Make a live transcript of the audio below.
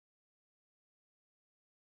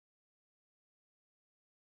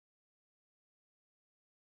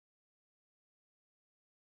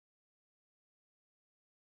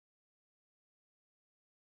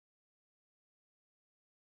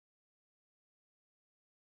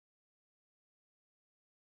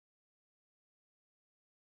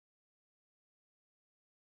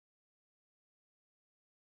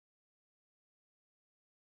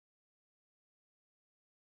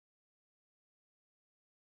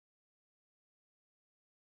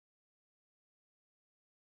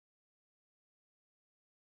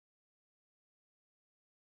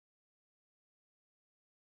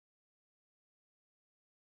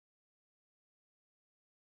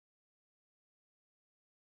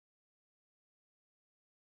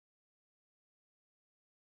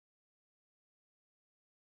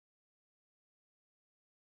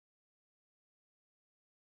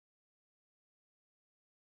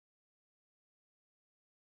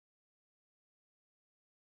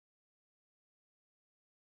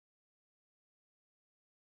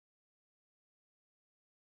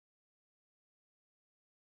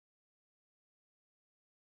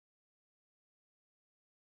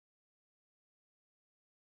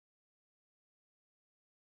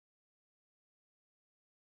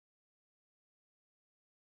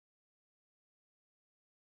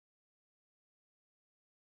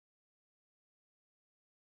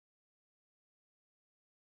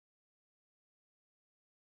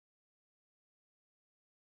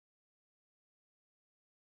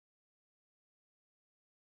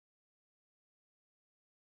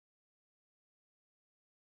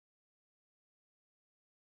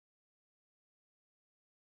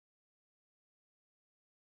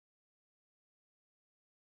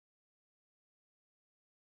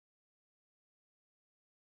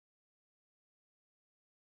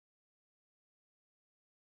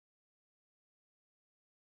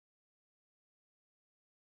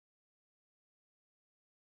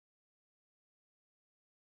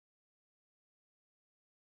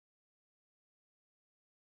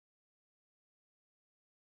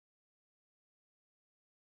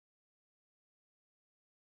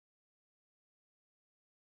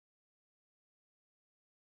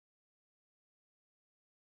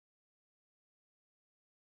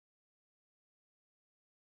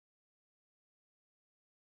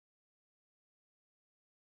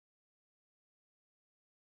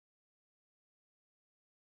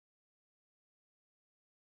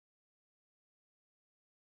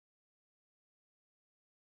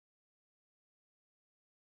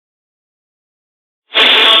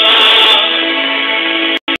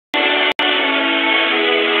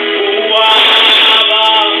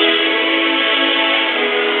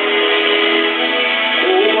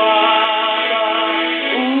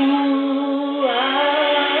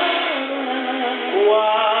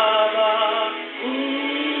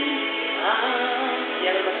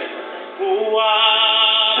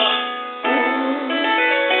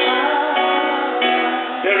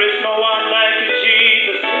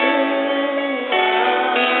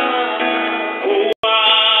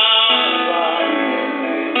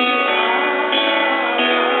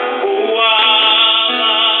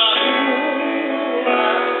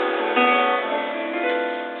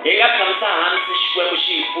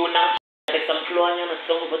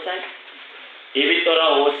songo botsai. Ibitora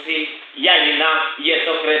hosi yanina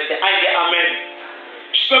Yesu Kristu. Aye amen.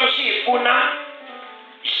 Shkomshi ifuna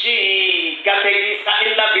she katekisa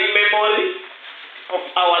in loving memory of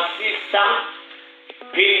our sister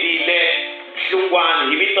Phindile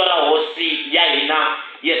Hlungwani. Ibitora hosi yanina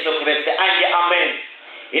Yesu Kristu. Aye amen.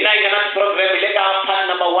 Ina igana program ilega part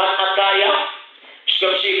number 1 akaya.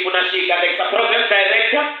 Shkomshi ifuna she katekisa program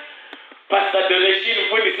director Pastor Donation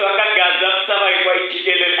mfundisi wakagaza msaba kwa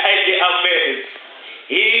injili aje amen.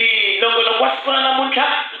 Hii nongo kwasikona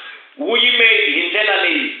namunta uyime hindela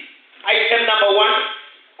ni item number 1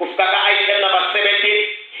 kufika item number 17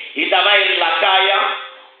 itabai lakaya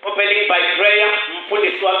opening by prayer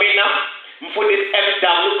mfundisi wa mina mfundisi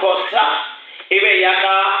MW Costa ibe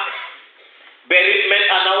yaka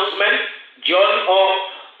bereavement announcement John O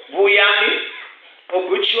Buyani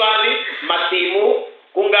Obuchwani Matimu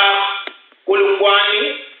Kunga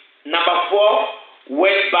Hlungwani. Number 4,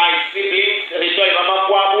 wed by siblings, Ritoi Mama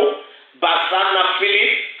Kwabu, Basana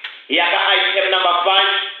Philip. Yaka item number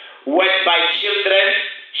 5, wed by children,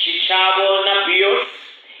 Shichabo Nabios.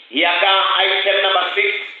 Yaka item number 6,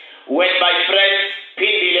 wed by friends,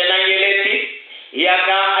 Phindile Hlungwani.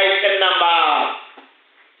 Yaka item number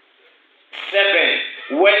 7,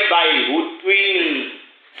 wed by Hutwini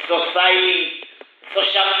Society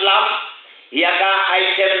Social Club. Yaka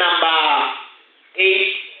item number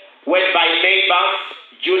 8, wed by neighbors,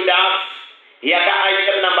 Judas. Yaka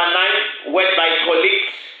item number 9, wed by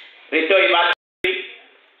colleagues, Ritoiba.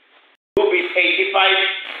 Group is 85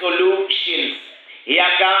 solutions.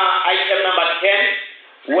 Yaka item number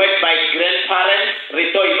 10, wed by grandparents,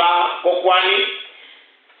 Ritoiba Kokwani,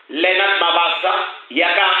 Leonard Mabasa.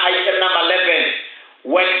 Yaka item number 11,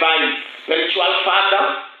 wed by spiritual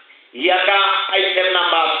father. Yaka item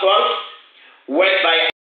number 12, wed by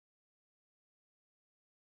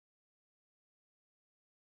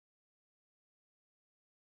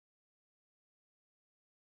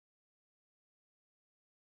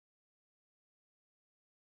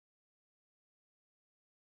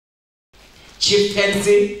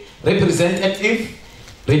chieftaincy representative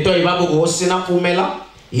Ritoiba Bogosina Pumela.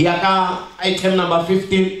 Yaka item number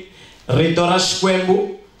 15, Ritora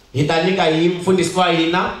Shkwembu. Hitanika mfundisi kwa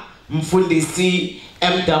hina mfundisi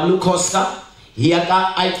MW Costa.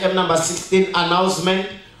 Yaka item number 16, announcement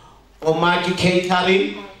Omaki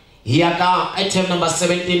Catering. Yaka item number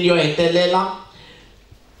 17, yo etelela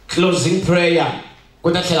closing prayer.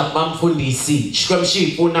 Kutatela mfundisi Shkwemshi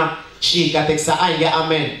ifuna shikatekisa aye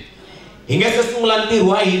amen. Ingese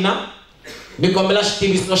singulantirwa hina nikombela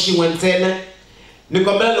shitibiso shingwenzene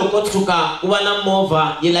nikombela loko tsuka ubana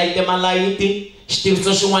mova yilaite malaiti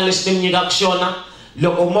shitibiso shingwale shitimnyika kushona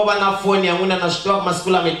loko mova na phone yanguna na shitoka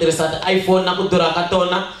masikula meteresa iPhone na kudura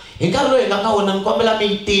katona inkarlo ingakaona nikombela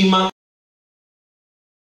mitima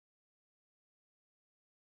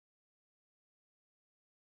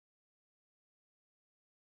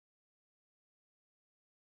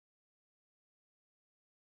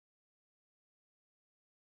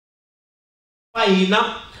hina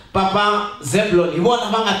Papa Zeblon ibona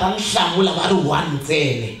bangatanhlangula bari 1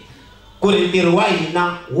 ntsele kuri ntirho wa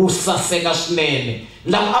hina wu saseka swinene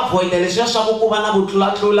lava avoid leswi swa ku va na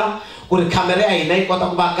vutlulatlula kuri camera ya hina yi kota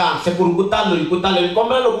ku va kahle kuri ku talo ni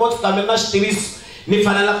kombela loko mo tshamela na xitiviso ni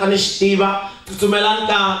fanela ka ni xitiva tsutsumelani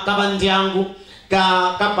ka vandyangu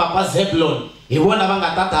ka Papa Zeblon hi vona va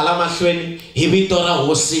nga ta tala mahlweni hi vito ra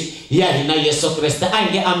hosi ya hina Yesu Kristu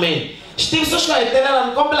ange amen. Xitiviso xo hetelela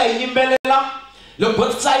ni kombela hi yimbelela loko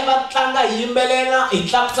tsai va tlanga hi yimbelela hi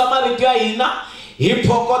tlakisa marito ya hina hi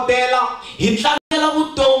phokotela hi tlangela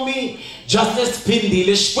vutomi Justice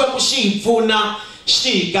Phindile Xikwembu xi hi pfuna xi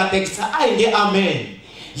hi katekisa ange amen.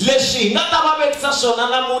 Leswi hi nga ta va vekisa swona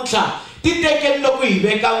namuntlha ti tekeni loko hi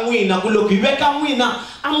veka n'wina ku loko hi veka n'wina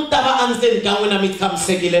a mi ta va andzeni ka n'wina mi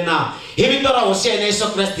tshamisekile na hi vito ra hosi ya Yesu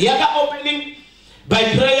Kristu. Yaka opening by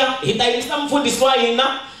prayer hi ta yisa mfundisi wa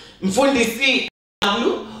hina mfundisi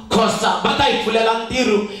Costa bata hi pfulela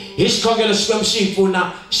ntirho hi xikhongelo Xikwembu xi hi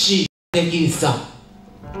pfuna xi tekisa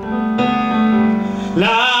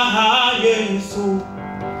laha Yesu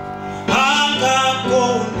anga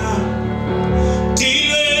kona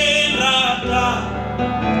tilera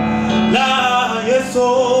laha Yesu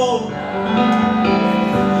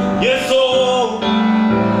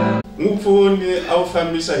mupfuni a wu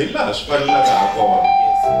fambisa hi laha swi fanelaka ha kona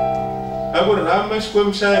a ku rhamba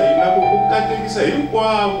Xikwembu xa hina ku u katekisa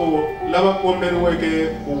hinkwavo lava komberiweke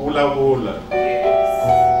ku vulavula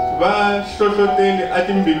va hlohloteli a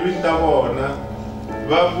timbilwini ta vona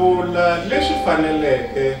va vula leswi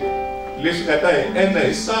faneleke leswi nga ta hi endla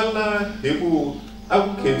hi sala hi ku a ku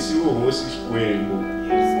khensiwe hosi Xikwembu.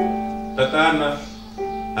 Tatana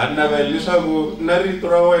Anavela leswaku na rito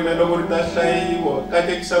ra wena loko ri ta hlayiwa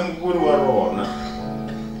katekisa mukuru wa rona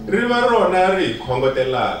ri va rona ri hi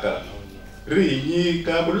khongotelaka ri hi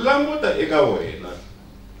nyika ku languta eka wena.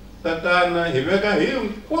 Tatana hi veka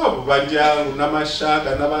hinkwavo va ndyangu na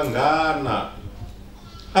maxaka na vanghana.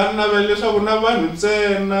 A navela leswaku na vanhu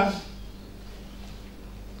ntsena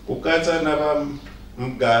ku katsa na va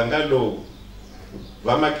muganga lowu,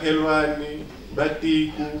 va makhelwani, va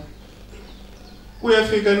tiko, ku ya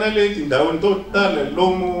fika na le tindhawini to tala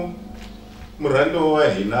lomu murhandziwa wa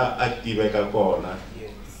hina a tiveka kona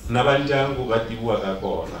na va ndyangu va tiviwaka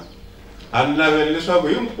kona. A navela leswaku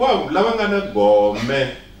hinkwavo lava nga na gome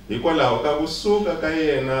hikwalaho ka kusuka ka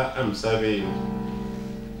yena emisaveni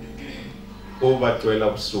u va twela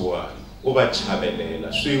vusiwana, u va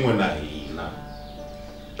chavelela swin'we na hina.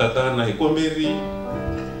 Tatana hi komberile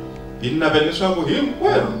hi navela leswaku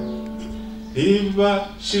hinkwerhu hi va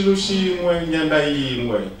xilo xin'we, nyandza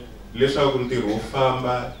yin'we, leswaku ntirho wu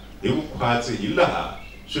famba hi vukhwatsi hi laha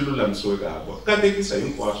swi lulamisiweke hakona. Katekisa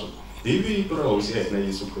hinkwaswo hi vito ra Hosi ya hina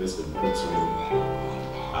Yesu Kreste Mutshunguri.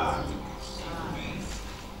 Amen.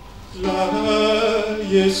 La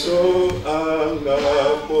Yesu anga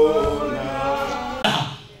kona.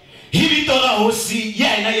 Hi vito ra Hosi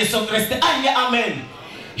ya hina Yesu Kreste. Amen.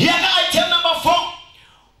 Yaka item number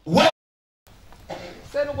 4.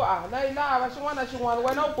 Se loko na lava xin'wana na xin'wana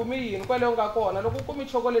wena u kumi yini kwale u nga kona. Loko u kumi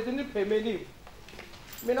chocolate ni phemeliwe,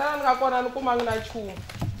 mina la ni nga kona ni kumangi na nchumu.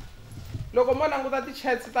 Loko mo languta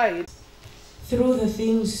ti-chats ta hina. Through the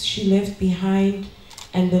things she left behind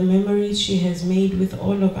and the memories she has made with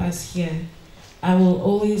all of us here, I will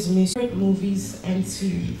always miss movies and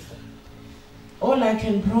series. All I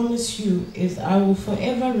can promise you is I will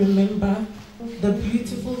forever remember the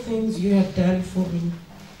beautiful things you have done for me.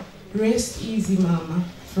 Rest easy, Mama,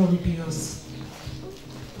 from Bios.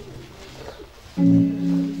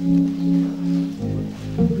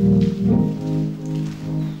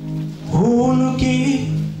 Uluki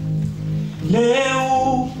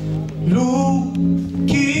leu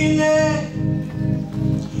lukile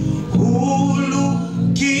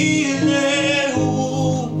ulukile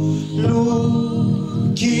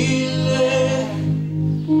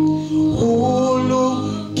ulukile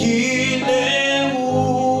ulukile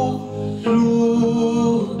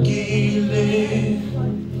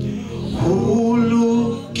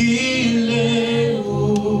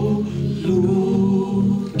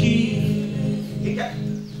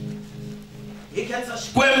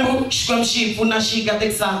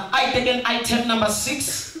I take an item number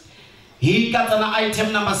 6. He got an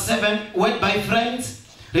item number 7. Word by friends.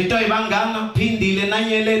 Rito ibangana Phindile na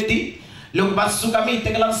nyeleti. Loko basuka mi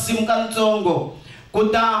tekela simu kantsongo.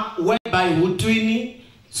 Kuta word by Hutwini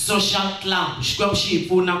Social Club. Xikwembu xi hi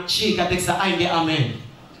pfuna xi katekisa amen.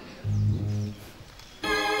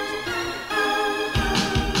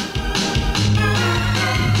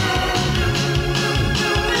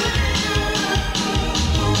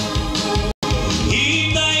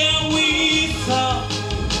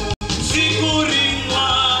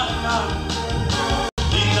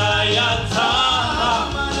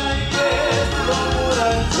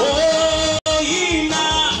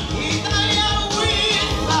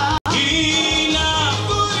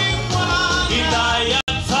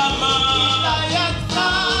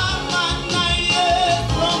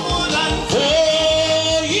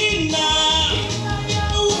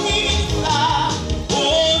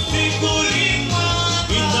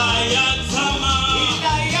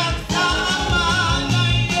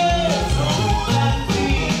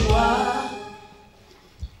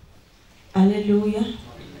 Hallelujah.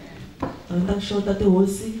 Shota te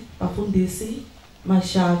hosi, bafundisi,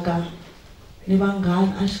 mashaka, ni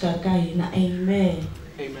vanghana exikarhi ka hina. Amen.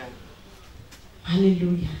 Amen.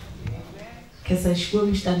 Hallelujah. Kesa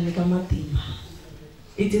Xikwembu xi ta ni nyika matimba.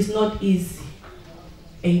 It is not easy.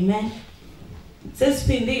 Amen. Se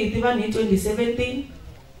siphinde hi tiva ni 2017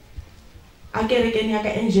 a kerekeni ya ka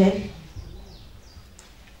Angel.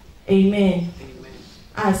 Amen.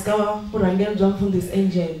 Aska vurhangeri bya mfundhisi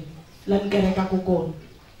Angel la ni kerekaka kona.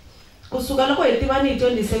 Kusuka loko hi tiva ni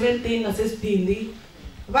 2017 na se siphinde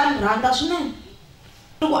va ni rhandza swinene.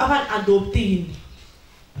 Loko a va ni adoptini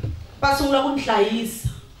va sungula ku ni hlayisa.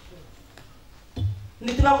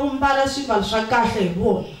 Ni tiva ku mbala swimbalo swa kahle hi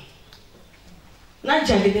vona na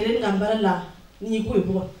jakete leyi ni nga mbala laha ni nyikiwe hi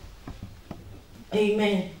vona.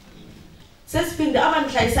 Amen. Se siphinde a va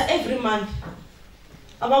ni hlayisa every month.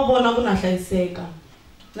 A va vona ku na hlayiseka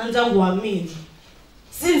na ndyangu wa mina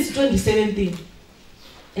since 2017.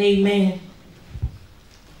 Amen.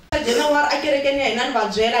 January a kerekeni ya hina ni va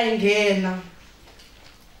byela hi nghena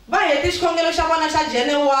va heti xikhongelo xa vona xa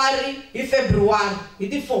January hi February hi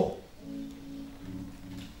ti 4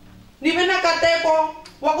 ni ve na nkateko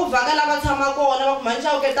wa ku vhakela va tshama kona va ku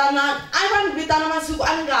manjawuketanani a va ni vitana masiku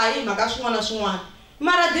a ni nga yi mhaka swin'wana na swin'wana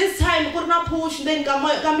mara this time ku ri na push ndzeni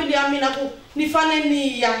ka mbilu ya mina ku ni fane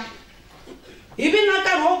ni ya hi vi na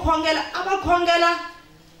nkarhi wo khongela a va khongela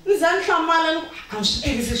ni za ni hlamala ni a ni swi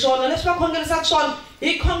tivisi swona leswi va khongelisaka swona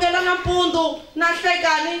hi khongela nampundzu na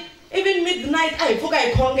nhlekani even midnight a hi pfuka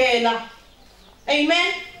hi khongela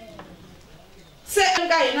amen se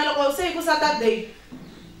ka hina loko se hi ku Saturday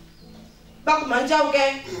va ku manjawuke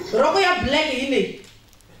roko ya black hi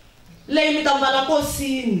leyi mi ta mbala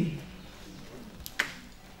kosini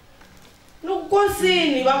loko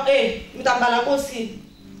kosini va mi ta mbala kosini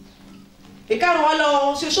hi nkarhi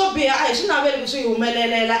wolowo swilo swo biha a hi swi naveli ku swi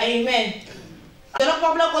humelelela amen loko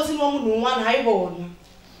va vula kosini wa munhu un'wana hayi vona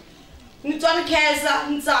ni twa ni khensa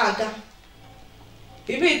ni tsaka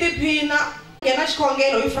hi vi hi tiphina nghena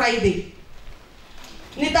xikhongelo hi Friday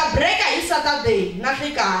ni ta breaka hi Saturday na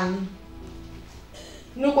nhlekani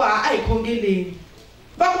ni ku a hi khongeleni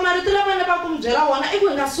va ku marito lamane va ku mi byela wona i ku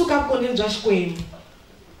hi nga suka vukoneni bya Xikwembu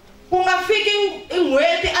ku nga fiki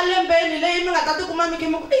n'hweti a lembeni leyi mi nga ta tikuma mi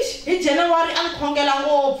khemi ku hi January a ni khongela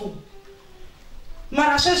ngopfu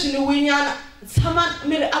mara sweswi ni winyana tshama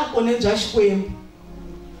mi ri a vukoneni bya Xikwembu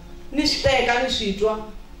ni swi teka ni swi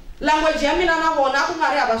twa language ya mina na vona ku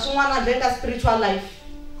nga ri hava swin'wana handle ka spiritual life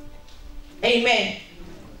amen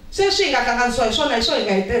sweswi hi nga hlanganisiwa hi swona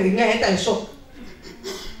hi nga heta hi swona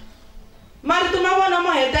marito ma vona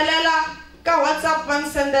mo hetelela ka WhatsApp va ni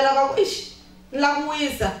sendela va ku ni la ku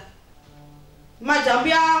wisa majambu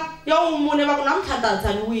ya umune va ku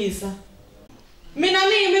namuntlha ni wisa mina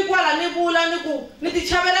ni yimi kwala ni vula ni ku ni ti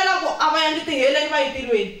chavelela ku a va yangi ti heleni va yi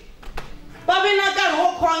tilweni va vi na nkarhi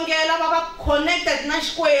wo khongela va va connected na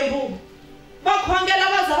Xikwembu va khongela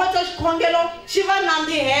va za va twa xikhongelo xi va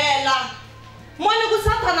nandzihela moni ku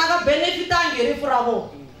Sathana ka benefitangi hi rifu ra vona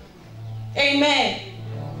amen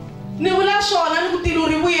ni vula swona ni ku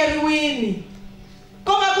tiluri vuyeriwini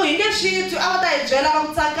ko va ku hi nge switwi a va ta hi byela va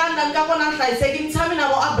ku tsakani lani ka kona nhlayiseki ni tshami na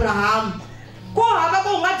vo Abraham ku hava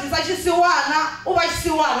ku u nga dyisa xisiwana u va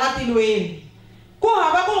xisiwana tilweni ku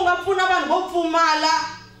hava ku u nga pfuna vanhu vo pfumala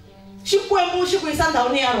Xikwembu xi ku yisa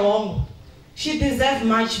ndhawini ya rhongo she deserve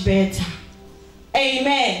much better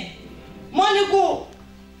amen moni ku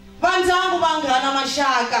va ndyangu vanghana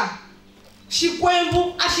maxaka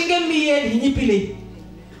Xikwembu a xi nge miyeli hi nyimpi leyi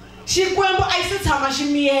Xikwembu a yi se tshama xi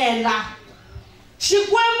miyela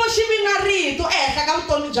Xikwembu xi vi na rito ehenhla ka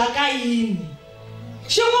vutomi bya Kayini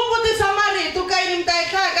xi n'wi vutisa marito Kayini mi ta yi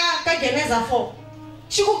hlaya ka Geneza 4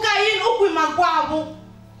 xi ku Kayini u kwi makwavo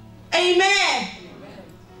amen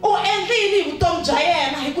u endli yini hi vutomi bya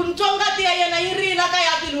yena hi ku ntwa ngati ya yena yi rila ka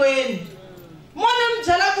ya tilweni mone mi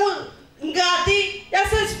byela ku ngati ya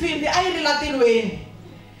sesphindi a yi rila tilweni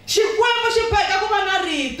Xikwembu xi boheka ku va na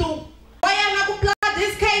rito wa yena ku blood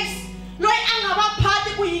this case loyi a nga va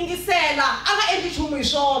phati ku yingisela a nga endli nchumu hi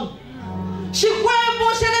swona Xikwembu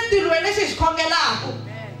xi le tilweni lexi hi xi khongelaka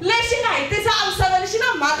lexi nga hi tisa emisaveni xi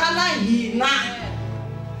na mhaka na hina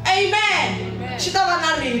amen xi ta va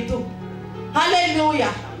na rito haleluya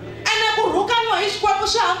ene ku rhukaniwa hi Xikwembu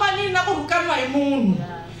swi hambanile na ku rhukaniwa hi munhu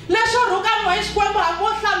leswo rhukaniwa hi Xikwembu hambi wo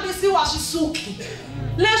hlambisiwa swi suki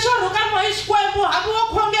leswo rhukaniwa hi Xikwembu hambi wo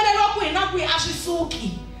khongeleriwa kwihi na kwihi a swi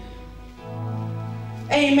suki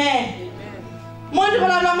amen moni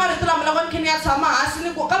vulavula marito lama loko ni khe ni ya tshama hansi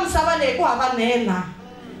ni ku ka misava leyi ku hava nhenha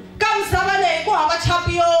ka misava leyi ku hava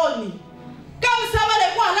champiyoni ka misava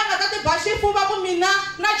leyi ku hala nga ta ti ba xifuva ku mina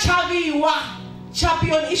na chaviwa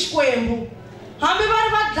champiyoni i Xikwembu hambi va ri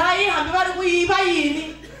vadlayi hambi va ri ku yiva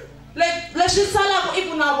yini leswi salaka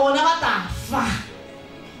i ku na vona va ta fa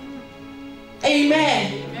amen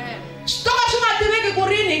swi to ka swi nga tiveki ku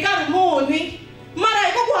rini hi nkarhi muni mara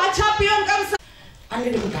hi ku ha champiyoni ka misava a ni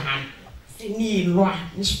ri munghana se ni lwa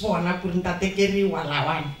ni swi vona ku ri ni ta tekeriwa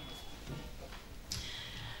lawani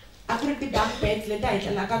a ku ri ti-dark beds leti a hi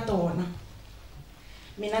tlelaka tona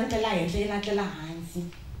mina ni tlela henhla yena a tlela hansi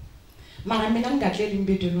mara mina ni nga tleli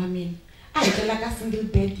mbedweni wa mina a hi tlela ka single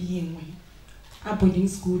bed yin'we a boarding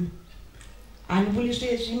school a ni vuli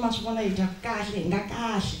sweswi ma swi vona hi dya kahle hi nga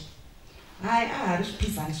kahle hayi a ha ri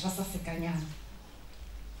swiphizani swa sasekanyana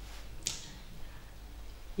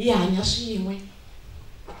hi hanya swin'we.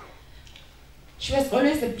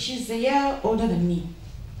 She's a year older than me.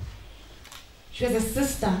 She was a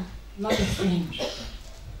sister, not a friend.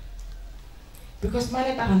 Because my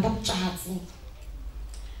letter ended up chatting.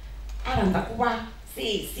 I ended up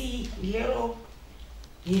see, little.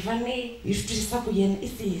 Even if you saku yen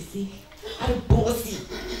is I bossy.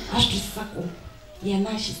 I should saku. Yeah,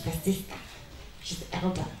 now she's the sister. She's the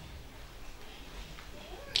elder.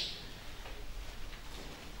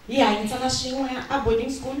 Yeah, international boarding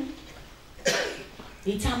school.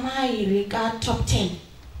 It's a top 10.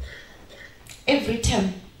 Every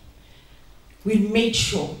term, we made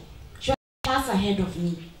sure. She was a class ahead of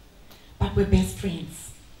me, but we're best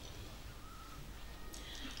friends.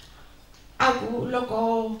 Agu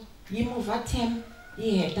logo yimuva tem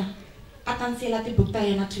yeda. I can say that the book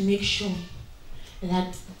to make sure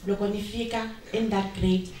that logo nifika in that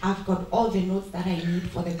grade, I've got all the notes that I need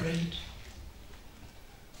for the grade.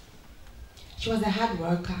 She was a hard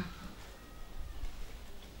worker.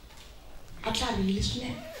 Actually,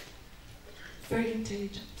 listening, very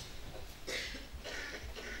intelligent.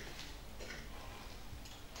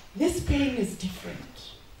 This pain is different.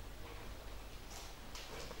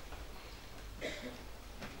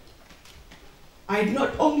 I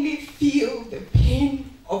not only feel the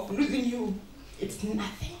pain of losing you, it's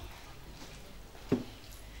nothing.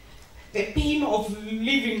 The pain of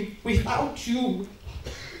living without you,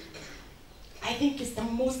 I think is the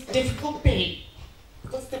most difficult pain,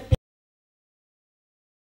 because the pain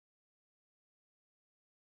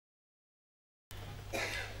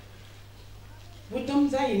with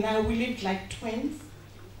Domza, we lived like twins,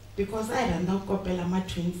 because I don't know Kopela, my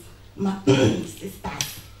twins, my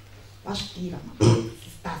sisters. Sisters.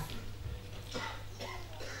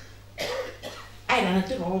 I don't know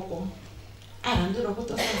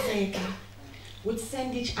to say. We'd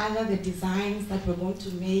send each other the designs that we're going to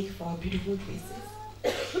make for our beautiful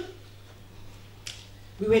dresses.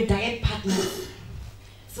 We were diet partners.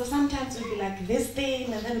 So sometimes we'd be like this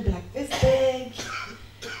thing, and then we'd be like this big.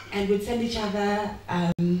 And we'd send each other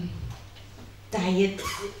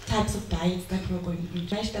types of diets that we're going to do.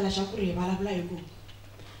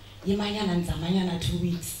 Yimanyana nzamanyana 2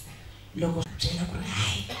 weeks. Logo tshela kuri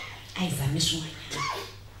hayi ayizame swin'wanyana.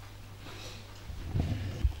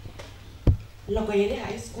 Loko yele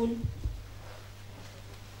high school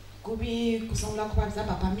kubi kusungula ku vavisa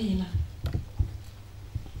papa mina.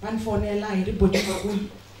 Van fonela hi ri boarding school.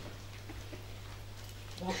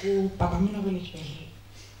 Wa ku papa mina vele xibedhlele.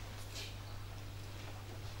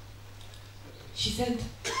 She said,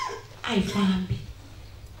 I fambi.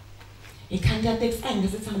 I can't taxi, I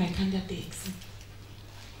guess it's my can't taxi.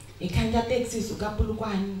 I can't taxi suka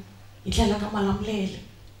Hlungwani, itlala ka Malamulele.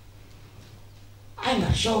 I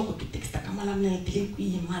nga sure ku taxi ka Malamulele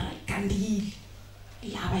tile mara kandile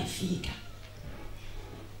lava ifika.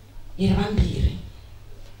 Yiri vambirhi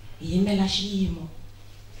yimela xiyimo.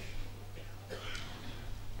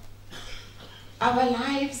 Our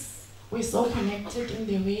lives were so connected in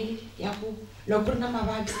the way yaku loko na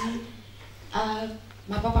mavabyi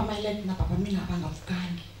my papa my leg na papa mina va nga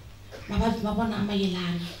pfukangi. Mavabyi ma vona ma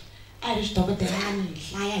yelana. A ri xdokotelani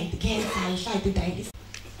hlaya hi ti-cancer, hi hlaya hi ti-dialysis.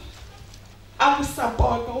 A ku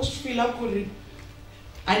support-a u swi fila ku ri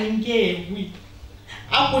a ni ngewi.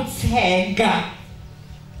 A ku tshega.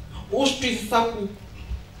 U swi twisisa ku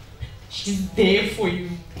she's there for you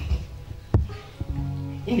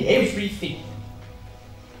in everything.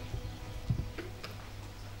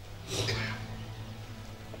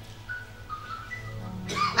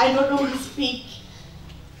 I not only speak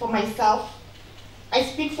for myself, I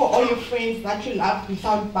speak for all your friends that you love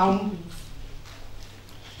without boundaries.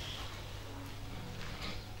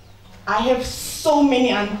 I have so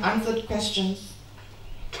many unanswered questions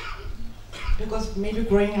because maybe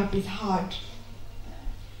growing up is hard.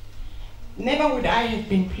 Never would I have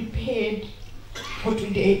been prepared for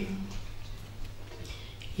today.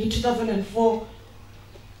 In 2004,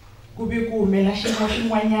 kubi kumela xin'wana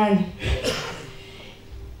xin'wanyana.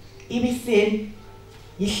 Ibi said,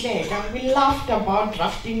 we laughed about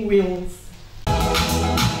drafting wheels.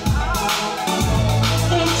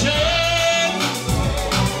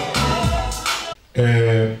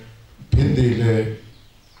 Phindile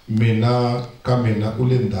mina ka mina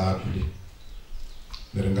ule ndhawu ni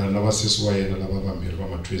ringana na vasesi wa yena lava vambirhi va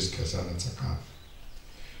ma-twist Khensani Tsakani.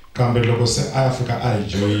 Kambe loko se a fika a hi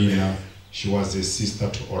joyina, she was a sister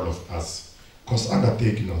to all of us. Because a nga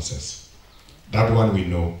teki nonsense. That one we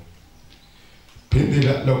know.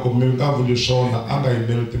 Phindile loko mi nga vuli swona a nga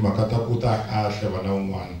yimeli timhaka ta ku ta kahle vana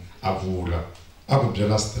un'wana a vula. A ku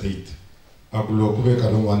byela straight. A ku loko ku ve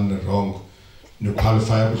nkarhi un'wana ni wrong, ni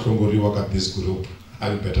qualify ku hlongoriwa ka this group,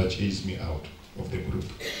 I better chase me out of the group.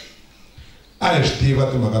 I hi swi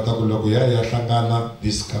tiva timhaka ta ku loko ya hlangana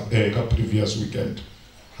this ka previous weekend,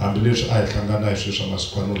 hambi leswi a hi hlangana hi sweswi swa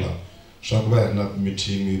masikwani lawa swa ku va hi na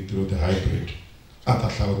meeting through the hybrid, a ta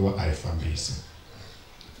hlawuriwa a hi fambisa.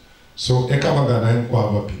 So eka vanghana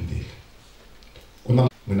hinkwavo va Phindile, ku na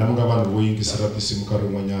n'wina mi nga vanhu vo yingisela tinsimu nkarhi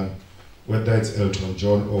wun'wanyana whether it's Elton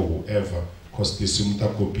John or whoever, because this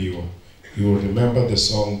kopiwa. You will remember the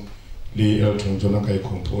song Lee Elton John kai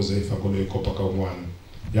compose if akolo ikopaka one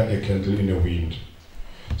ya A Candle in the Wind.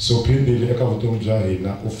 So Phindile eka vutomi bya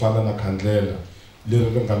hina u fana na khandlela leri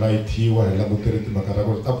ri nga layithiwa hi languteri timhaka ta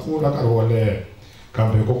ku ta pfuna nkarhi wo leha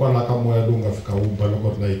kambe hikokwalaho ka moya lowu nga fika wu ba loko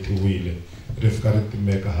ri layithiwile ri fika ri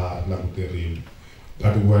timeka ha languterile.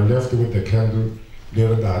 But we are left with the candle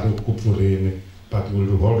leri nga ha ri ku pfurini, but we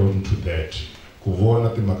will hold on to that ku vona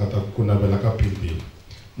timhaka ta ku navela ka Phindile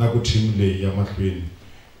na ku team leyi ya mahlweni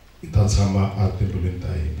i ta tshama a timbilwini ta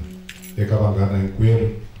hina. Eka vanghana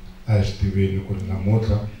hinkwerhu a hi swi tiveni ku ri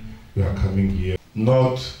namuntlha we are coming here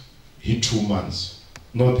not hi 2 months,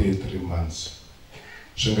 not hi 3 months.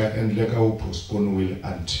 Swi nga endleka wu postponiwile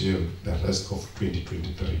until the rest of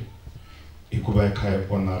 2023 hikuva hi kha hi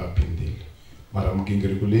onara Phindile. Mara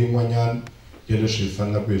migingiriko leyin'wanyana ya leswi hi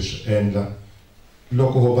faneleke hi swi endla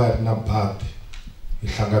loko ho va hi ri na party hi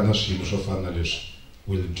hlangana swilo swo fana na leswi,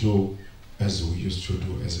 we'll do as we used to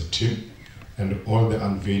do as a team, and all the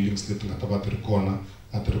unveilings leti nga ta va ti ri kona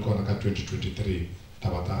a ti ri kona ka 2023 ta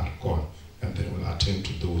va ta ha ri kona, and then we'll attend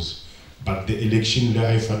to those. But the election leyi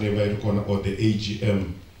a yi fanele va yi ri kona or the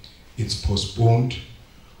AGM, it's postponed.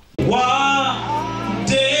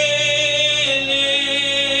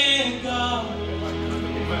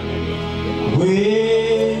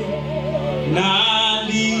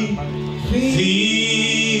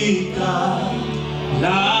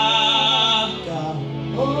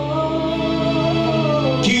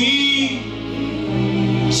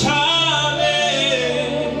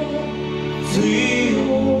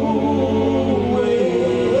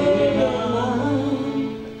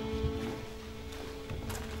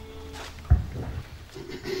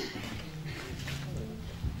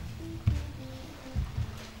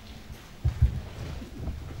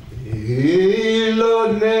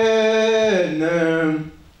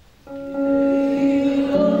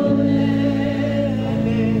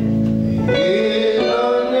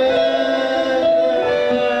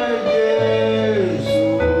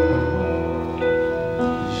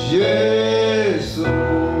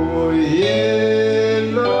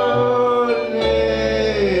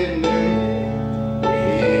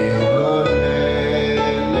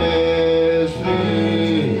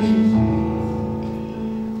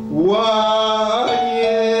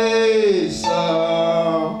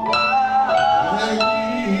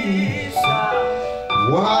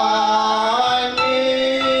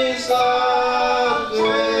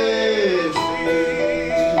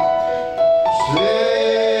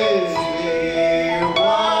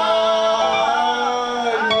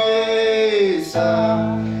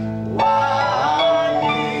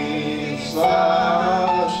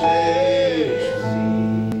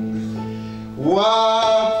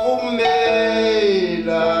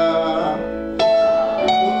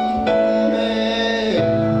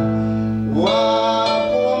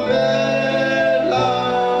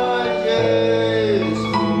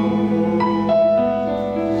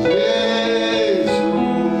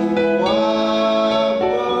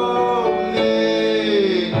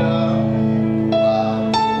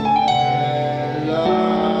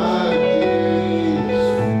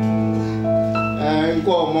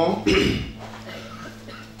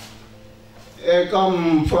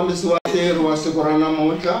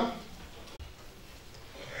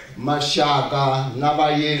 Mashaka na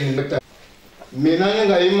vayeni mina ni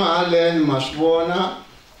nga yima haleni ma swi vona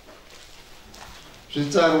swi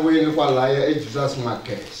tsariwile kwalaya eJesus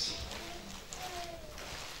Makesi.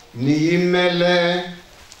 Ni yimele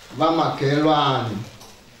va makhelwani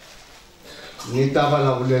ni ta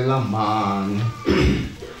vulavulela mhani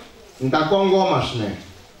ni ta kongoma swinene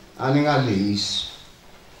a ni nga lehisi.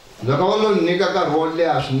 Loko va lo nyika nkarhi wo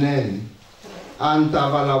leha swinene a ni ta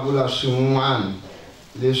vulavula swin'wana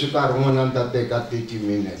leswi nkarhi wun'wana ni ta teka 30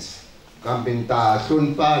 minutes kambe ni ta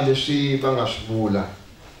hlonipha leswi va nga swi vula.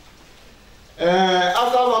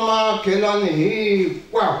 A ka va makhelwani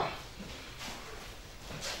hinkwawo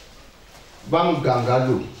va muganga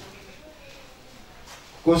lowu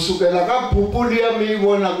kusukela ka phuphu liya mi yi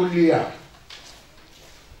vonaku liya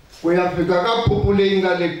ku ya fika ka phuphu leyi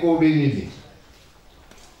nga le koveni leyi,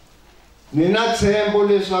 ni na tshembo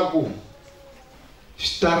leswaku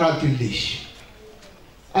xitarati lexi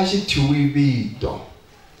a xi thyiwi vito.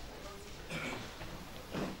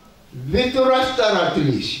 Vito ra xitarati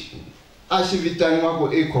lexi a xi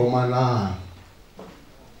vitaniwaku Ekhomanana.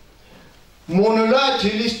 Munhu loyi a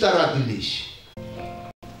thyile xitarati lexi.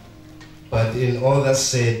 But in all that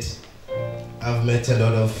said, I've met a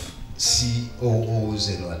lot of COOs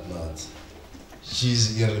and whatnot.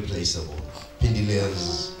 She's irreplaceable. Phindile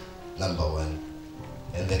is #1.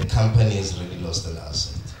 and the company has really lost an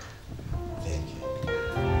asset. Thank you.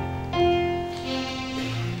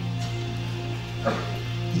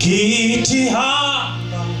 Githi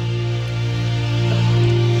hamba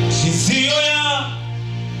Sisiyo ya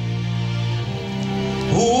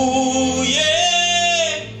uye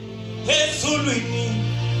ezulwini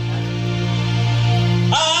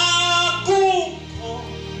akukho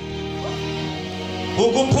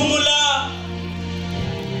ukuphumula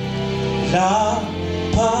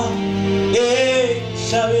lapha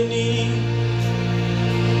emhlabeni.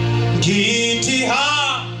 Ngithi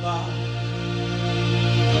hamba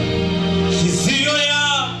Sisiyo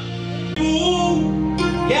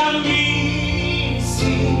ya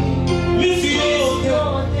misi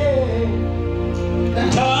yote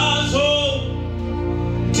tazo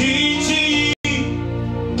titi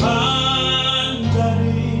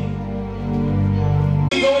pandari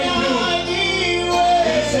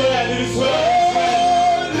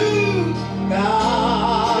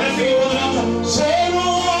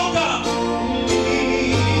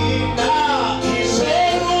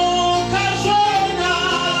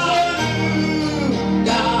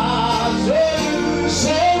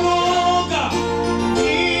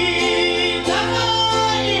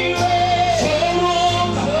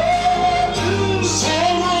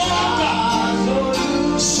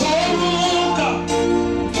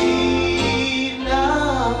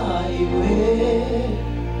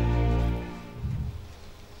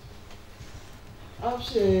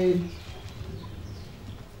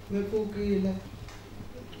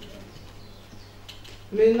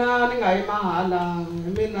mina ni nga yi mahala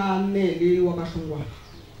mina Neli wa ka Hlungwani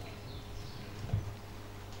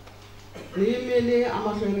ni yimile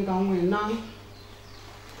amahlweni ka n'wina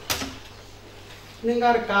ni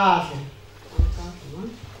nga ri kahle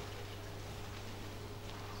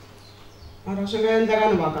mara swi nga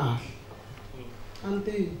endleka ni va kahle a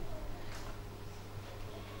ntivo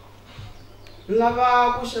ni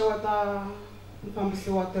lava ku xeweta mufambisi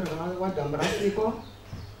wa dyambu ra tiko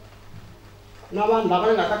na vanhu lava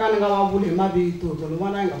ni nga ta ka ni nga va vuli hi mavito hi ku ni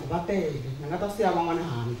vona ingaku va tele ni nga ta siya van'wana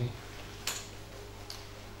handle.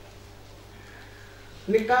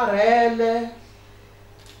 Ni karhele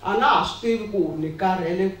a na ha swi tivi ku ni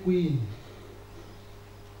karhele kwini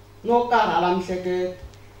no karhala mihleketo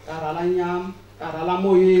karhala nyama karhala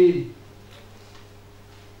moyeni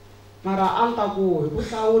mara a ni ta ku hi ku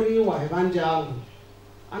hlawuriwa hi va ndyangu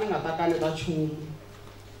a ni nga ta kaneta nchumu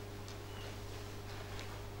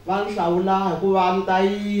va ni hlawula hikuva ni ta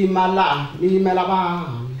yima laha ni yimela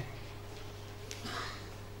vahahani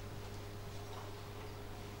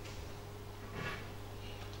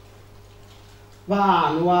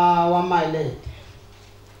vahahani wa Maelete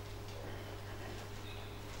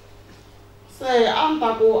se a ni ta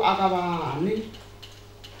ku aka vahahani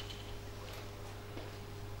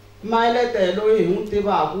Maelete loyi hi n'wi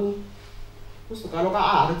tivaku kusuka loko a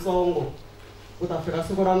ha ri ntsongo ku ta fika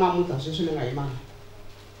siku ra namuntlha sweswi ni nga yimanga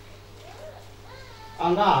a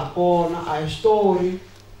nga ha kona a hi xitori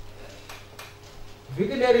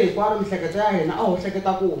vhiki leri hinkwaro mihleketo ya hina a ho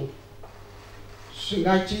hleketa ku swi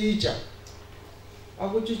nga cinca a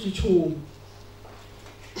ku cinci nchumu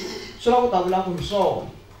swi la ku ta vula ku hi swona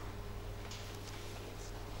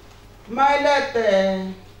Maelete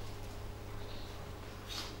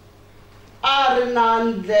a ri na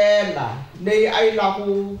ndlela leyi a yi la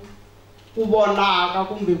ku vonaka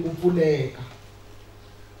kumbe ku pfuleka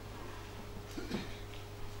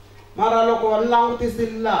mara loko ni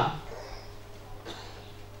langutisile laha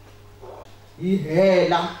yi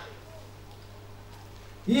hela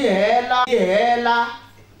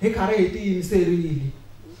hi karhi hi tiyimiserile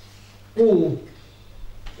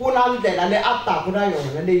ku na ndlela leyi a taku na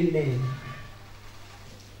yona leyinene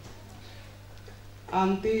a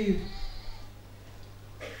ni tivi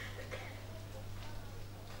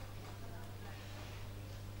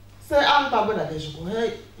se a ni ta vula leswi ku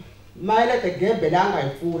hey Maelete gebe leyi a nga hi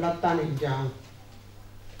pfula tani hi ndyangu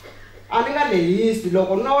a ni nga lehisi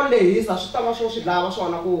loko no lehisa swi ta va swo swi lava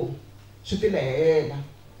swona ku swi ti lehela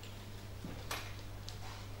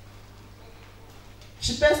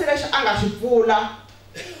xipesi lexi a nga xi pfula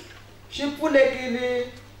xi pfulekile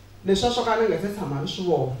leswa swo ka ni nga se tshama ni swi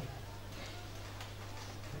vona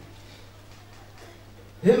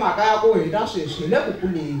hi mhaka ya ku hina sweswi hi le ku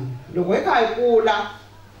kuleni loko hi kha hi kula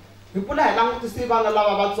hi langutisi vana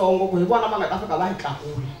lava vatsongo ku hi vona va nga ta fika va hi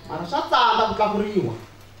tlakula mara swa tsandza ku tlakuriwa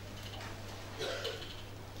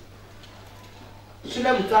swi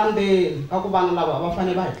le ku tsandzeni ka ku vana lava va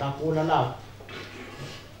fanele va hi tlakula lava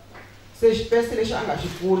se xipesi lexi a nga xi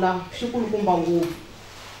pfula xi kulukumba ngopfu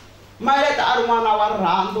Maelete a ri n'wana wa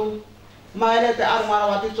rirhandzu Maelete a ri n'wana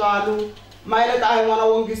wa tintswalo Mayeleta a hi n'wana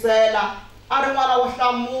wo ngisela, a ri n'wana wo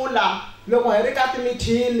hlamula loko hi ri ka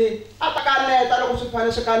timithini, a ta kaneta loko swi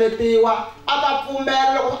fanele swi kanetiwa, a ta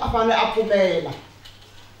pfumela loko a fanele a pfumela.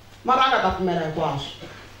 Mara a nga ta pfumela hinkwaswo.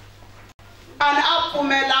 A ni a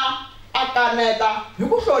pfumela a kaneta hi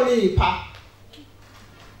ku hlonipha.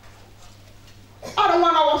 A ri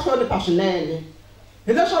n'wana wo hlonipha swinene.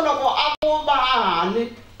 Hi leswo loko a ku va hahani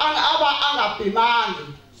a va a nga pimangi,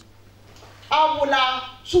 a vula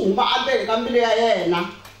swi huma endzeni ka mbilu ya yena,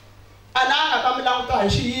 a na nga ta mi languta hi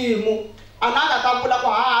xiyimo, a na nga ta vula ku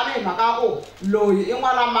hahani hi mhaka ku loyi i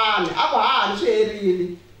n'wana mani, a ku hahani swi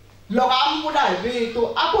herile. Loko a mi vula hi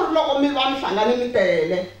vito a ku ri loko mi va mi hlangane mi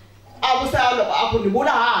tele, a vusela loko a ku ni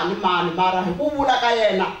vula hahani mani, mara hi ku vula ka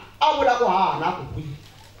yena a vula ku hahani a ku kwihi.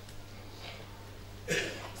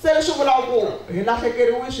 Se leswi vulaka ku hi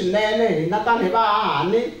lahlekeriwe swinene hina tanihi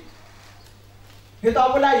vahahani, hi ta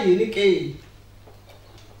vula yini ke?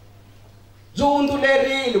 Byi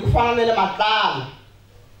hundzulerile ku fana na le matlala.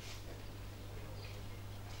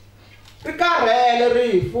 Ri karhele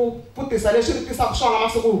rifu ku tisa leswi ri tisaka swona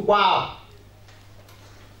masiku hinkwawo.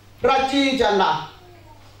 Ra cinca laha,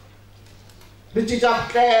 ri cinca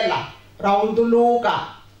ku tlela, ra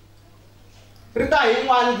hundzuluka. Ri ta hi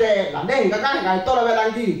yin'wana ndlela leyi hi nga yi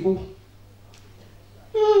tolovelangiku.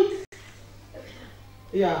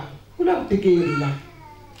 Ya, ku le ku tikeni laha.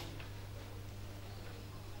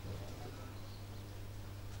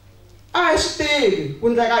 A hi swi tivi ku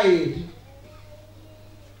endleka yini,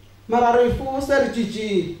 mara rifu se ri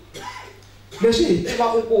cincile. Leswi hi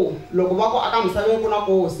tivaka ku loko va ku aka misaveni ku na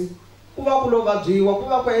nkosi, ku va ku lo vabyiwa, ku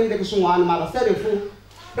va ku endleki swin'wana, mara se rifu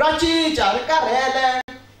ra cinca, ri karhele.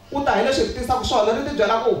 Ku ta hi leswi ri tisaka swona, ri ti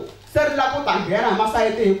byela ku se ri lava ku ta nghena hi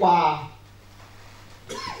masayiti hinkwawo.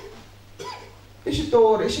 I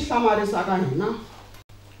xitori, i xihlamarisa ka hina,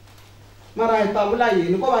 mara hi ta vula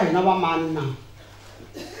yini ko va hina va mani na?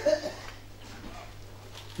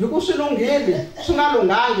 Hi ku swi lunghile, swi nga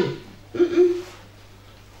lunghangi.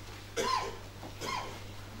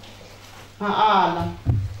 Ha ala.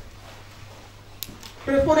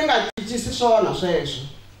 Rifu ri nga cincisi swona sweswo.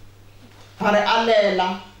 Ha ri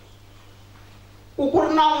alela. Ku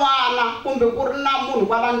ri na n'wana kumbe ku ri na munhu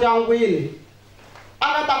kwala ndyangwini, a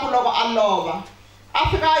nga ta ku loko a lova, a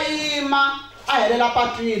fika a yima, a helela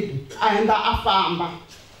patwini, a henda a famba.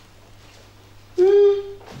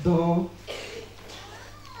 Do.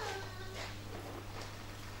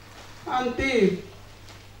 Anti.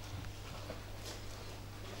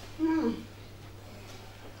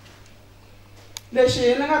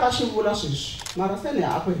 Lexi ni nga ta xi vula sweswi, mara se ni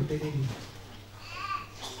ha ku heteleli.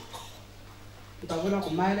 Ni ta vula ku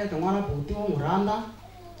Mayeleta n'wana buti wo n'wi rhandza,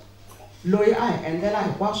 loyi a hi endlela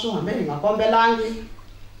hinkwaswo hambi hi nga kombelangi,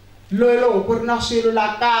 loyi loko ku ri na swilo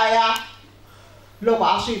la kaya, loko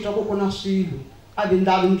a swi twa ku ku na swilo a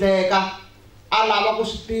vindlavindleka, a lava ku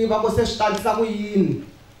swi tiva ku se swi tandisa ku yini.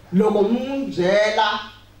 Loko mi n'wi byela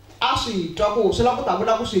a swi twa ku swi lava ku ta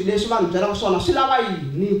vula ku swilo leswi va n'wi byelaka swona swi lava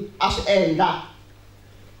yini, a swi endla.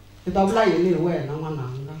 Hi ta vula yini hi wena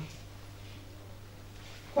n'wananga?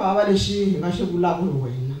 Ku hava lexi hi nga xi vulaka hi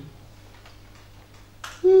wena.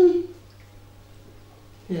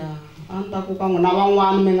 Ya, a ni ta ku ka n'wina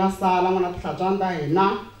van'wani mi nga sala n'wina tihlatswani ta hina,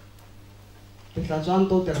 tihlatswani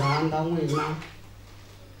to ti rhandza n'wina,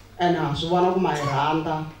 ene ha swi vona ku ma hi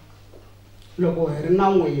rhandza. Loko hi ri na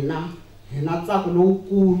n'wina hi na ntsako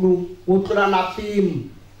lowukulu wo tlula na mpimo,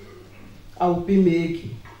 a wu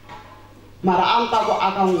pimeki. Mara a ni ta ku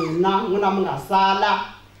aka n'wina mi nga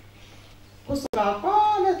sala kusuka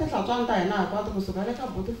kwale tihlatswani ta hina hinkwato, kusuka le ka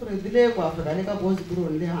buti Fred le ku ya fika le ka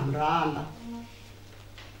Bosbron le Handranda.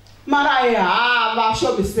 Mara hi hava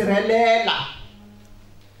xo mi sirhelela.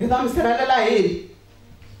 Hi ta mi sirhelela yini?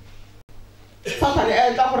 Sathani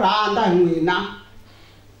endla ku rhandza hi n'wina,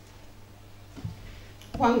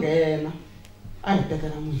 wa nghena a hi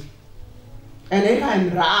tekela n'wina, ene hi kha hi mi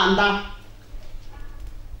rhandza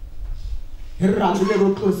hi rirhandzu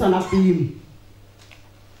lero tlurisa na mpimo.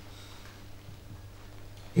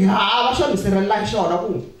 Hi hava xo mi sirhelela hi xona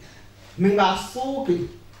ku mi nga suki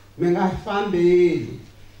mi nga hi fambeli.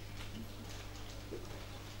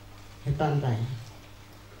 Hi ta endla yini?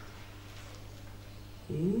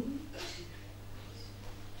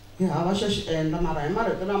 Hi hava xo xi endla, mara hi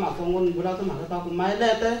marito lamatsongo ni vula timhaka ta ku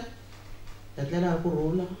Mayeleta etlela hi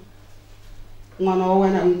kurhula. N'wana wa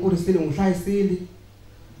wena i n'wi kurisile, i n'wi hlayisile.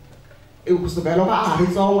 I kusuka loko a ha ri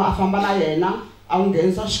ntsongo a famba na yena, a n'wi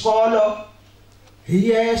nghenisa xikolo hi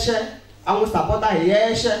yexe, a n'wi sapota hi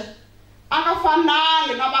yexe. A nga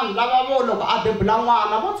fanangi na vanhu lava vo loko a bebula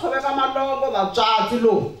n'wana vo tshoveka malongo vatswatsi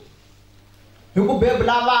lowu. Hi ku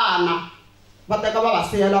bebula vana va teka va va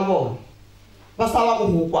siyela vona. va sala ku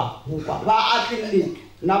hukwa va a tliliniki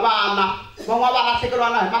na vana van'wana va lahlekeriwa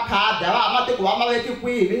na hi makhadi va ha matiko va ma veki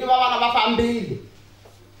kwihi vinyi va vana va fambile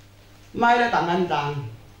mayile tanga ndlangu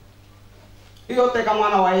i yo teka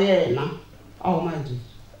n'wana wa yena a huma njhe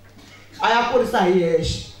a ya kurisa hi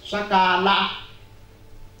yexe swa kala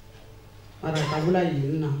mara ta vula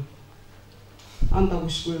yini na a ni ta ku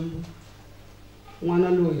Xikwembu n'wana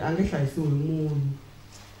loyi a nge hlayisiwi hi munhu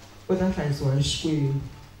u ta hlayisiwa hi Xikwembu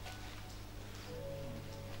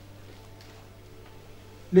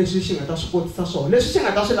leswi xi nga ta swi kotisa swona leswi xi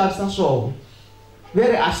nga ta swi lavisa swona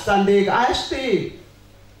veri a xi tsandzeki a hi swi tivi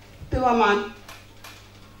tiva mani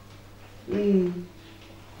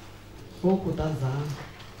ho khutazana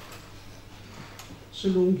swi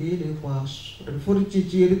lunghile hinkwaswo rifu ri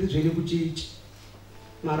cincile ti byele ku cinca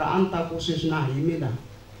mara a ni ta ku sweswi na himi laha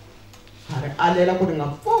ha ri alela ku ri nga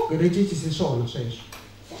pfuki ri cincisi swona sweswo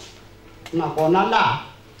nakona laha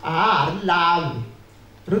a ha ri lavi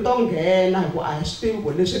ri to nghena hi ku a hi swi tivi ku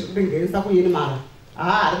leswi ri nghenisa ku yini mara a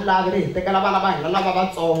ha ri lavi ri hi tekela vana va hina lava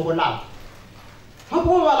vatsongo lava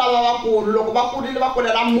hapo va lava vakulu loko va kulile va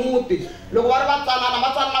kulela muti loko va ri va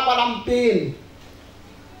tsanana kwala mutini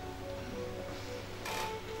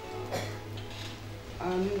a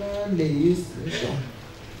ni nga lehisi swona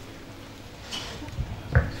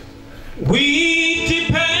We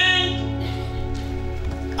depend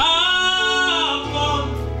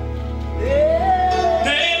upon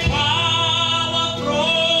the power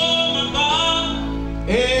from above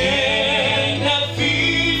and the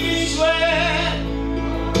finished work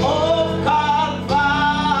of Calvary.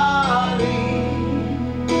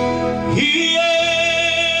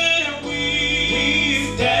 Here we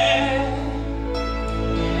stand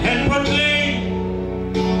and proclaim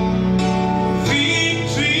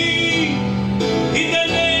victory in the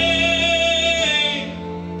name,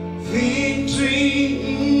 victory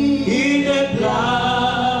in the blood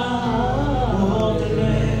of the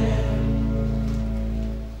Lamb.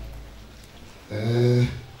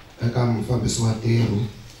 Eka mufambisi wa ntirho,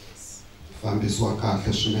 mufambisi wa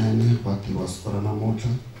kahle swinene wa ntirho wa siku ra namuntlha.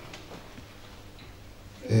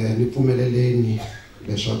 Ni pfumeleleni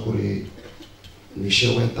leswaku ri ni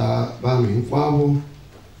xeweta vanhu hinkwavo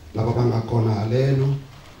lava va nga kona haleno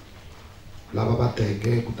lava va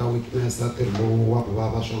teke ku ta witnessa ntirho lowu wa ku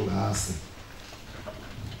vava swonghasi.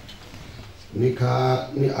 Ni kha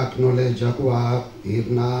ni acknowledge ku va hi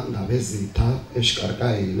ri na Ndhavezitha exikarhi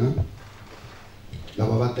ka hina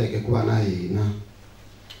lava va teke ku va na hina.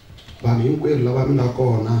 Vanhu hinkwerhu lava mi nga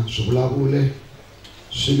kona swivulavule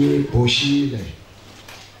swi mi boxile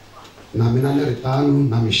na mina ni ri tano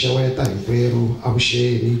na mi xeweta hinkwerhu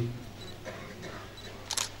avuxeni.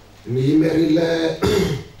 Ni yimerile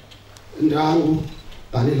ndyangu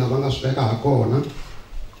tanihi lava nga swi veka ha kona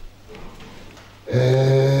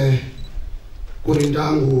ku ri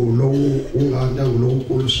ndyangu lowu wu nga ndyangu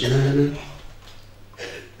lowukulu swinene.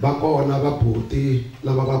 Va kona vabuti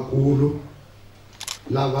lava vakulu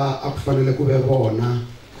lava a ku fanele ku ve vona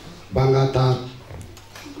va nga ta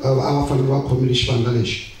a va fanele va khomile xivandla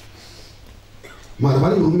lexi mara va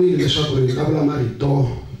ni rhumile leswaku ri nga vula marito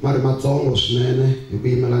ma ri matsongo swinene hi ku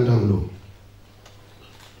yimela ndyangu lowu.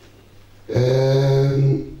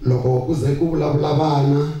 Loko ku ze ku vulavula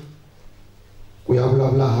vana ku ya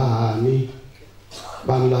vulavula hahani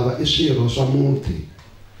vanhu lava i swirho swa muti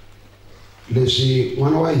leswi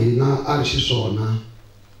n'wana wa hina a ri xiswona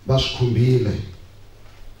va swi khumbile.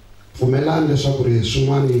 Pfumelani leswaku ri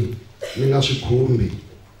swin'wani ni nga swi khumbi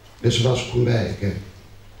leswi va swi khumbeke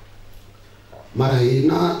mara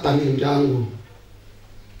hina tanihi ndyangu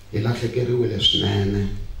hi lahlekeriwile swinene.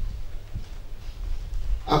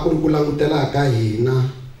 A ku ri ku langutela ka hina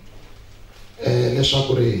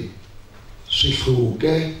leswaku ri swi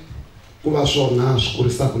hluke ku va swona swi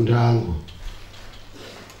kurisaka ndyangu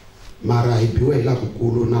mara hi biwe hi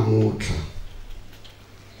lakukulu namuntlha.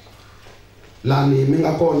 Lani mi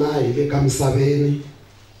nga kona hi le ka misaveni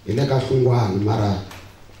hi le ka Hlungwani mara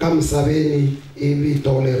ka misaveni i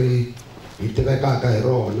vito leri hi tivekaka hi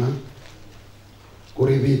rona ku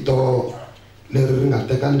ri vito leri ri nga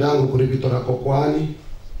teka ndyangu ku ri vito ra kokwani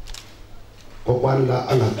la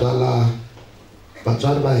a nga tswala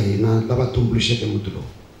vatswari va hina lava tumbuluxeke muti lowu.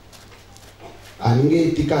 A ni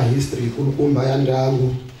nge tika history kulukumba ya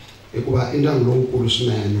ndyangu hikuva i ndyangu lowukulu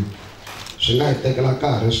swinene swi nga hi tekela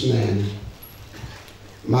nkarhi swinene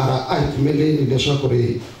mara a hi pfumeleni leswaku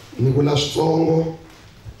ri ni vula switsongo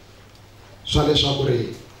swa leswaku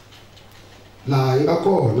ri laha hi nga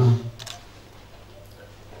kona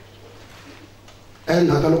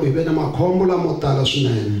endzhaku loko hi ve na makhombo lamo tala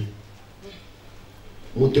swinene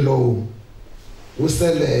muti lowu wu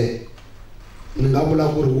sele ni nga vula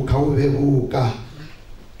ku ri wu kha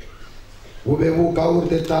wu vevuka wu ri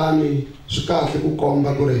tetani swi kahle ku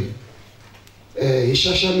komba ku ri hi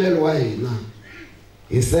xaxamelo wa hina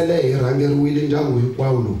hi sele hi rhangeriwile ndyangu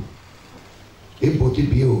hinkwawo lowu hi Boti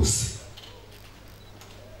Bios.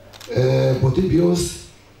 Boti Bios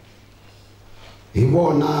hi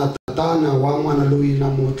vona tatana wa n'wana loyi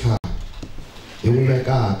namuntlha hi n'wi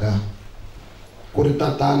vekaka ku ri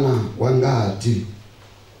tatana wa ngati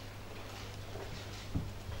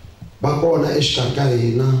va kona exikarhi ka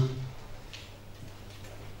hina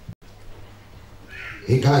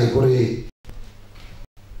hi kha hi ku ri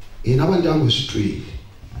hina va ndyangu hi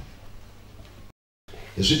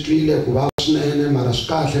swi twile ku va swinene mara swi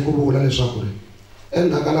kahle ku vula leswaku ri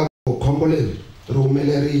endzhaku ka loko khombo leri ri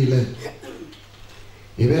humelerile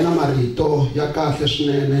hi ve na marito ya kahle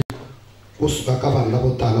swinene kusuka ka vanhu lavo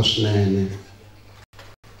tala swinene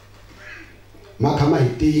ma kha ma hi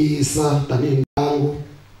tiyisa tanihi ndyangu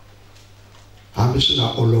hambi swi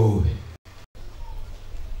nga olovi.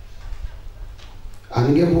 A ni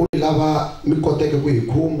nge vuli lava mi koteke ku hi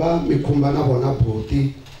khumba mi khumba na vona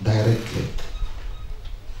Boti directly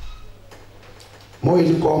mo hi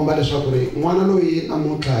ni komba leswaku ri n'wana loyi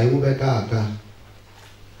namuntlha hi n'wi vekaka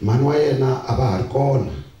mhani wa yena a va ha ri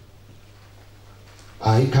kona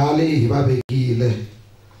a hi khale hi va vekile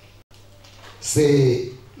se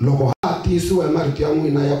loko ha tiyisiwa hi marito ya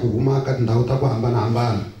n'wina ya ku huma ka tindhawu ta ku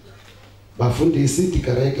hambanahambana vafundhisi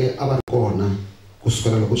tikereke a va ri kona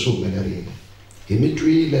kusukela loko swi humelerile hi mi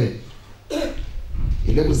twile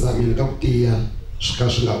hi le ku zameni ka ku tiya swi kha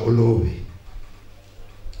swi nga olovi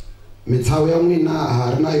mitshawu ya n'wina a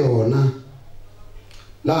ha ri na yona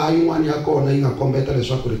laha yin'wana ya kona yi nga kombeta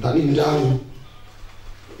leswaku ri tanihi ndyangu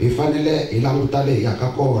hi fanele hi languta lehi yaka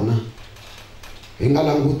kona hi nga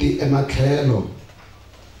languti ematlhelo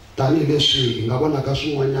tanihileswi hi nga vonaka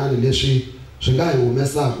swin'wanyana leswi swi nga hi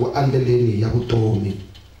humesaku andleleni ya vutomi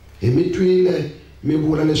hi mi twile mi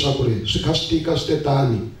vula leswaku ri swi kha swi tika swi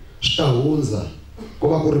tetani swi ta hundza ku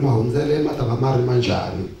va ku ri mahundzele ma ta va ma ri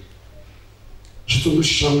manjhani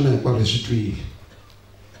switsundzuxo swa n'wina hinkwaro hi swi twile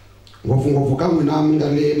ngopfungopfu ka n'wina mi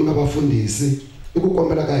nga vafundhisi i ku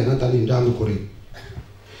kombela ka hina tanihi ndyangu ku ri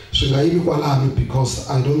swi nga yivi kwalano because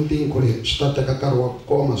I don't think ku ri swi ta teka nkarhi wa ku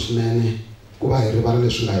koma swinene ku va hi rivala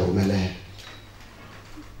leswi nga hi humelela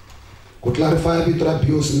ku clarify vito ra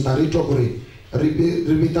Bios ni ta ri twa ku ri ri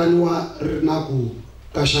vitaniwa ri na ku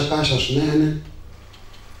kaxakaxa swinene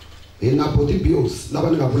hi na Boti Bios lava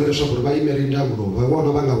ni nga vula leswaku ri va yimeri ndyangu lowu va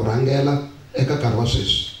vona va nga wu rhangela eka nkarhi wa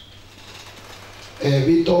sweswi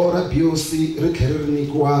vito ra Bios ri tlhela ri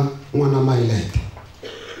nyikiwa n'wana Mayilete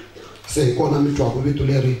se hi kona mi twaku vito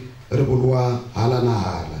leri ri vuliwa hala na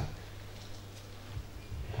hala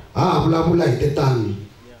ha vulavula hi tetani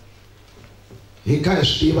hi kha hi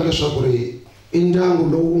swi tiva leswaku ri i ndyangu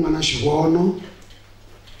lowu nga na xivono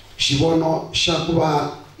xa ku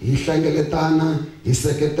va hi hlengeletana hi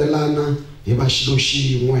seketelana hi va xilo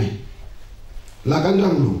xin'we laha ka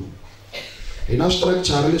ndyangu lowu hi na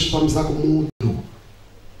structure leswi fambisaka mutu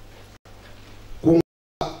ku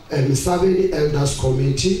nga Misaveni Elders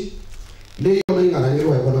Committee leyi yona yi nga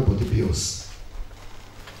rhangeriwa hi vona Boti Bios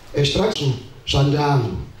structure swa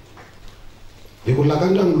ndyangu hi ku laha ka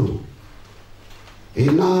ndyangu lowu hi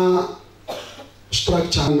na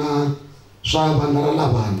structure na swa vandla ra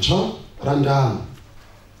lavantshwa ra ndyangu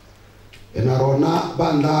hi na rona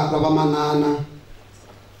vandla ra vamanana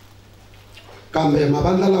kambe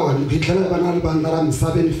mavandla lawa hi tlhela va na vandla ra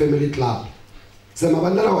Misaveni Family Club se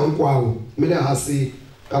mavandla lawa hinkwawo mi le hansi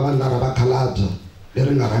ka vandla ra vakhalabya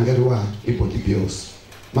leri nga rhangeriwa hi Boti Bios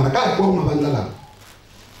mara ka hinkwawo mavandla lawa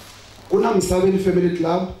ku na Misaveni Family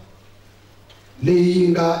Club leyi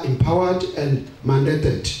nga empowered and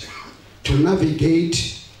mandated to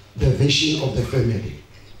navigate the vision of the family.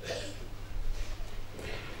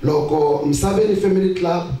 Loko Misaveni Family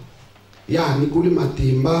Club ya nyikuli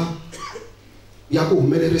matimba ya ku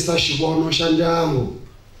humelerisa xivono xa ndyangu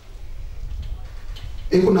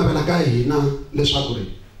i ku navela ka hina leswaku ri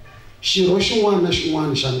xirho xin'wana na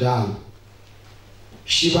xin'wana xa ndyangu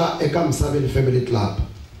xi va eka Misaveni Family Club.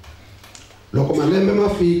 Loko malembe ma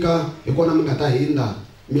fika hi kona mi nga ta hindza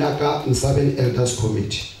mi ya ka Misaveni Elders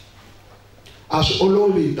Committee. A swi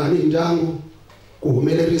olovi tanihi ndyangu ku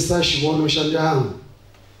humelerisa xivono xa ndyangu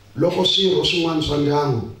loko swirho swin'wana swa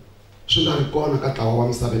ndyangu swi nga ri kona ka ntlawa wa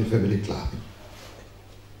Misaveni Family Club.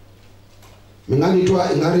 Mi nga ni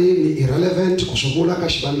twa i nga ri ni irrelevant ku swi vula ka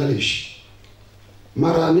xivandla lexi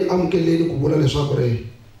mara ni amukeleni ku vula leswaku ri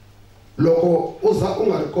loko u za u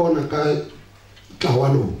nga ri kona ka ntlawa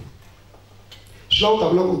lowu swi la u ta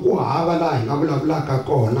vula ku hava laha hi nga vulavulaka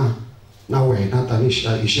kona na wena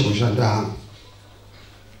tanihi xirho xa ndyangu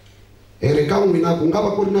ri ka n'wina ku nga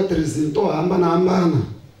va ku ri na ti-reason to hambanahambana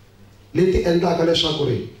leti endlaka leswaku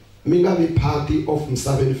ri mi nga vi party of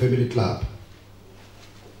Msaveni Family Club.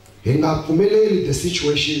 Hi nga pfumeleli the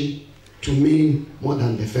situation to mean more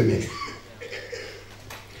than the family.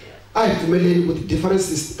 A hi pfumeleli ku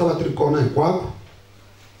ti-differences ta va ti ri kona hinkwako,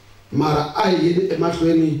 mara a hi yeni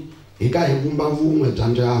emahlweni hi ka hi vumba vun'we bya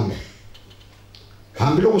ndyangu.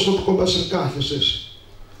 Hambiloko swo tikomba swi ri kahle sweswi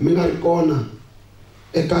mi nga ri kona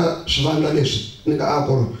eka swivandla leswi ni nga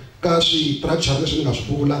akoro ka swi-structure leswi ni nga swi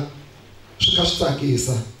vula, swi kha swi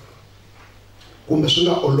tsakisa kumbe swi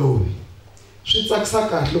nga olovi. Swi tsakisa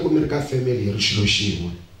kahle loko mi ri ka family hi ri xilo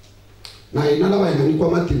xin'we. Na hina lava hi nga nyikiwa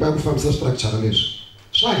matimba ya ku fambisa structure leswi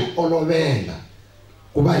swa hi olovela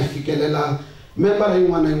ku va hi fikelela membara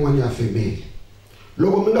yin'wana na yin'wana ya family.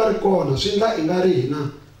 Loko mi nga ri kona swi endla i nga ri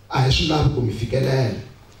hina a hi swi lavi ku mi fikelela.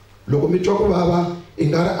 Loko mi twa ku vava i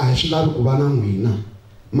nga ri a hi swi lavi ku va na n'wina,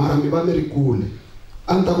 mara mi va mi ri kule.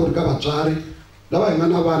 A ni ta ku ri ka vatswari lava hi nga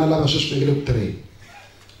na vana lava sweswi va nge le ku tirheni,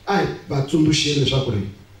 a hi va tsundzuxeni leswaku ri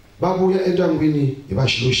va vuya endyangwini hi va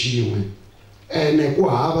xilo xin'we, ene ku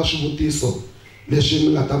hava swivutiso leswi mi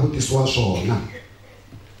nga ta vutisiwa swona.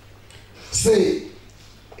 Se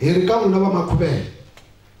hi ri ka n'wina va Makhuvele,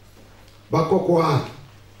 vakokwani,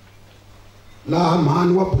 laha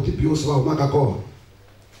mhani wa Buti Bios va humaka kona,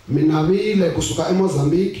 mi navile kusuka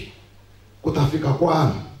eMozambique ku ta fika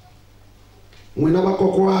kwala. N'wina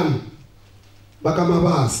vakokwani va ka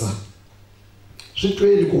Mabasa, swi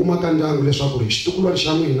tweni ku huma ka ndyangu leswaku ri xitukulwana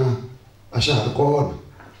xa n'wina a xa ha ri kona.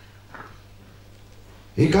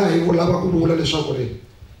 Hi ka hi lava ku vula leswaku ri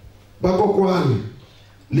vakokwani,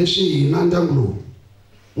 leswi hina ndyangu lowu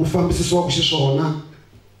wu fambisisiwaka xiswona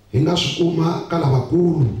hi nga swi kuma ka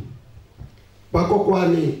lavakulu.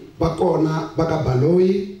 Vakokwani va kona va ka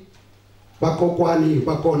Baloyi, vakokwani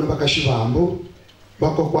va kona va ka Xivambo,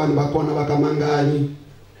 vakokwani va kona va ka Manganyi,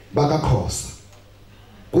 va ka Khosa.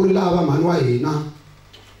 Ku ri lava mhani wa hina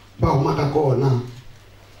va humaka kona,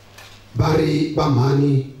 va ri va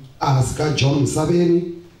mhani ehansi ka John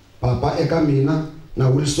Msaveni, papa eka mina na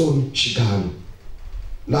Wilson Xigalo,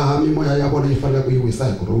 laha mimoya ya vona yi fanele ku yi wisa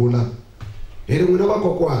hi kurhula. Hi ri n'wina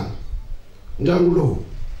vakokwani, ndyangu lowu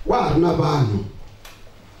wa ha ri na vanhu,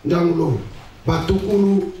 ndyangu lowu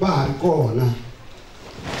vatukulu va ha ri kona.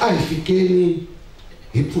 A hi fikeni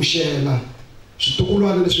hi pfuxela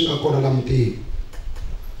switukulwana leswi nga kona la mutini.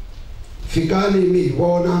 Fikani mi hi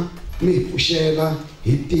vona, mi hi pfuxela,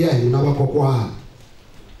 hi tiya hi n'wina vakokwani.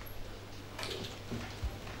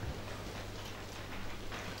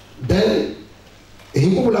 Then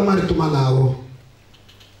hi ku vula marito malawo,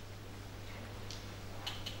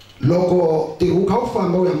 loko ntirho wu kha wu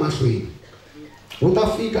famba wu ya mahlweni wu ta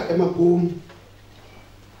fika emakumu.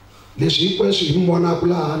 Leswi hinkwaswo hi mi vonaka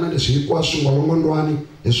laha na leswi hinkwaswo swingolongondwani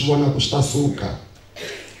hi swi vonaka swi ta suka,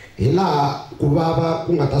 hi laha ku vava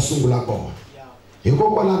ku nga ta sungula kona.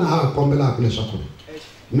 Hikokwalaho ha hi kombelaka leswaku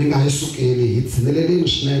mi nga hi sukeli, hi tshineleleni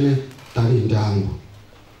swinene tanihi ndyangu.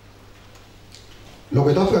 Loko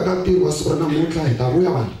hi ta fika ka ntirho wa siku ra namuntlha hi ta vuya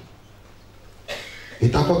vanhu, hi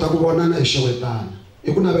ta kota ku vonana hi xewetana.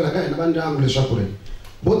 I ku navela ka hina va ndyangu leswaku ri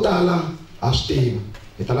vo tala ha swi tiva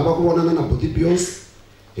hi ta lava ku vonana na Buti Bios,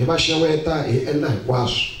 hi va xeweta, hi endla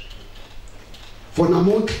hinkwaswo. For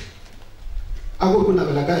namuntlha a ku ri ku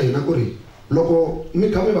navela ka hina ku ri loko mi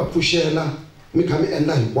kha mi va pfuxela, mi kha mi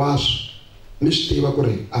endla hinkwaswo, mi swi tiva ku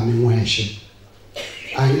ri a mi n'wexe,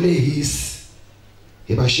 a hi lehisi.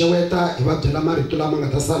 Hi va xeweta, hi va byela marito lama nga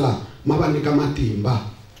ta sala ma va nyika matimba.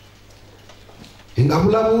 Hi nga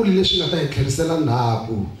vulavuli leswi nga ta hi tlherisela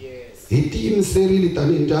ndzhaku. Hi tiyimiserile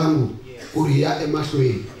tanihi ndyangu ku ri hi ya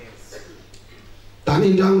emahlweni.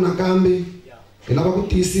 Tanihi ndyangu nakambe hi lava ku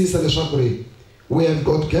tiyisisa leswaku ri we have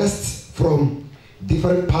got guests from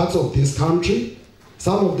different parts of this country.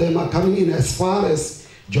 Some of them are coming in as far as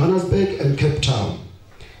Johannesburg and Cape Town.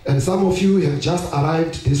 And some of you have just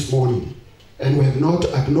arrived this morning and we have not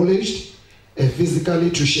acknowledged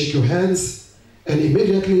physically to shake your hands. And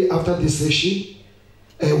immediately after this session,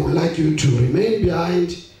 I would like you to remain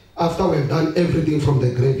behind after we have done everything from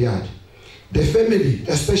the graveyard. The family,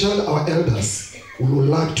 especially our elders, we would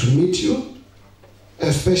like to meet you,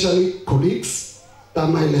 especially colleagues,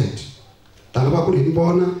 Tamailand.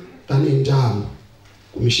 Talabakurimbona, Taninjang.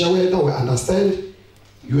 Kumishaweta, we understand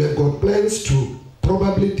you have got plans to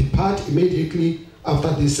probably depart immediately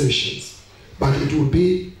after these sessions. But it will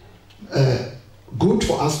be good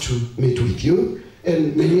for us to meet with you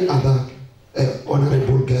and many other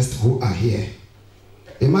honorable guests who are here.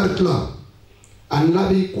 Emarikla,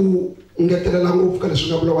 anlabi ku ngetelela ngopfu ka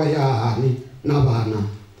leswi nga vulawa ya hani na vana.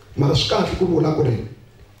 Mara swi kahle ku vula ku ri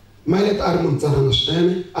Mailet a ri munhu tsanana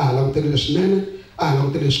swinene a ha languterile swinene a ha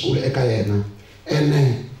langutele xikulu eka yena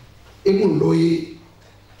ene I munhu loyi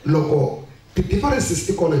loko ti-differences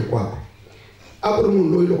ti kona hinkwako a ku ri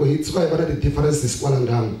munhu loyi loko hi tshuka hi va na ti-differences kwala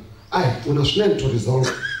ndyangu a hi pfuna swinene to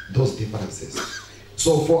resolve those differences.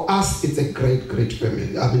 So for us it's a great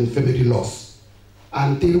family, I mean family loss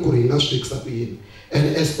until ku ri hi nga swi fikisa ku yini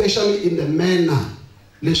and especially in the manner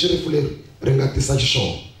leswi rifu leri ri nga tisa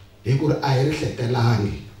xiswona hi ku ri a hi ri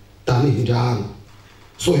hletelangi tanihi ndyangu.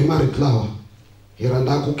 So hi marito lawa hi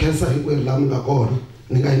rhandza ku khensa hinkwerhu laha mi nga kona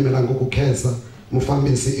ni nga yimelanga ku khensa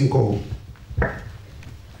mufambisi inkomu.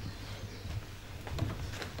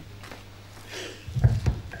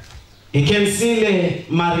 Hi khensile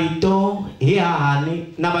marito hi hahani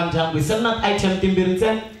na vandyangu hi sele na item timbirhi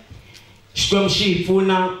ntsena xikwembu xi hi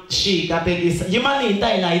pfuna xi hi katekisa yimani hi ta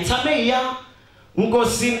hi laha hi tshame hi ya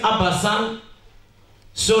nkosini abasani.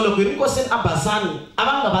 So loko hi ri nkosini abasani a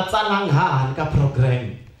va nga va tsalanga hahani ka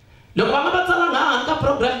program loko va nga va tsalanga hahani ka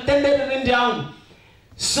program tenderi ri ndyangu.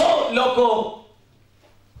 So loko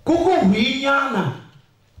ku hwinyana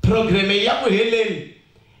program ya ku heleni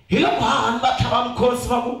hi loko hahani va tlhava mkhosi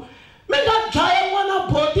va ku mi nga dlaya n'wana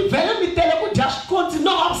boti vhele mi tele ku dya swikontsi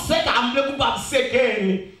no vaviseka a mi le ku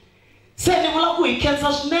vavisekeni. Se ni vula ku hi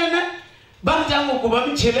khensa swinene va ndyangu ku va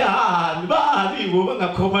mi chele hahani va hahani hi vo va nga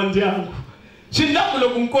khoma ndyangu. Swi endla ku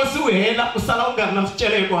loko nkosi wu hela ku sala u nga ri na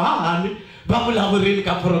swiceleko hahani va vulavurini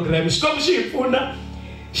ka program xikwembu xi hi pfuna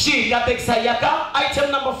xi hi katekisa ya ka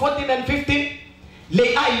item number 14 and 15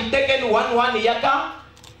 leyi a hi tekeni 1 ya ka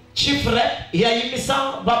chief rep ya yimisa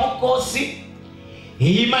va vukosi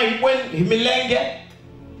hi yima hinkwenu hi milenge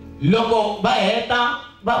loko va heta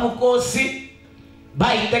va vukosi va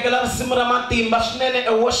hi tekela risimu ra matimba swinene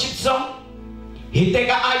a worship song. Hi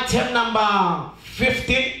teka item number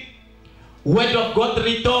 15 word of God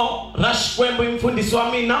rito ra xikwembu hi mfundhisi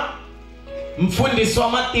wa mina mfundhisi wa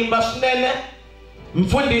matimba swinene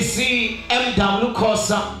mfundhisi MW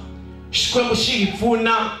Khosa. Xikwembu xi hi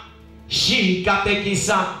pfuna xi hi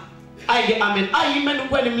katekisa a hi amen. A hi yimeni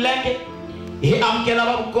hinkwenu milenge hi amukela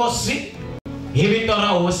va vukosi hi vito ra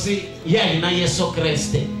hosi ya hina Yesu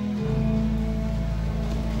Kriste.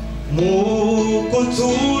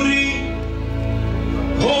 Mukutsuri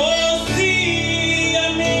hosi ya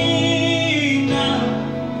mina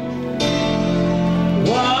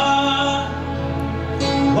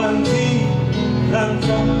wanzi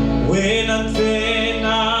ranza wena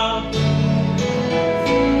nzena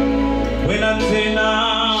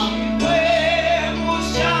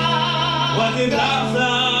wemusha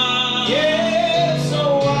wanziranza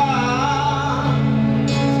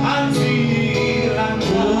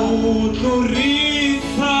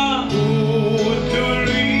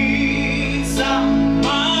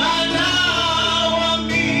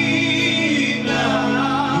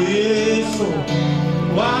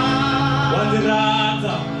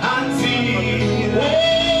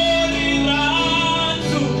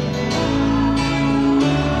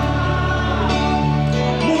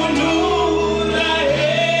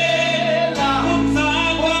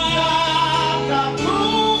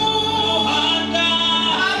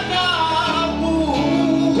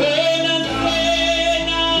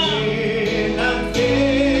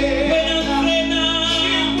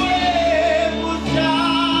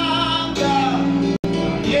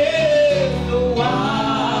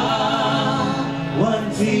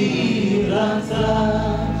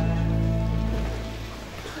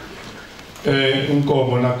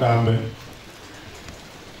inkomo nakambe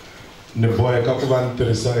ni boheka ku va ni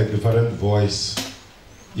tirhisa a different voice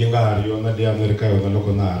yi nga ha ri yona leyi a ni ri ka yona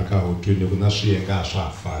loko na ha ri ka hotwini ku na swiyenge a swa ha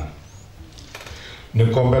fani. Ni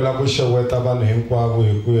kombela ku xeweta vanhu hinkwavo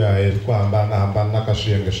hi ku ya hi ku hambanahambana ka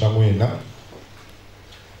swiyenge swa n'wina.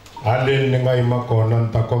 Haleni ni nga yima kona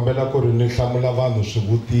ni ta kombela ku ri ni hlamula vanhu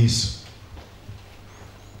swivutiso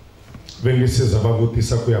va nge se za va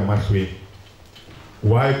vutisa ku ya mahlweni.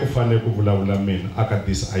 Why ku fanele ku vulavula mina aka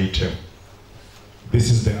this item? This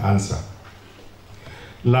is the answer.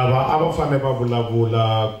 Lava a va fanele va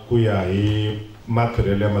vulavula ku ya hi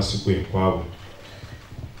matirhelo ya masiku hinkwawo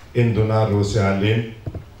i ndhuna Rosi haleni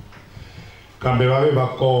kambe va ve va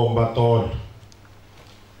komba tolo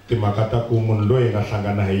timhaka ta ku munhu loyi nga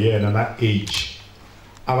hlangana hi yena na age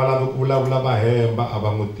a va lavi ku vulavula va hemba a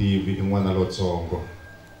va n'wi tivi i n'wana lotsongo.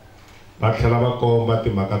 Va tlhela va komba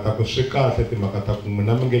timhaka ta ku swi kahle timhaka ta ku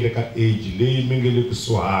n'wina mi nge le ka age leyi mi nge le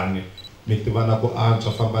kusuhani mi tivana ku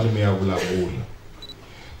antswa fambani mi ya vulavula.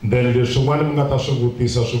 Then leswin'wana mi nga ta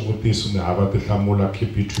swivutiso ni hava tinhlamulo,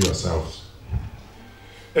 keep it to yourselves.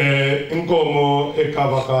 Inkomo eka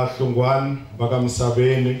va ka Hlungwani va ka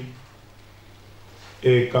Misaveni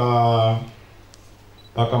eka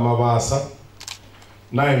aka Mavasa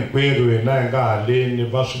na hinkwerhu hina hi nga haleni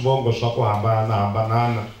va swivongo swa ku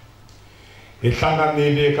hambanana hi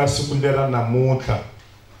hlanganile eka siku lera namuntlha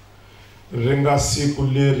ri nga siku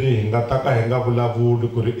leri hi nga ta ka hi nga vulavuli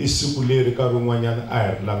ku ri i siku leri ka rin'wanyana a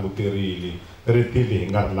hi ri languterile ri tile hi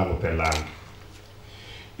nga ri langutelanga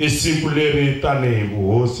i siku leri tanihi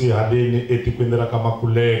vuhosi haleni etikweni ra ka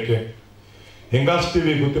Makuleke hi nga swi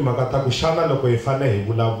tiviki timhaka ta ku xana loko hi fanele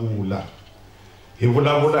hi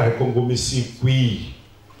vulavula hi kongomisi kwihi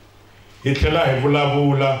hi tlhela hi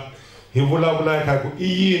vulavula eka ku i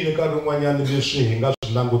yini ka rin'wanyana leswi hi nga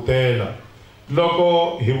swi langutela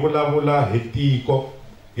loko hi vulavula hi tiko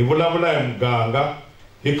hi vulavula hi muganga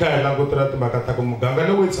hi kha hi langutela timhaka ta ku muganga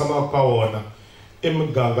lowu hi tshamaka ka wona i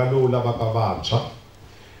muganga lowu lavaka vantshwa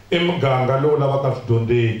i muganga lowu lavaka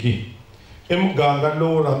swidyondzeki i muganga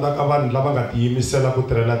lowu rhandzaka vanhu lava nga tiyimisela ku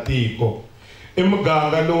tirhela tiko i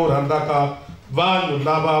muganga lowu rhandzaka vanhu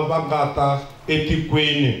lava va nga ta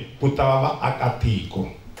etikweni ku ta va vaakatiko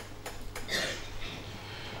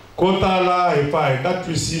ko tala hi fa hi nga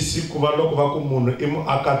twisisi ku va loko va ku munhu i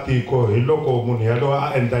muakatiko hi loko munhu yaloye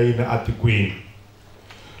a endla yini atikweni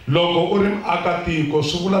loko u ri muakatiko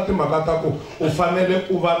swi vula timhaka ta ku u fanele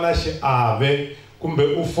u va na xiave kumbe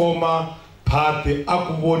u foma phati a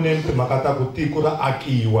ku voneni timhaka ta ku tiko ra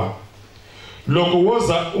akiwa loko wo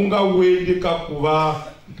za u nga weli ka ku va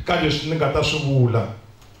ka leswi ni nga ta swi vula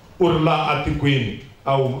u ri laha atikweni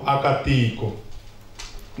a wu muakatiko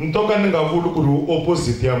ntoka ni nga vuli ku ri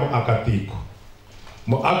opposite ya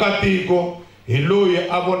muakatiko hi loyi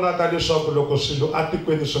a vonaka leswaku loko swilo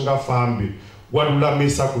atikweni swi nga fambi wa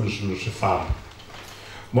lulamisa ku swilo swi famba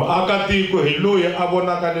muakatiko hi loyi a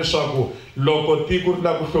vonaka leswaku loko tiko ri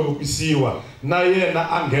la ku hluvukisiwa na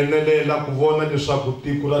yena a nghenelela ku vona leswaku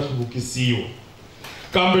tiko ra hluvukisiwa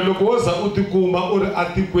kambe loko wo za u tikuma u ri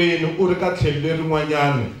atikweni u ri ka tlhelo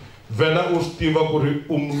lerin'wanyani vela u swi tiva ku ri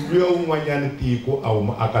u luya un'wanyani tiko a wu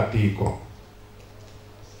muakatiko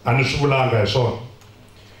a ni swi vulanga hi swona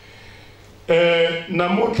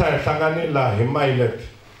namuntlha hi hlangane laha hi Mailet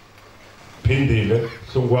Phindile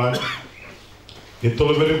Hlungwani hi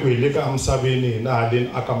tolovele ku hi le ka emisaveni hina haleni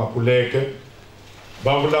aka Makuleke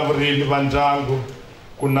va vulavurile va ndyangu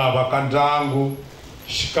ku nava ka ndyangu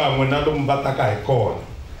xikan'we na lomu va taka hi kona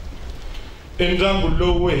i ndyangu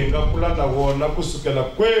lowu hi nga kula na wona kusukela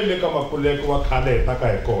kwele ka Makuleke wa khale hi taka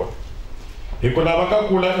hi kona hi ku lava ka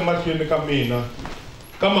kula emahlweni ka mina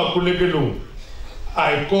ka Makuleke lowu a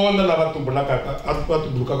hi kona lava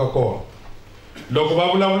tumbulukaka kona loko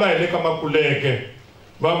va vulavula hi le ka Makuleke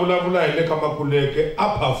va vulavula hi le ka Makuleke a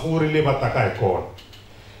Phafuri le va taka hi kona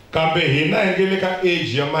kambe hina hi nge le ka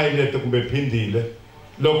age ya Mailet kumbe Phindile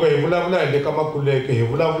loko hi vulavula hi le ka Makuleke hi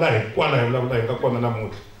vulavula hi kwana hi vulavula hi ka kona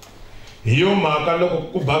namuntlha hi yo mhaka loko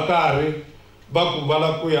ku ba karhi va ku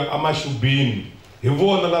vala ku ya amaxubini hi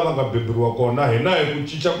vona lava nga beburiwa kona hina hi ku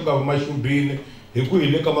cinca ku nga vamaxubini hi ku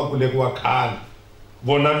hi le ka Makuleke wa khale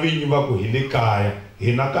vona vinyi va ku hi le kaya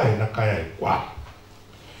hina kaya hinkwayo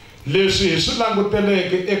leswi hi swi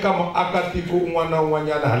languteleke eka muakatiko un'wana na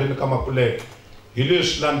un'wanyana haleni ka Makuleke hi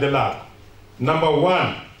leswi landzelaka number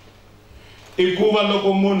 1 i ku va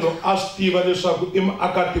loko munhu a swi tiva leswaku i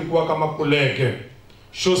muakatiko wa ka Makuleke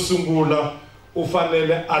xo sungula u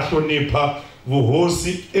fanele a hlonipha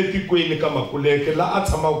vuhosi etikweni ka Makuleke la a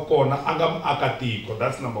tshamaka kona a nga muakatiko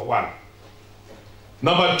that's number 1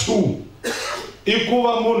 number 2 i ku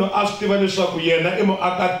va munhu a swi tiva leswaku yena i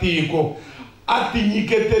muakatiko a ti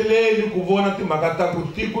nyiketeleli ku vona timhaka ta ku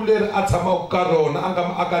tiko leri a tshamaka ka rona a nga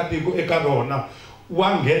muakatiko eka rona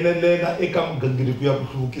wa nghenelela eka mugangiriko ya ku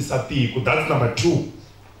hluvukisa tiko that's number 2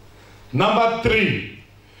 number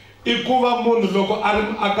 3 i ku va munhu loko a ri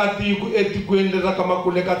muakatiko etikweni leri ka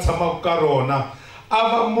Makuleke a tshamaka ka rona a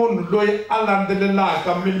va munhu loyi a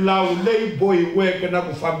landzelelaka milawu leyi bohiweke na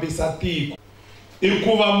ku fambisa tiko i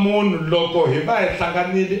ku va munhu loko hi va hi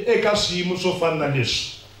hlanganile eka swiyimo swo fana na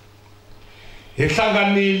leswi hi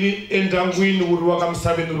hlanganile endyangwini wu riwa ka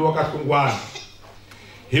misaveni riwa ka Hlungwani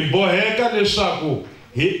hi boheka leswaku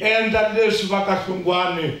hi endla leswi va ka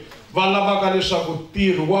Hlungwani va lavaka leswaku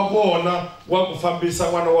ntirho wa vona wa ku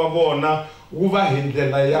fambisa n'wana wa vona wu va hi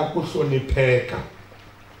ndlela ya ku hlonipheka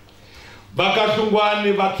va ka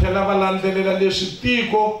Hlungwani va tlhela va landzelela leswi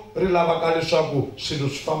tiko ri lavaka leswaku swilo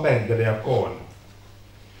swi famba hi ndlela ya kona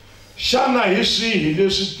xana hi swihi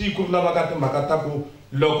leswi tiko ri lavaka timhaka ta ku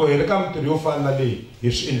loko hi ri ka mintirho yo fana na leyi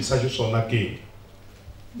hi swi endlisa xiswona ke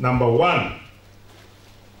number 1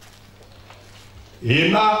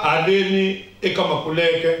 hina haleni eka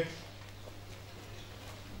Makuleke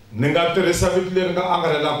ni nga tirhisa vito leri nga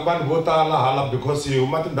angarhelaka vanhu vo tala hala because hi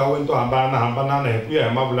huma tindhawini to hambanahambana hi ku ya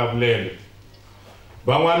hi mavulavulelo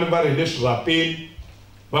van'wani va ri hi le swirhapeni,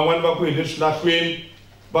 van'wani va ku hi le swilahlweni,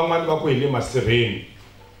 van'wani va ku hi le masirheni.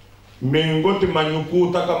 Mi ngo ti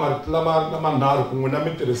manyukuta ka marito lamanharhu ku n'wina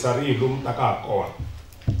mi tirhisa rihi lomu taka ha kona.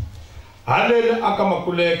 Halele aka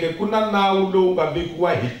Makuleke ku na nawu lowu nga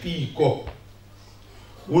vekiwa hi tiko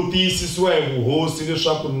wu tiyisisiwa hi vuhosi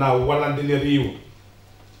leswaku nawu wa landzeleriwa.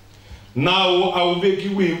 Nawu a wu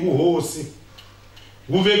vekiwi hi vuhosi,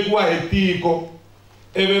 wu vekiwa hi tiko,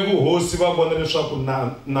 ivi vuhosi va vona leswaku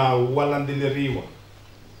nawu wa landzeleriwa.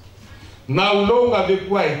 Nawu lowu nga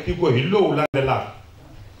vekiwa hi tiko hi lowu landzelaka.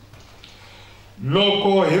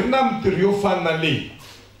 Loko hi ri na mitirho yo fana na leyi,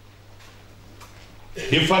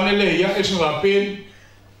 hi fanele hi ya eswirhapeni,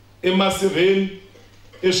 emasirheni,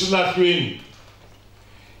 eswilahlweni.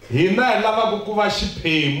 Hina hi lavaka ku va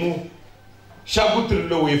xiphemu xa ku tirho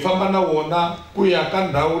lowu hi famba na wona ku ya ka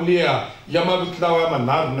ndhawu liya ya mavito lawa ya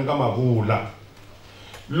manharhu ni nga ma vula.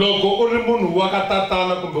 Loko u ri munhu wa ka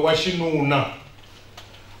tatana kumbe wa xinuna,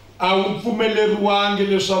 a wu pfumeleriwangi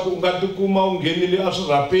leswaku u nga tikuma u nghenile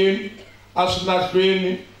aswirhapeni,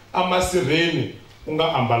 aswilahlweni, amasirheni u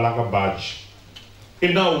nga ambalanga baji. I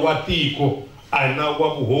nawu wa tiko, a hi nawu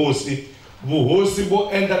wa vuhosi. Vuhosi vo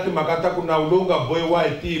endla timhaka ta ku nawu lowu nga bohiwa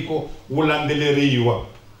hi tiko wu landzeleriwa.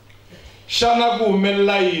 Xana ku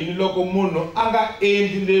humelela yini loko munhu a nga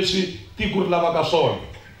endli leswi tiko ri lavaka swona?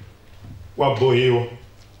 Wa bohiwa.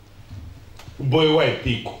 U bohiwa hi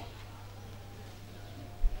tiko.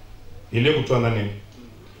 Hi le ku twananeni.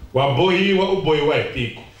 Wa bohiwa, u bohiwa hi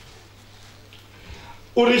tiko.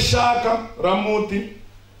 U rixaka ra muti,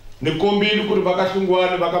 ni kombile ku ri va ka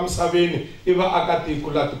Hlungwani, va ka Misaveni i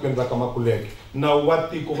vaakatiko laha tikweni ra ka Makuleke. Nawu wa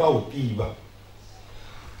tiko va wu tiva.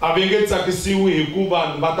 A va nge tsakisiwi hi ku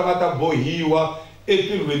vanhu va ta bohiwa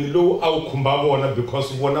entirhweni lowu a wu khumba vona,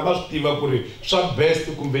 because vona va swi tiva ku ri swa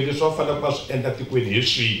best kumbe leswi va faneleke va swi endla tikweni hi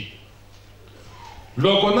swihi.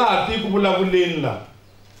 Loko na ha tiko vulavuleni la,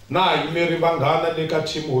 na ha yimeri vanghana le ka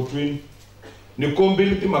team hotwini, ni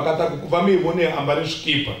kombile timhaka ta ku va mi hi vone hi ambale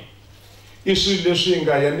swikipa i swilo leswi hi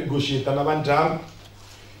nga ya negotiate na va ndyangu.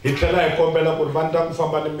 Hi tlhela hi kombela ku ri va ndyangu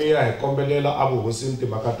famba ni miya hi kombelela a vuhosini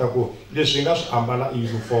timhaka ta ku leswi hi nga swi ambala i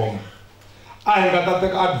uniform. A hi nga ta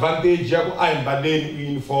teka advantage ya ku a hi mbaleni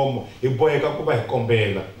uniform, hi boheka ku va hi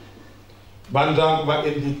kombela. Va ndyangu va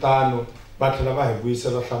endli tano, va tlhela va hi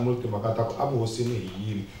vuyisela nhlamulo timhaka ta ku a vuhosini hi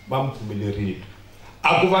yini, va mi pfumelerile.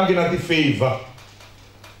 A ku vangi na ti-favor,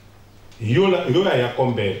 hi yo ya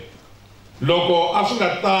kombela. Loko a swi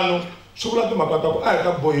nga tano, swi vula timhaka ta ku a hi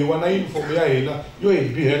ta bohiwa na uniform ya hina yo hi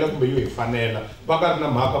bihela kumbe yo hi fanela. Va ka ri na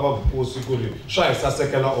mhaka va vukosi ku ri swa hi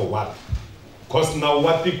sasekela or what. Because nawu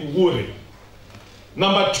wa tiko wu ri.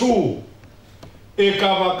 Number 2, eka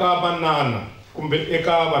va ka manana kumbe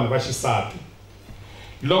eka vanhu va xisati,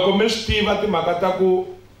 loko mi swi tiva timhaka ta ku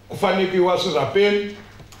fanekiwa swirhapeni,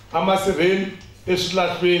 amasirheni,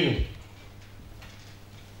 eswilahlweni,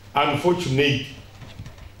 unfortunately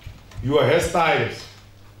your hairstyles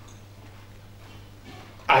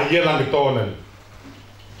a hi yelangi tona.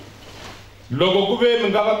 Loko ku ve mi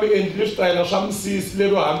nga va mi endlile switayela swa misisi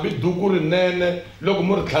lero hambi duku rinene loko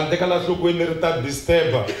mu ri tlhandleka la nhlokweni ri ta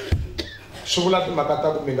disturba, swi vula timhaka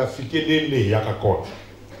ta ku mi nga fikeleli lehi hi yaka kona.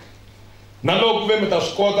 Na loko ku ve mi ta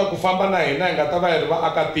swi kota ku famba na hina hi nga ta va hi ri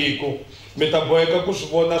vaakatiko, mi ta boheka ku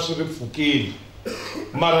swi vona swi ri pfukeli.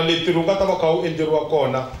 Mara le ntirho wu nga ta va kha wu endleriwa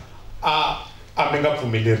kona a mi nga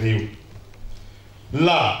pfumeleriwi.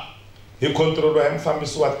 Laha hi control-iwa hi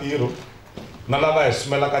mufambisi wa ntirho na lava hi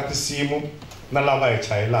sumelaka tinsimu na lava hi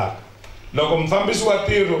chayelaka. Loko mufambisi wa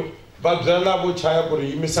ntirho va byela lavo chaya ku ri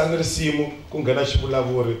yimisani risimu ku nghena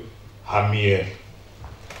xivulavuri, ha miyela.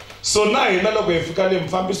 So na hina loko hi fika le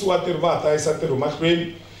mufambisi wa ntirho va ha ta yisa ntirho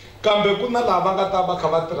mahlweni, kambe ku na lava nga ta va kha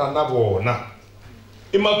va tirha na vona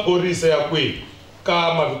i maphorisa ya kwihi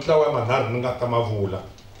ka mavito lawa ya manharhu ni nga ta ma vula.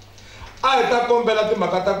 A hi ta kombela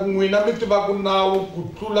timhaka ta ku n'wina mi tiva ku nawu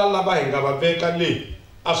ku tlula lava hi nga va veka le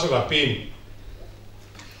aswirhapeni.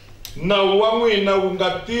 Nawu wa n'wina wu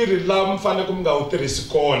nga tirhi laha mi fanele mi nga wu tirhisi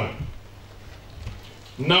kona.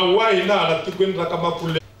 Nawu wa hina hala tikweni ra ka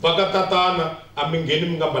Makuleke, va ka tatana a mi ngheni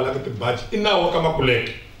mi nga mbalanga tibaji, i nawu wa ka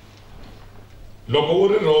Makuleke. Loko u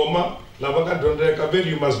ri Roma, lava nga dyondzeka very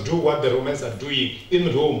you must do what the Romans are doing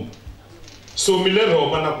in Rome. So mi le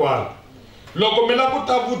Roma na kwala. Loko mi lava ku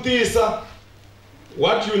ta vutisa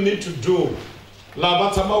what you need to do,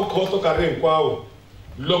 lava tshama khoto nkarhi hinkwawo,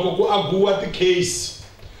 loko ku aguwa ti-case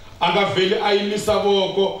a nga vheli a yimisa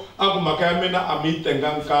voko a ku mhaka ya mina a mi yi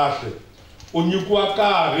tengangi kahle, u nyikiwa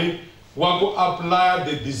nkarhi wa ku apply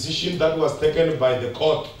the decision that was taken by the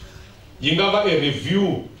court. Yi nga va a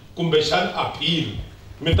review kumbe xana appeal.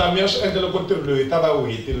 Mi ta mi ya swi endla loko ntirho loyi ta va wu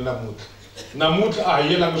hetile namuntlha. namuntlha a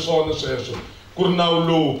hi yelangi swona sweswo ku ri nawu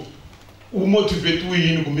lowu wu motivate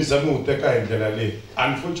yini kumbe zami wu teka hi ndlela leyi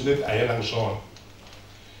unfortunately a hi yelangi swona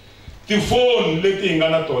tifoni leti hi nga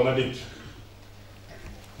na tona leti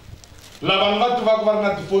lava nga tivaka va ri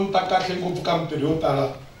na tifoni ta kahle ngopfu ka mitirho yo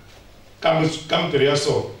tala ka mitirho ya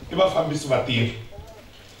so i vafambisi va tirhi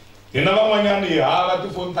hina van'wanyana hi hava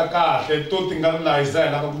tifoni ta kahle to ti nga ri laha hi za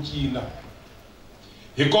hi lava ku cina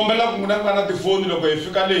hi kombela ku n'wina nga na tifoni loko hi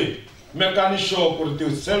fika leyi mekani sure ku ri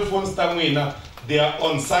ti-cellphones ta n'wina they are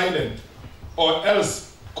on silent or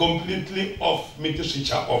else completely off mi ti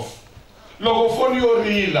switcha off loko foni yo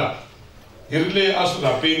rila hi ri leyi a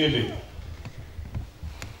swirhapeni leyi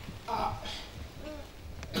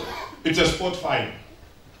it's a sport fine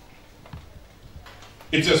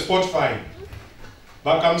it's a sport fine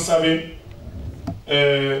va ka misaveni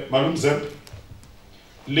malumzep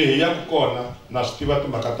lehi ya ku kona na swi tiva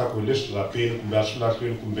timhaka ta ku hi le swirhapeni kumbe a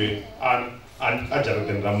swilahlweni kumbe a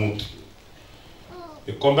jarateni ra muti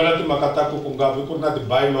hi kombela timhaka ta ku nga vi ku ri na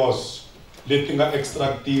ti-bylaws leti nga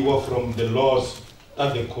extractiwa from the laws ta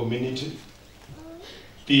the community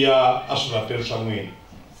ti ya a swirhapeni swa n'wina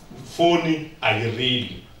foni a yi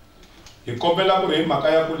rili hi kombela ku ri hi mhaka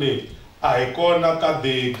ya ku leyi a hi kona ka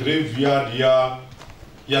the graveyard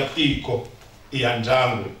ya tiko ya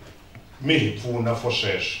ndyangu mi hi pfuna for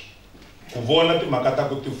sweswo ku vona timhaka ta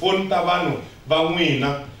ku tifoni ta vanhu va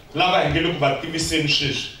n'wina lava hi nge le ku va tiviseni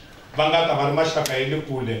sweswi va nga ta va ri maxaka ya le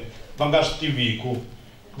kule va nga swi tiviku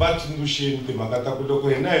va tsundzuxeni timhaka ta ku loko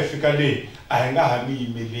hina hi fika leyi a hi nga ha mi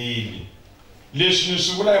yimeleli leswi ni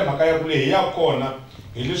swi vula hi mhaka ya ku leyi hi ya kona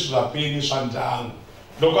hi le swirhapeni swa ndyangu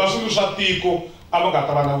loko a swilo swa tiko a va nga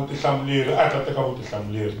ta va na vutihlamuleri a hi ta teka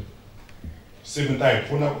vutihlamuleri se mi ta hi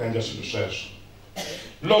pfuna ku endla swilo sweswo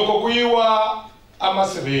loko ku yiwa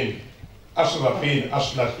emasirheni a swirhapeni a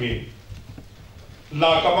swilahlweni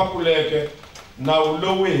laha ka Makuleke nawu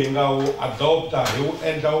lowu hi nga wu adopta hi wu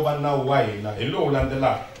endla wu va nawu wa hina hi lowu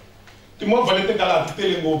landzelaka timovha leti nga laha ti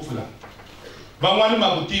tele ngopfu laha van'wani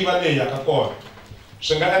ma ku tiva leyi yaka kona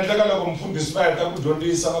swi nga endleka loko mufundhisi va heta ku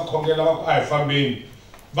dyondzisa va khongela va ku a hi fambeni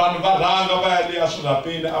vanhu va rhanga va ya le a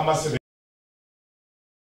swirhapeni emasirheni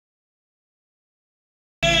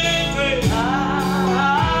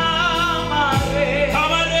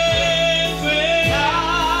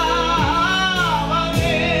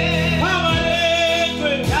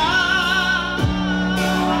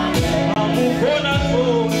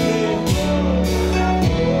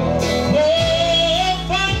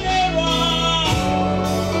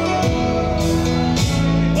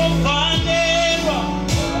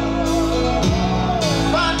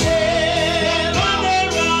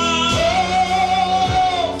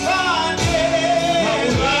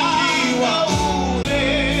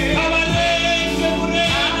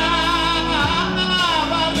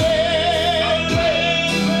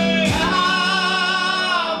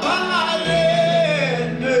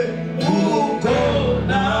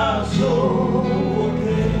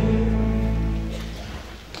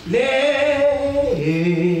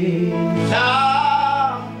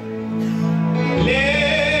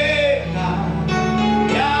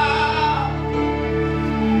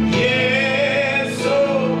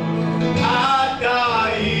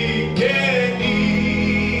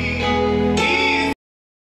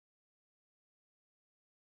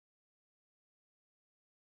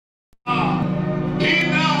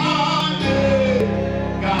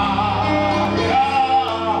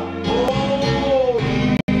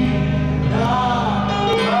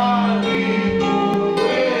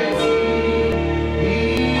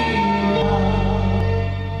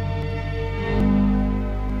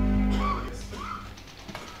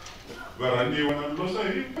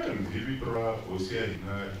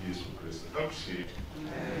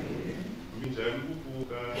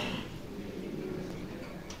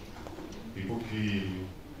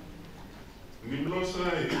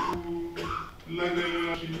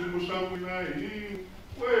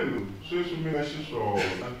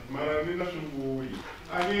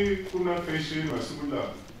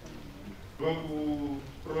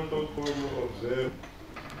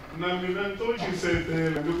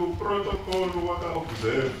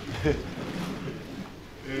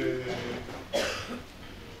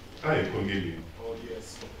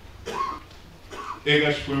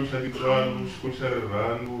eka xikwembu xa tintswalo xikwembu xa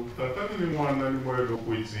rirhandzu tatana ni n'wana ni moya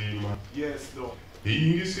loko yi tsima hi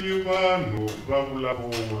yingisile vanhu va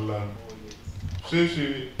vulavula sweswi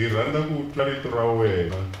hi rhandza ku twa rito ra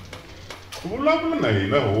wena vulavula na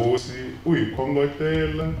hina hosi u hi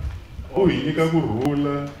khongotela u hi nyika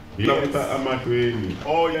kurhula Hilamuta amahlweni.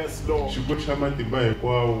 Oh yes, Lord. Xikwembu xa matimba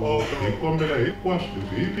hinkwawo hi kombela hinkwaswo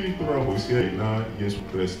leswi hi vito ra hosi ya hina Yesu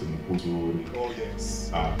Kreste Mukudzuri. Oh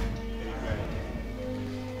yes.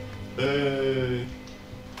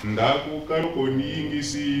 Ndaku ka loko ni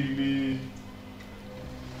yingisile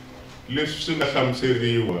leswi swi nga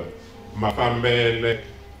hlamuseriwa mafambele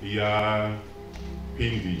ya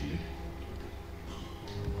Phindile.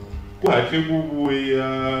 Ku hatle ku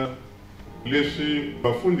vuya leswi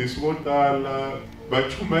vafundhisi vo tala va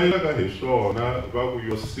chumayelaka hi swona va ku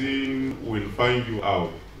your sin will find you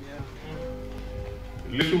out.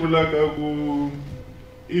 Leswi vulaka ku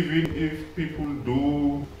even if people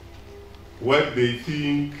do what they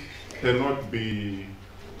think cannot be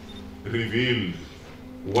revealed,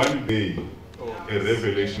 one day a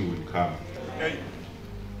revelation will come.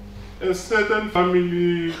 A certain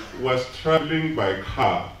family was traveling by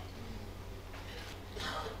car.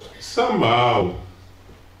 Somehow,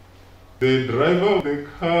 the driver of the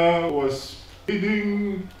car was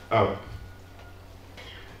speeding up,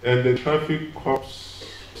 and the traffic cops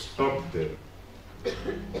stopped them.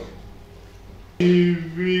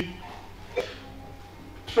 The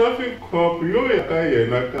traffic cop, you're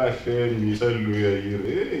driving at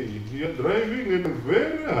a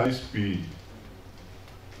very high speed.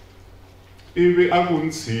 Ivi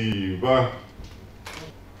akunsiva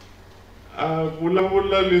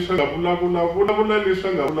vulavula leswi nga vulavula leswi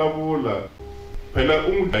nga vulavula phela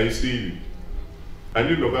u n'wi dlayisile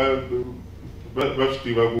ani loko va swi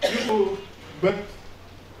tiva ku but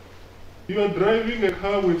you are driving a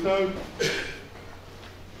car without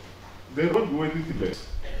the roadworthiness.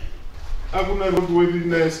 A ku na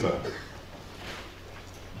roadworthiness la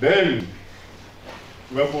then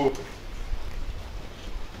vapo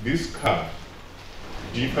this car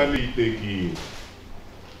jifale itekile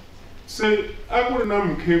se a ku ri na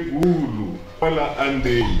mkhegulu kwala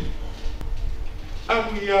andeni a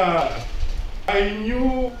ku ya I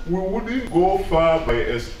knew we wouldn't go far by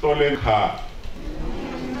a stolen car.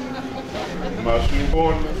 Ma swi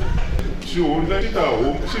vona xihundla xi ta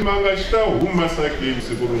ximanga xi ta huma sakeni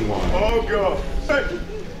siku rin'wana. Oh God. Hey,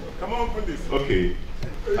 come on for this. Okay,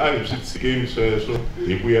 a hi swi tshikeni sweswo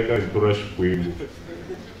hi ku ya ka rito ra Xikwembu.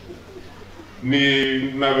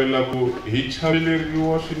 Ni navela ku hi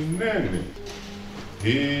chaveleriwa swinene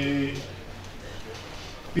hi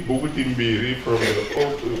tibuku timbirhi from the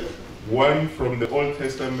old, one from the Old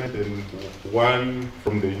Testament and one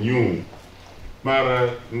from the New.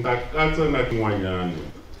 Mara nda katsa na tin'wanyana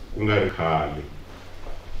ku nga ri khale.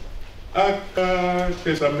 Aka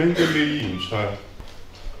testamente leyintshwa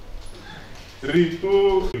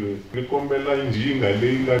rito ni kombela njinga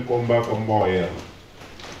leyi nga kombaka moya.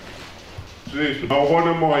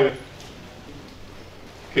 Moya.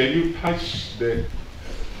 Can you touch the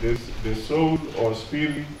soul or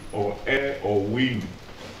spirit or air or wind?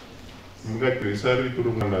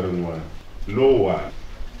 Low one.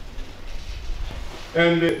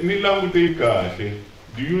 And nilangute kahle.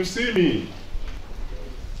 Do you see me?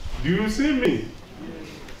 Do you see me?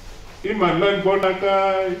 Imanlan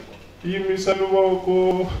bonaka yimisa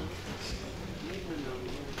luboko.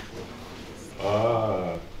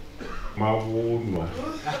 Mavunwa.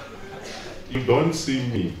 You don't see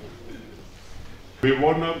me. We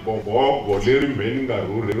wanna go leri meni nga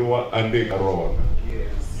ruriwa ande karona.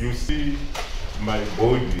 You see my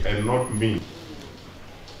body and not me.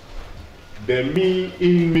 The me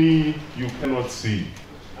in me you cannot see.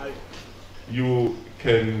 You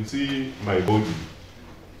can see my body.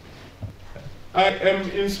 I am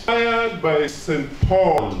inspired by St.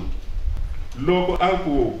 Paul. Logo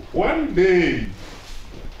aku, one day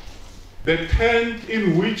the tent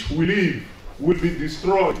in which we live will be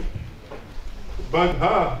destroyed. But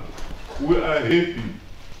we are happy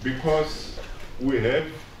because we have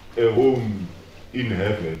a home in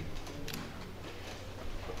heaven.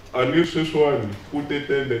 And this one put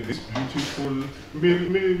attended this beautiful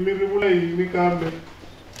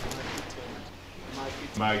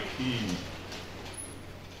my key.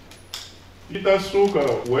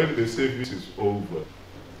 Itasuka when the service is over.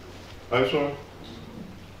 I saw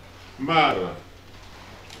Mara.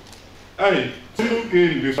 Ay, tuluke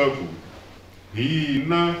leswaku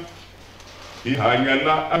hina hi hanya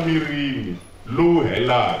la amirini lowu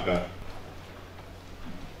helaka.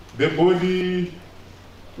 The body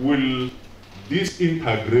will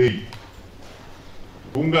disintegrate.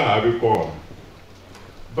 Bunga have kona.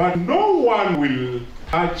 But no one will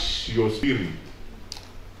touch your spirit.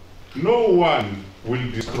 No one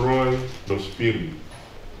will destroy your spirit.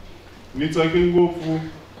 Nitsake ngofu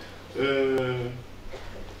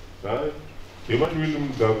evantu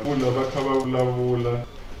mgakula vakha va vulavula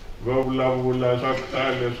va vulavula swa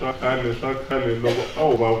khale loko a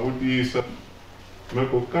wu va vutisa mi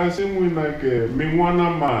ku kasi n'wina ke min'wana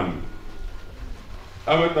mani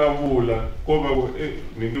a va ta vula ko va ku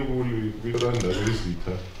ni nge vuli vito ra ndhawu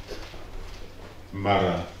risitha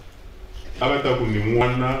mara a va ta ku ni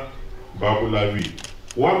n'wana va vula vito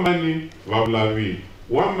wa mani va vula vito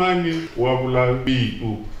wa mani wa vula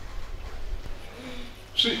vito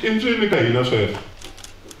swi endleni ka hina sweswo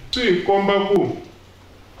swi hi komba ku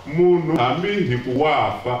munhu hambi hi ku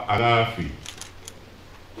wafa a nga fi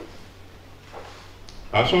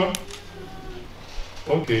a swona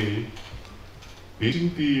okay hi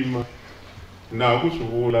xintima na ku swi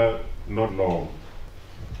vula not long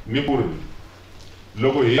ni ku ri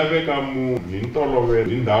loko hi ya veka munhu hi ntolovelo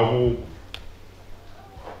hi ndhavuko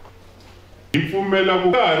hi pfumela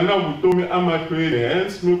ku ka ha ri na vutomi emahlweni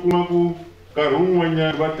hence mi kuma ku nkarhi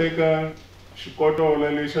wun'wanyana va teka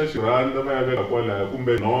xikotola lexi a xi rhandza va ya veka kwalaya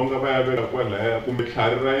kumbe nhonga va ya veka kwalaya kumbe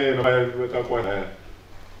tlhari ra yena va ya veka kwalaya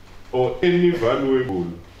or any valuable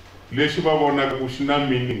lexi va vonaka ku xi na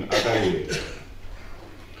meaning aka yena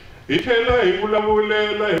hi tlhela hi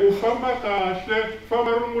vulavulela hi ku famba kahle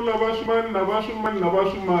famba rungula va swimani na va swimani na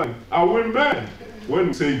va swimani are we men when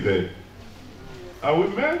we say that are we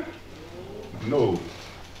men no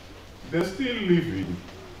they're still living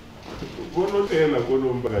vo no tlela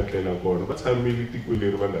kwalomu va nga tlela kona va tshamile tiko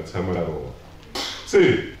leri va nga tshama ka rona se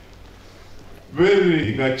veri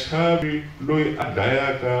hi nga chavi loyi a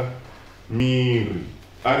dlayaka miri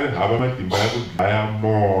a ri hava matimba ya ku dlaya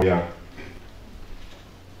moya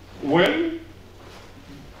well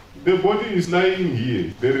the body is lying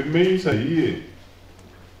here the remains are here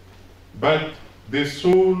but the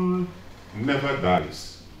soul never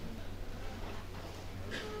dies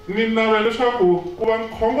ni navela leswaku ku va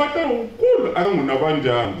nkhongotelo wukulu eka n'wina va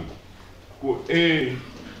ndyangu ku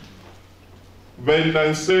va endla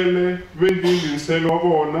nsele va endlile nsele wa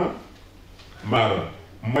vona mara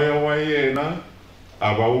moya wa yena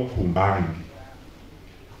a va wu khumbangi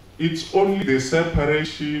it's only the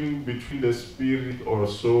separation between the spirit or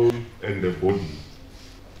soul and the body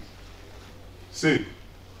se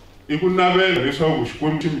i ku navela leswaku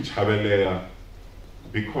xikwembu xi mi chavelela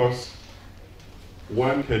because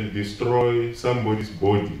one can destroy somebody's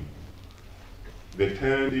body. The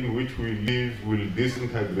tent in which we live will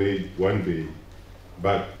disintegrate one day,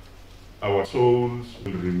 but our souls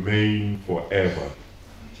will remain forever.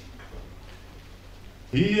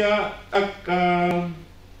 Here at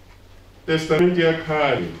Testament ya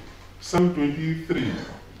khale, Psalm 23,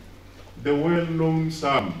 the well-known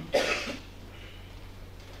psalm.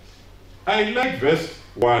 I like verse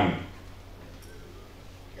 1.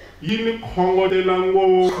 Yini khongotela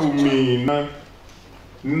ngopfu mina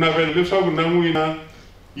navela leswaku na n'wina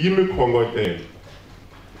yi mi khongotela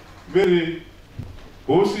veri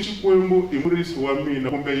hosi xikwembu i murisi wa mina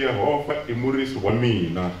kumbe Yehova i murisi wa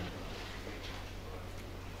mina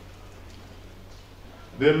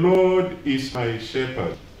the Lord is my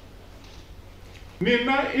shepherd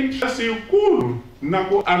nina interest yikulu na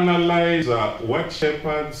ku analyze what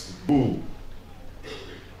shepherds do.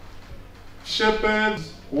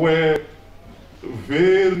 Shepherds were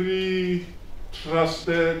very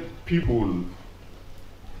trusted people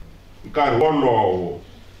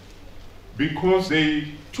because they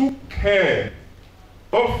took care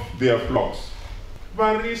of their flocks.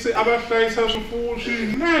 Varisi abahlayisa swifuwo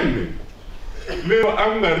swinene lero a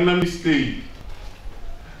ku nga ri na mistake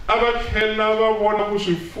a va tlhela va vona ku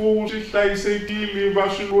swifuwo swi hlayisekile va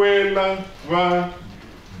swi lwela va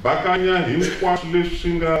bakanya hinkwaswo leswi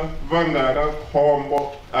swi nga vangaka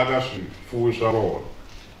khombo aka swifuwo swa vona.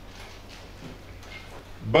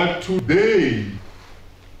 But today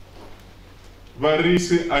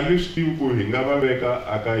varisi a ni swi tivi ku hi nga va veka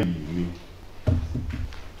aka yini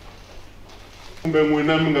kumbe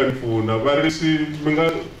n'wina mi nga ni pfuna varisi mi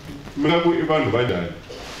nga ku i vanhu va njhani.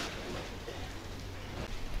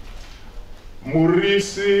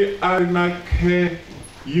 Murisi a ri na care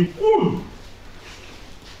yikulu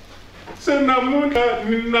se namuntlha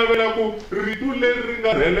ni navela ku rito leri ri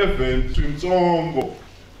nga relevant swintsongo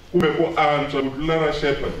kumbe ku antswa ku tlula ra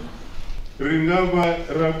shepherd ri nga va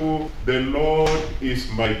ra ku the Lord is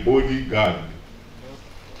my bodyguard.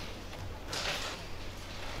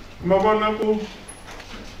 Ma vona ku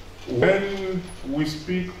when we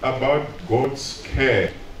speak about God's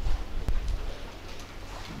care,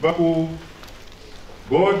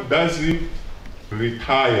 God doesn't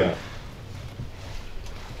retire.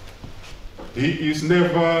 He is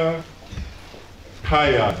never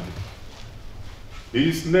tired. He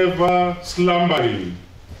is never slumbering.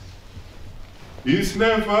 He is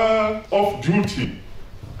never off duty.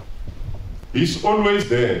 He's always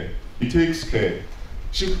there. He takes care.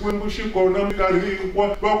 Xikwembu xi kona minkarhi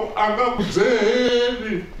hinkwayo va ku a nga ku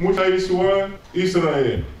byeli muhlayisi wa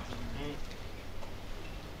Israel.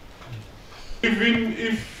 Even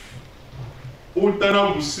if u ta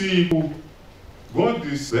na vusiku, God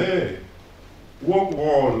is there. Wa ku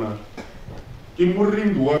vona. I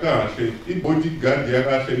murindi wa kahle, I bodyguard ya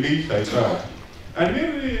kahle leyi hlayisaka. A ni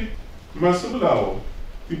ri masiku lawa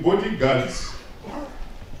ti-bodyguards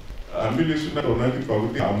hambileswi na tona ti pfaku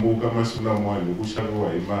ti hamuka masiku lamawani hi ku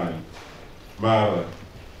xaviwa hi mali, mara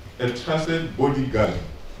a trusted bodyguard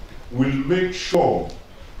will make sure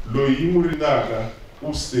loyi yi n'wi ringaka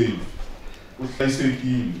u safe, u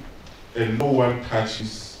hlayisekile, and no one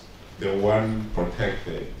touches the one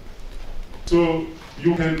protected. So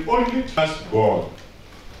you can only trust God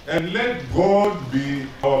and let God be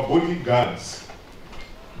our bodyguards.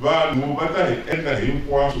 Vanhu va ta hi endla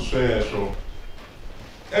hinkwaswo sweswo.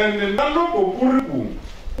 And na loko ku ri ku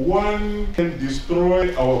one can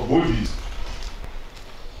destroy our bodies,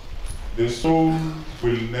 the soul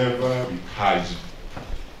will never be purged.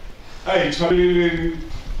 A hi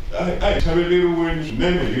chaveleriweni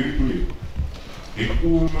swinene hi ri kwihi hi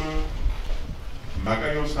kuma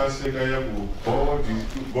mhaka yo saseka ya ku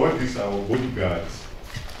God is our bodyguards.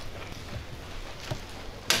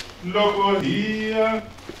 Loko hi ya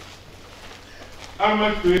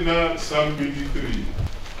amahlweni na Psalm 23,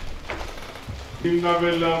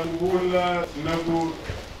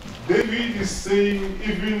 David is saying,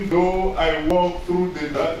 even though I walk through the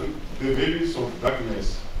valleys of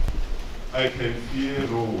darkness, I can fear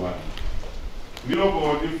no one.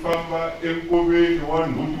 Niloko ni famba enkoveni wa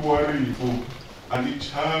nhuti wa rifu, ani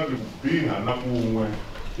chavi biha na kun'we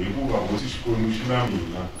hikuva hosi Xikwembu xi na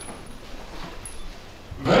mina.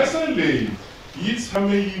 Vhesa leyi yi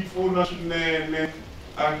tshame yi pfuna swinene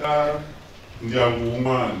aka ndyangu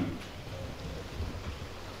wun'wana.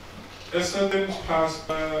 A certain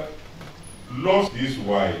pastor lost his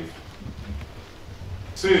wife.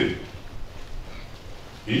 Said,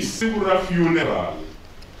 his siku funeral,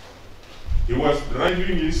 he was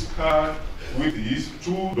driving his car with his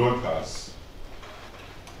 2 daughters.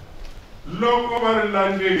 Loko va ri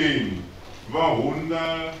landzeleni va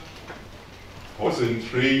hundza horse and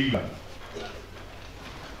trailer.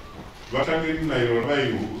 Va hlangane na yona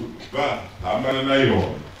va hambana na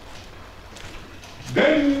yona.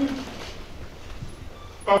 Then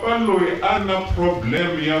Papa loyi a na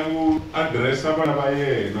problem ya ku addressa vana va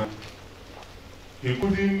yena. He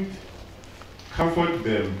couldn't comfort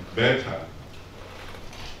them better.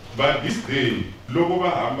 But this day, loko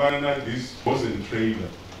va hambana na this horse and trailer,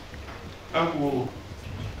 aku,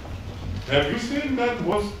 have you seen that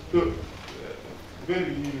horse?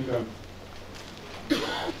 Very unique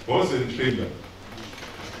horse and trailer.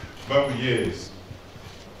 Babu, yes.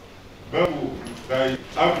 Babu, kai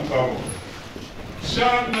abu kamo.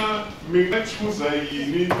 Shana mina chuza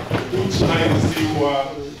yini uchayisiwa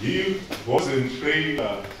hi horse and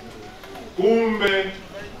trailer. Kumbe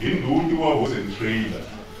hinduti wa horse and trailer.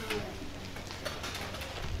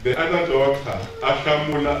 The other daughter,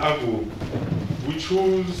 Ashamula Abu, we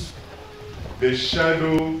choose the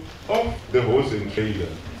shadow of the horse and trailer.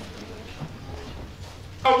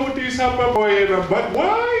 Abu tisapa boyena, but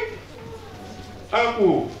why?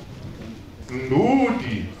 Abu,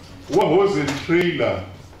 nduti wa horse and trailer,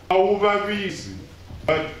 awuvavisi,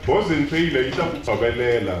 but horse and trailer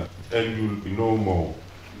itakufabelela and you'll be no more.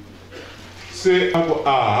 Say Abu,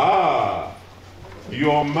 aha.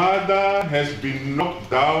 Your mother has been knocked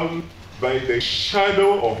down by the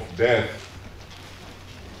shadow of death.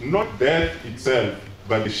 Not death itself,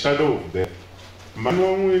 but the shadow of death.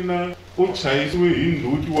 Manwina uchayiswe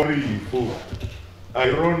hinduti wa rifu.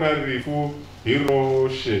 Irona rifu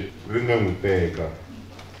hiroshe ringa muteka.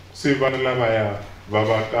 Sivana lamaya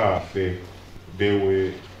vavakafe. They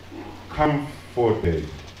were comforted.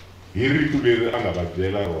 Hiritu leri anga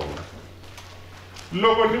bajela rona.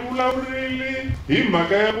 Loko ni vulavurile hi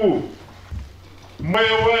mhaka ya ku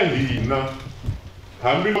moya wa hina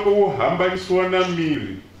hambiloko wu hambanisiwa na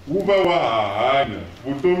miri wu va wa hahanya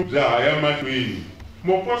vutomi bya haya mahlweni.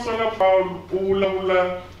 Mopostola Paulo u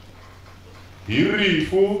vulavula hi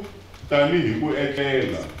rifu tanihi ku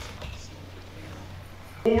etlela.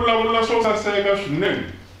 U vulavula swo saseka swinene.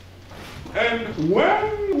 And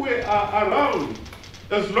when we are around,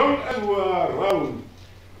 as long as we are around,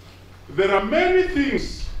 there are many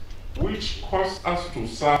things which cause us to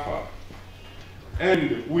suffer,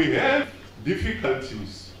 and we have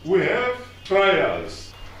difficulties, we have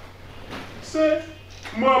trials. Say,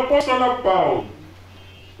 Moapostola Paul,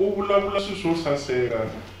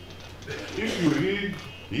 if you read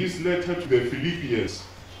his letter to the Philippians,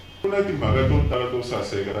 kuna timhaka to tala to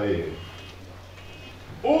saseka ra yena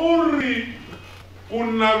u ri ku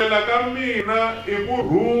navela ka mina i ku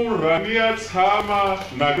rhurha ni ya tshama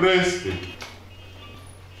na Kreste.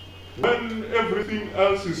 When everything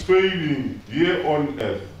else is failing here on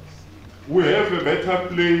earth, we have a better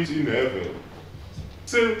place in heaven.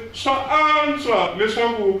 Se swa antswa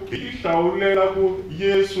leswaku hi hlawulela ku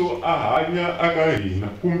Yesu a hanya aka hina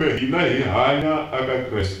kumbe hina hi hanya aka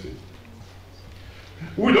Kreste.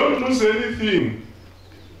 We don't lose anything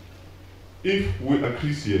if we are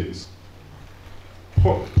Christians.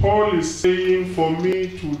 Paul is saying, for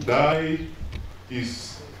me to die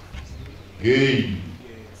is gain.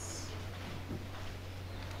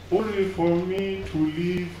 Only for me to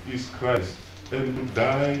live is Christ, and to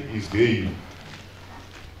die is gain.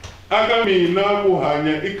 Aka mina ku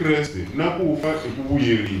hanya i Kreste na ku fa i ku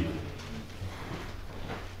vuyeriwa.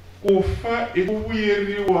 Ku fa i ku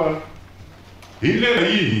vuyeriwa hi ndlela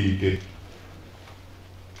yihi ke?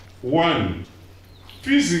 One,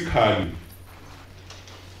 physically,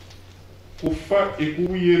 ku fa i ku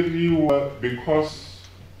vuyeriwa because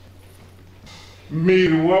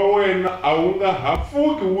miri wa wena a wu nga ha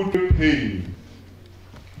pfuki wu twe pain.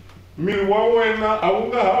 Miri wa wena a wu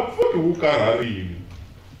nga ha pfuki wu karharile.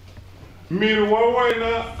 Miri wa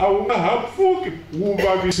wena a wu nga ha pfuki wu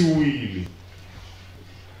vavisiwile.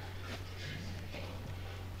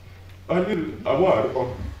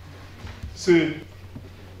 Se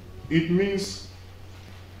it means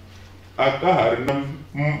a ka ha ri na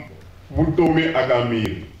vutomi aka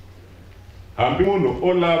miri. Hambi munhu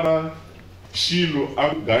o lava xilo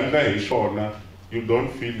a gandla hi xona, you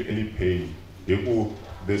don't feel any pain.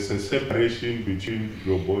 There's a separation between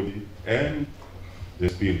your body and the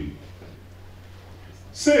spirit.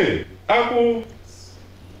 Se aku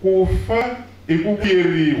ku fa i ku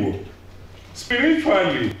vuyeriwa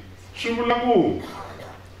spiritually, swi vula ku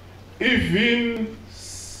even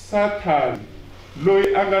Satan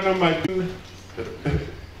loyi a nga na matimba,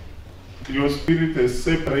 your spirit is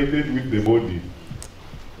separated with the body.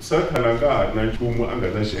 Satan anga ha na nchumu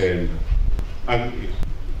anga ta xi endla, and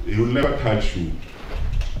he will never touch you.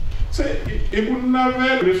 Se i ku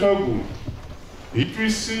navela leswaku hi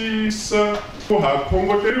twisisa ku ha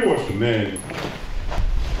khongoteriwa swinene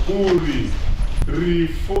ku ri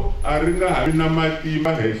rifo a ri nga ha ri na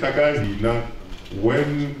matimba henhla ka hina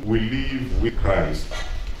when we live with Christ.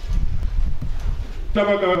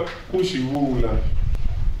 Lavaka ku xi vula,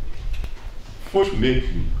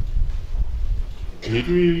 fortunately hi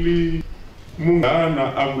twile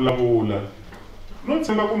munghana a vulavula no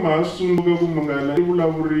tshemba ku ma sungula ku munghana i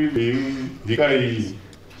vulavurile hi Kayini.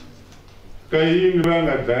 Kayini va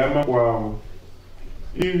nga dlaya makwavu,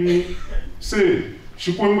 ivi se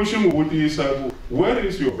Xikwembu xi n'wi vutisa ku, where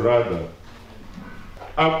is your brother?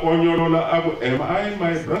 A konyolola a ku, am I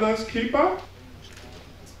my brother's keeper?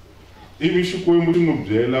 Ivi Xikwembu xi n'wi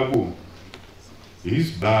byela ku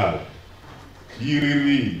his blood yi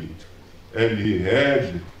ririle, and he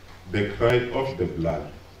heard the cry of the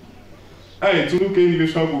blood. A hi tsunukeni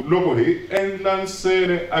leswaku loko hi endla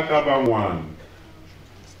nsele aka van'wana,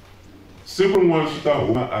 siku rin'wana swi ta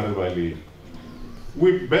huma erivaleni.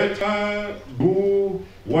 We better do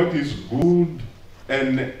what is good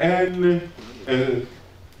and earn a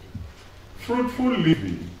fruitful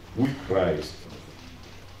living with Christ.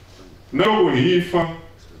 Na loko hi fa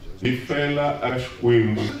hi fela aka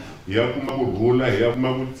Xikwembu, hi ya kuma kurhula, hi ya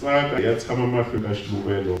kuma ku tsaka, hi ya tshama mahlweni ka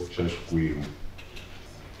xiluvelo xa Xikwembu.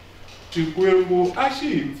 Xikwembu a xi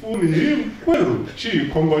hi pfuni hinkwerhu, xi hi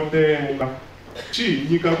khongotela, xi hi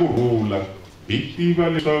nyika kurhula, hi tiva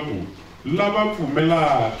leswaku lava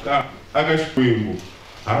pfumelaka aka Xikwembu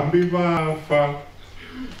hambi va fa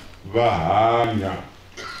va hanya.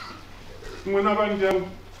 N'wina va ndyangu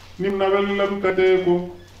ni mi navelela mikateko,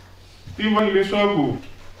 tivani leswaku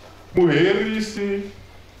muherisi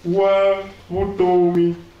wa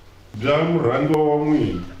vutomi bya murhandziwa wa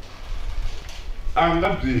n'wina a nga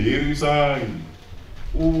byi herisangi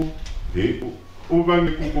u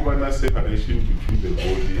vange ku va na separation between the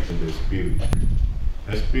body and the spirit.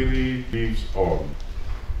 The spirit lives on.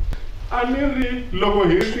 A ni ri loko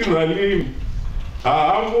hi tirhalini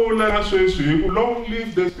ha vula na sweswi hi ku long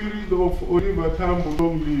live the spirit of Oliver Tambo,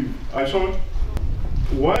 long live. I thought,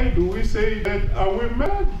 why do we say that? Are we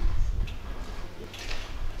mad?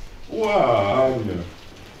 Wa hanya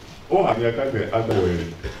o hanya ka the other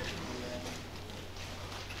way.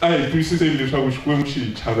 A hi twisiseni leswaku Xikwembu xi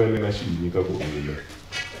hi chavelela xi hi nyika kurhula.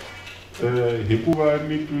 Hikuva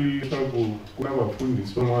ni twi leswaku ku na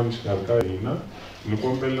vafundhisi van'wana xikarhi ka hina, ni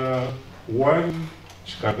kombela one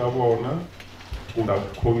xikarhi ka vona ku nga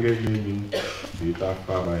khongeleni hi ta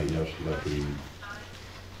famba hi ya swilatweni.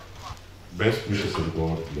 Best wishes and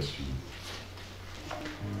God bless you.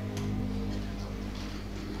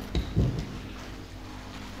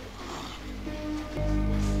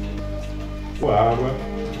 Wow.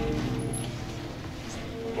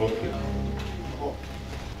 Okay.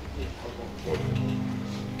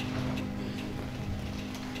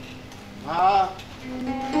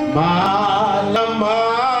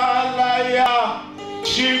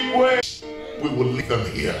 We will leave them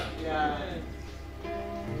here.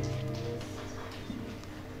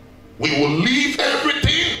 We will leave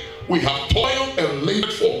everything we have toiled and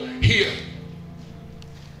labored for here,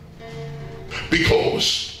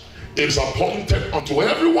 because it is appointed unto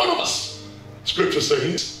every one of us, scripture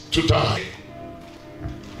says, to die.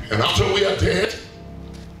 And after we are dead,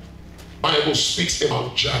 Bible speaks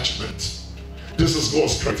about judgment. This is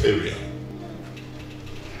God's criteria.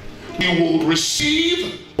 We will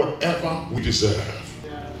receive whatever we deserve.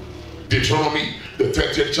 Deuteronomy, the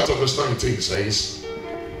 30th chapter, verse 19 says,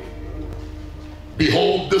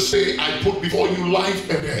 behold, this day I put before you life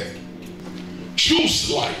and death. Choose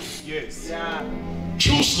life. Yes.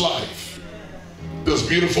 Choose life. This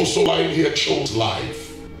beautiful soul in here chose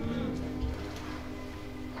life.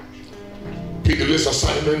 Phindile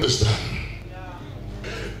assignment is done.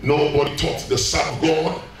 Nobody thought the Son of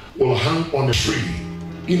God will hang on a tree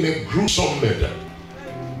in a gruesome murder.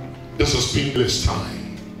 This is Phindile's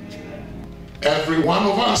time. Every one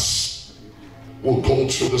of us will go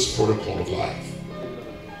through this protocol of life.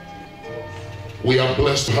 We are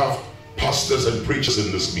blessed to have pastors and preachers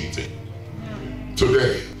in this meeting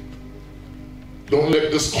today. Don't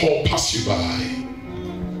let this call pass you by.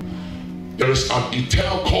 There is an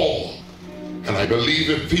eternal call, and I believe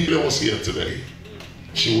if Phindile was here today,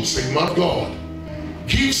 she would say, my God,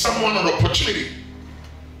 give someone an opportunity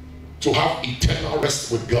to have eternal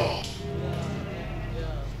rest with God.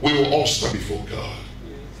 We will all stand before God.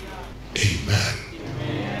 Amen.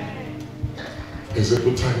 Is it a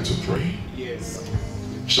good time to pray? Yes.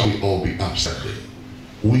 Shall we all be absent?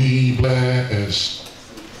 We bless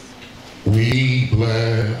your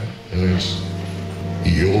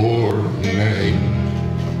name.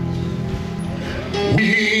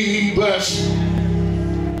 We bless your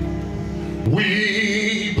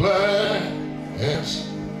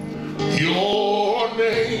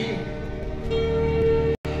name.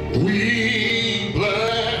 We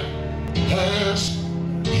bless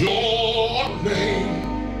your name.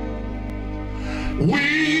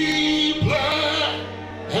 We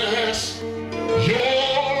bless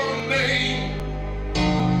your name.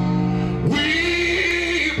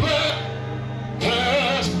 We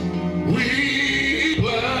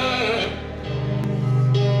bless,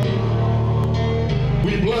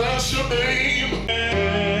 we bless your name.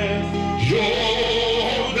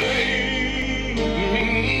 Your name.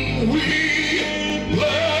 We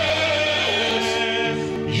bless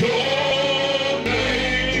your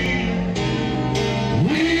name.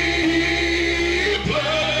 We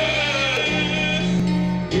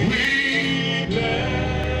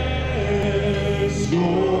bless your name.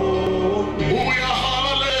 Hallelujah,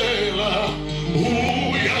 hallelujah.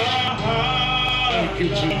 Thank you,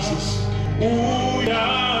 Jesus.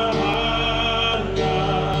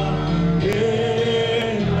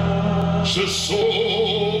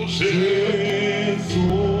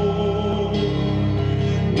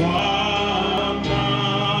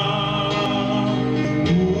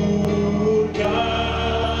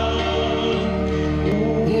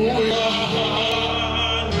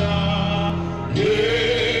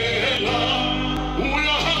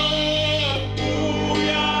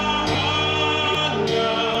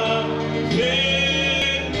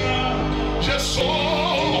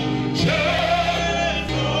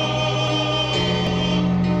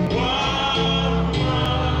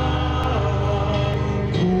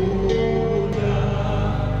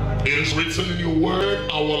 Written in your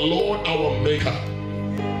word, our Lord, our Maker.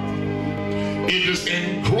 It is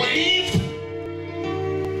engraved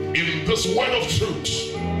in this word of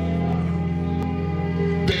truth.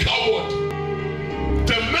 The coward,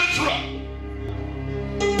 the murderer,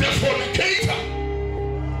 the fornicator,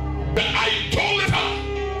 the idolater,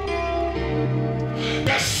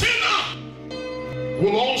 the sinner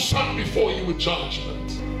will all stand before you with judgment.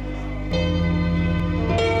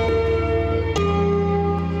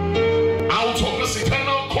 Out of this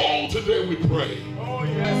eternal call today we pray. Oh,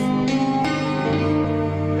 yes.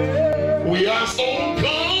 We ask, oh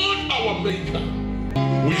God, our Maker,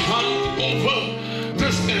 we hand over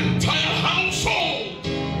this entire household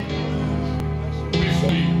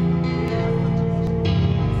before you.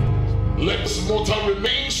 Let this mortal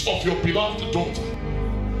remains of your beloved daughter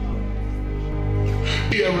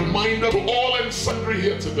be a reminder to all and sundry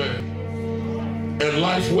here today and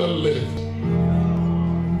life well lived.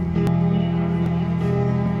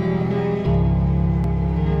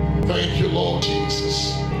 Thank you, Lord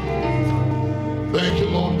Jesus. Thank you,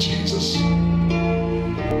 Lord Jesus.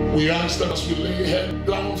 We ask that as we lay head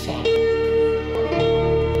down, Father,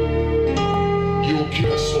 you will keep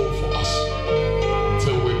us soul for us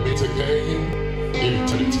till we meet again in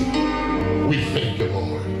eternity. We thank you,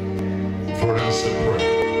 Lord, for an answered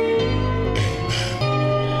prayer.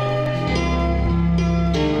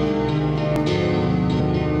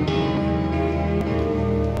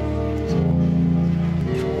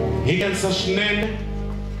 Hikensa swinene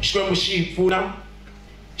Xikwembu xi hi pfuna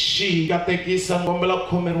xi hi katekisa ngombela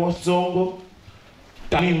khomeriwa switsongo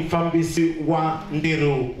tanihi mufambisi wa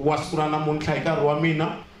ntirho wa siku ra namuntlha hi nkarhi wa mina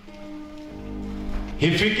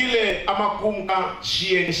hi fikile amakumu ka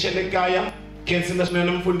xiyenge xa le kaya khensile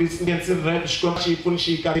swinene mfundhisi khensile red Xikwembu xi hi pfuni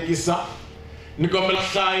xi hi katekisa ni kombela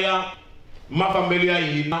hlaya mafambelo ya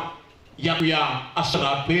hina ya ku ya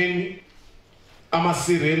aswirhapeni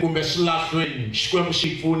amasirheni kumbe swilahlweni Xikwembu xi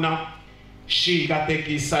hi pfuna xi hi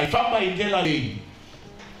katekisa hi famba hi ndlela leyi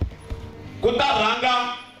ku ta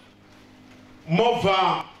rhanga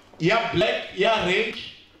movha ya black ya range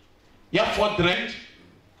ya Ford Range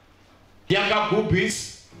ya ka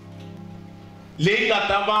Gubis leyi nga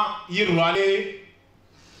ta va yi rhwale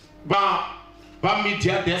va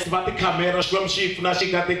media desk va tikhamera Xikwembu xi hi pfuna xi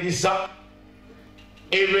hi katekisa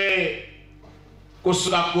ivi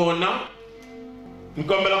kusuka kona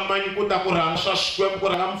nkombela manyi ku ta ku rhanga swa Xikwembu ku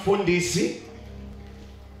rhanga mfundhisi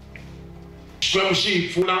Xikwembu xi hi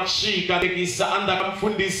pfuna xi hi katekisa endzhaku ka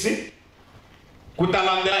mfundhisi ku ta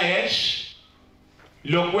landzela hash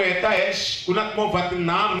loko heta hash ku na timovha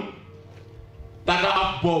tinharhu ta ka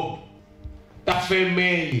Upbob ta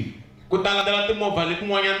family ku ta landzela timovha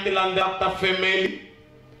letin'wanyana ti landzela ta family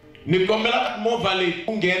ni kombela timovha leti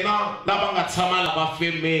ku nghena lava nga tshama lava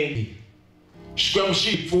family Xikwembu xi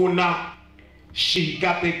hi pfuna xi hi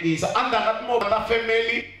katekisa endzhaku ka timovha ta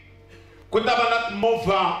family ku ta va na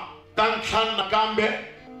timovha ta ntlhanu nakambe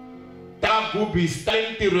ta Gubis ta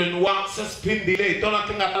le ntirhweni wa Phindile hi tona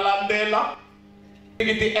ti nga ta landzela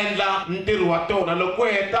ti endla ntirho wa tona loko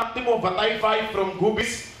heta timovha ta i5 from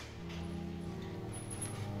Gubis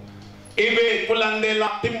ivi ku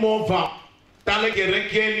landzela timovha ta le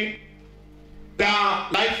kerekeni ta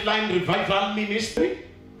Lifeline Revival Ministry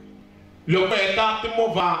loko heta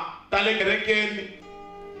timovha ta le kerekeni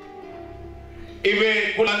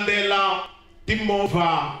ivi ku landzela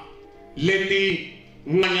timovha leti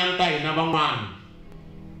n'wanyana ta hina van'wana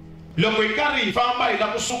loko hi karhi hi famba hi la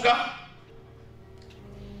kusuka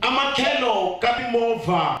amatlhelo ka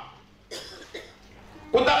timovha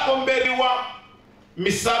ku ta komberiwa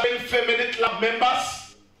Misaveni Family Club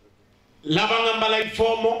members lava nga mbala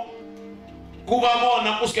yunifomo ku va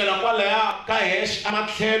vona kusukela kwalaya ka hash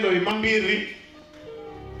amatlhelo hi mambirhi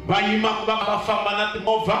va yima ku va va famba na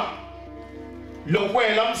timovha loko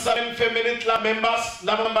hela Misaveni Family Club members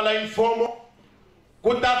lava nga mbala yunifomo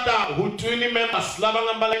ku tata hutwini members lava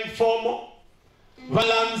nga mbala yunifomo va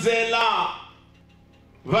landzela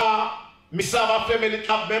va Misava Family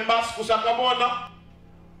Club members kusuka ka vona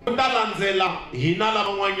ku ta landzela hina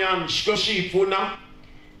lavan'wanyana Xikwembu xi hi pfuna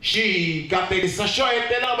xi hi katekisa xo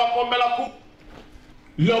hetelela va kombela ku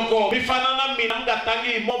loko mi fana na mina mi nga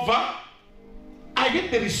tangi hi movha a hi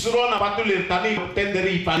tirhisi rona patu leri tanihi tende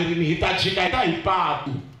ri hi pfalerini hi ta jika hi ta hi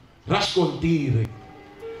patu ra xikontiri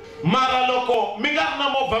mara loko mi nga ri na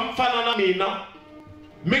movha mi fana na mina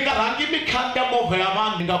mi nga rhangi mi khandziya movha ya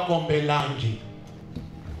vanhu mi nga kombelangi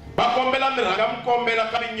va kombela mi rhanga mi kombela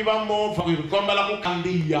ka vinyi va movha ku hi kombela ku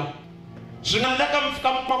khandziya swi nga endleka mi fika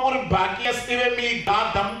mi kuma ku ri baki ya ivi mi yi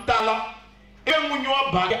gada mi tala ivi n'winyi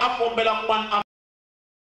wa baki a kombela kun'wana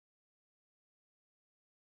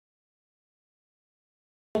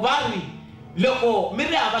vari loko mi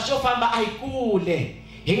ri hava xo famba a hi kule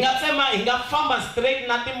hi nga tsema hi nga famba straight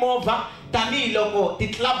na timovha tanihiloko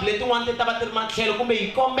ti-club letin'wana ti ta va ti ri matlhelo kumbe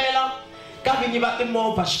hi kombela ka vinyi va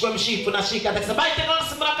timovha Xikwembu xi hi pfuna xi hi katekisa va hi tekela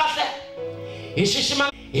risimu ra kahle hi xixima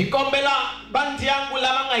hi kombela va ndyangu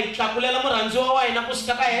lava nga hi tlakulela murhandziwa wa hina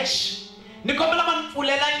kusuka ka hash ni kombela va ni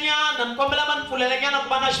pfulela nyana ku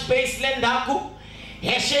va na space le ndzhaku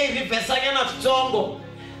hash yi rivhesa nyana switsongo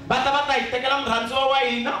va ta hi tekela murhandziwa wa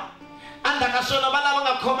hina endzhaku ka swona va lava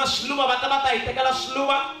nga khoma swiluva va ta hi tekela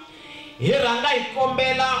swiluva hi rhanga hi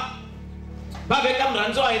kombela va veka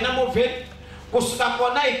murhandziwa wa hina movheni kusuka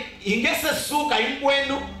kona hi nge se suka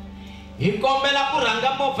hinkwenu hi kombela ku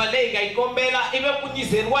rhanga movha leyi nga hi kombela ivi ku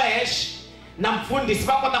nyizeriwa hash na mfundhisi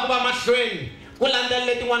va kota ku va mahlweni ku landzela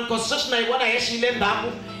letin'wana cause sweswi na hi vona hash yi le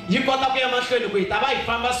ndzhaku yi kota ku ya mahlweni ku hi ta va hi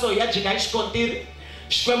famba so hi ya jika hi xikontiri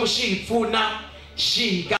Xikwembu xi hi pfuna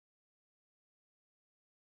xika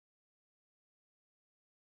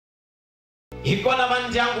hi kona va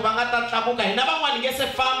ndyangu va nga ta tlakuka hina van'wani nge se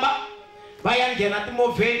famba va ya nghena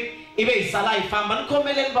timovheni ivi hi sala hi famba. Ni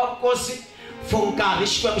khomeleni va vukosi for nkarhi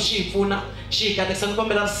xikwembu xi hi pfuna xi hi katekisa. Ni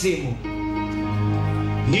kombela risimu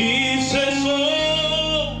hi sweswo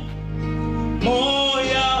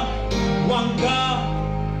moya wanga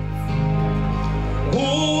wu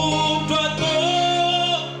twa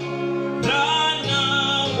rana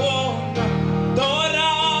wonga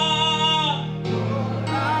dora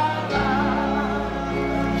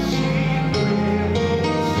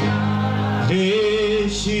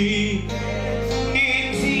lexi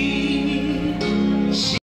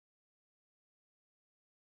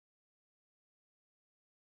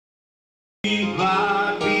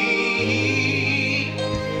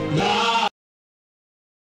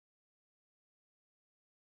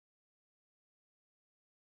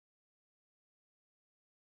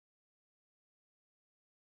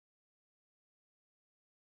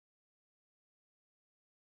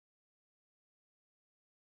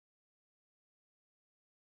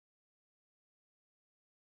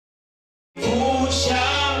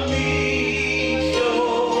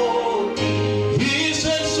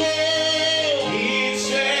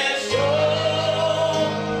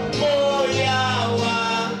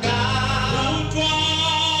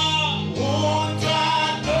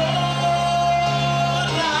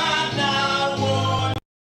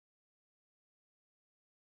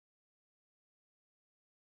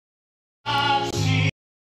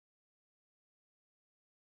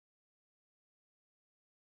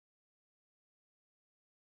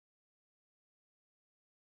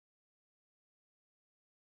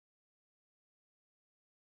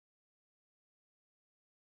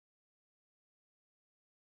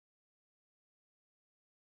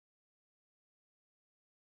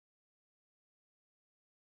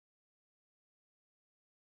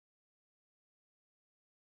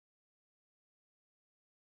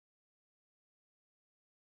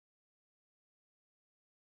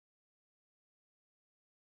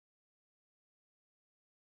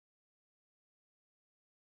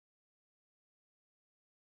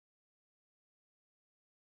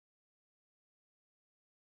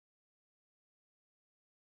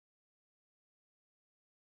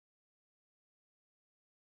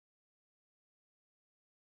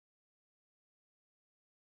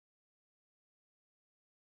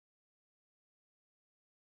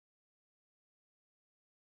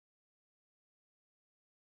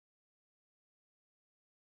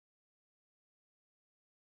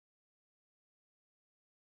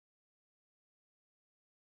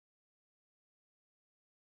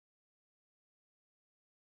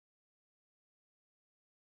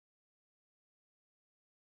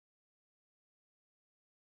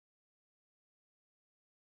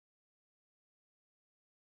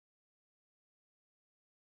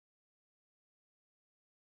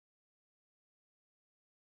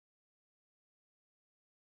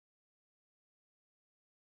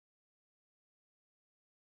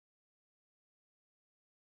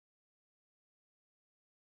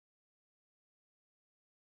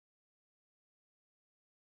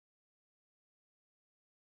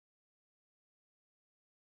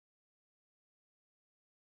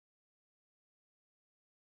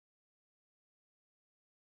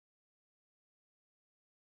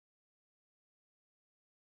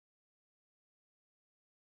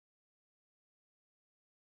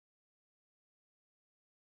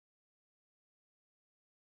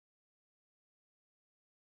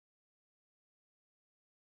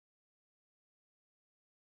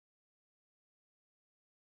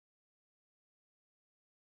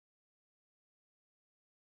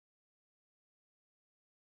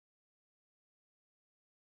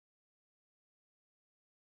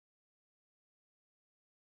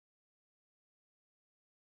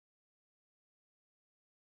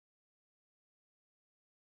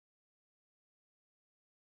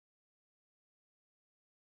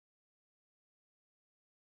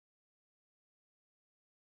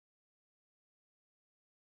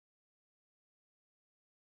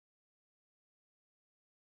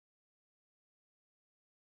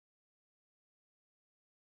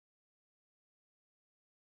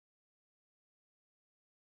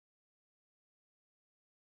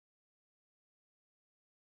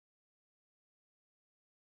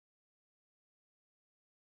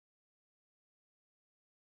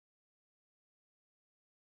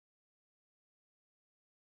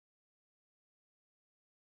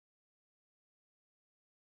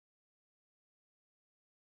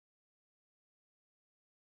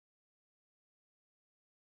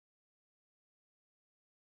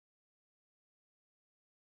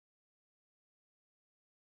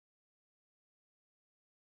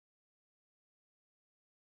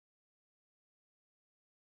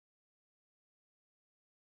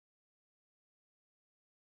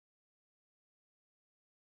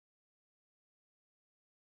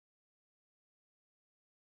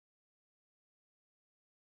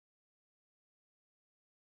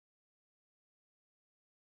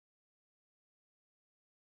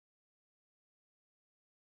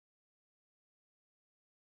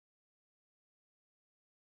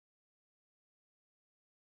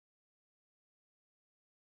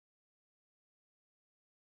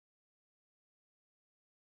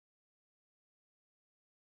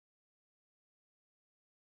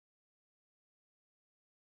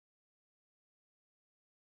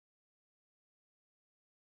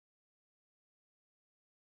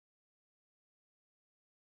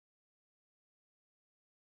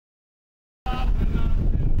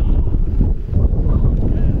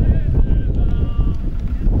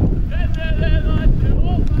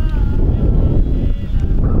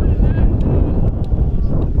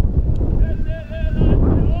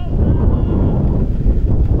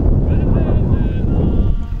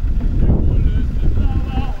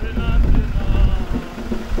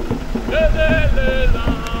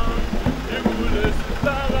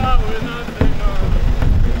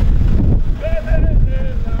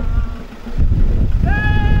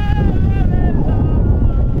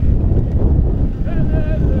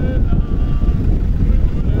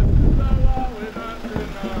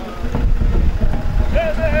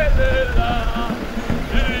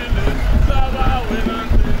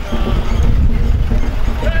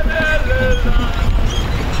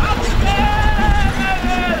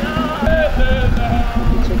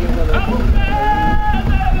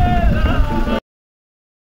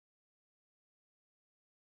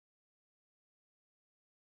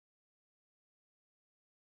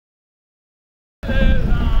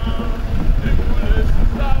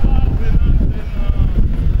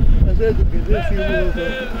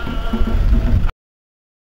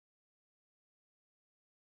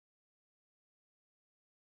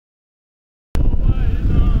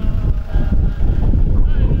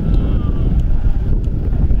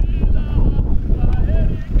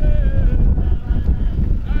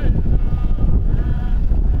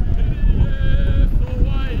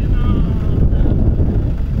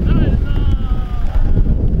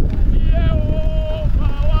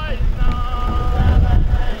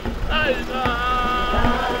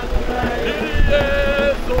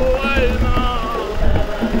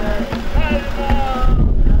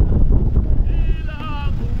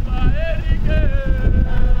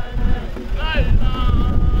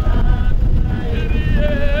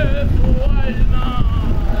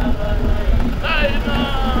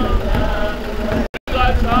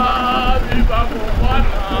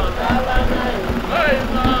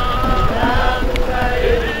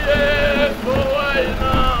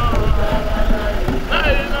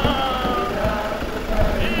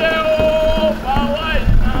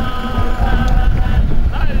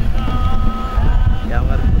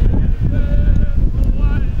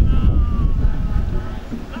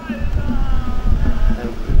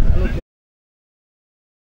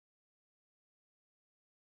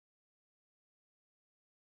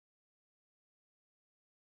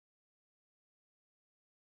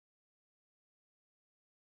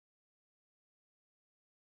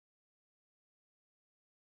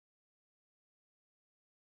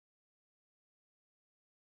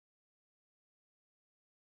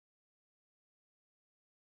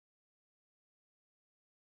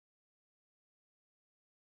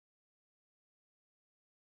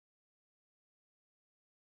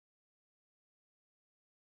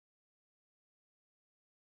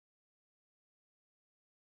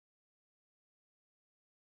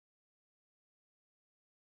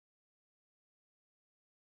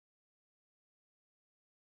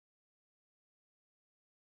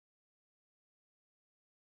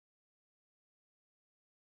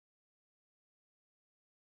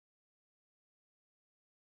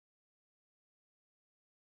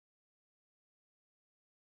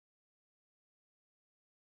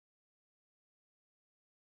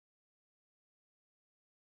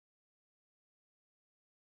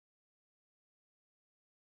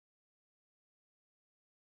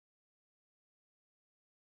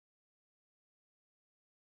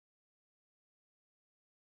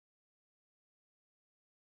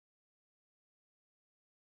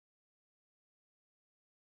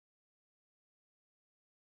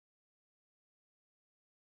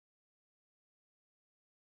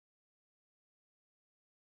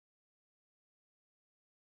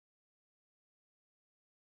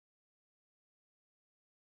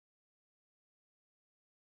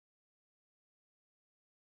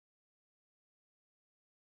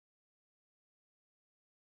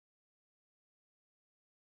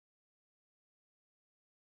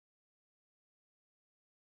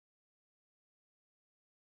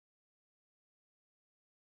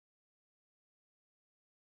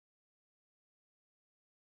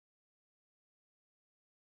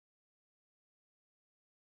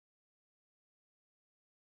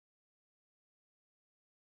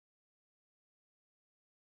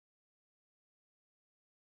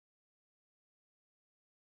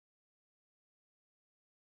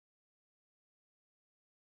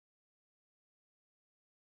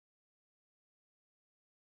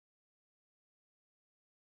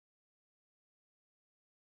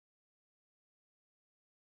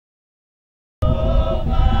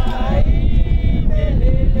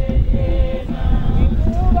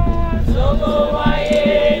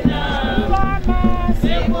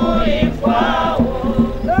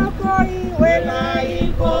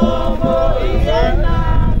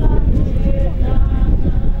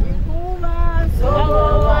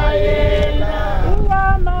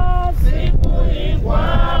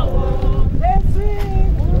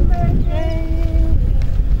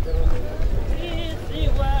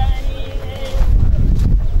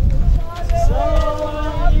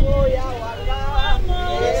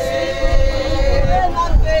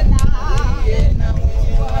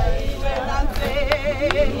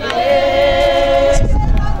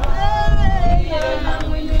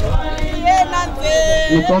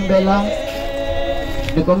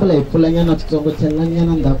Nikombela ipfulanyana tsongo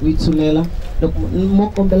thelanyana ndaku itsulela loko mo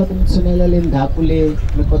kombela ku mtsulela le ndaku le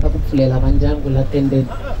mi kota ku pfulela vandyangu la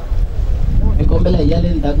tendeni nikombela hi ya le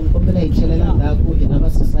ndaku nikombela hi tlhelela ndaku hina va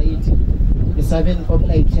society misaveni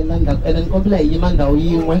nikombela hi tlhelela ndaku ene nikombela hi yima ndhawu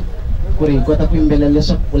yin'we ku ri hi kota ku yimbelela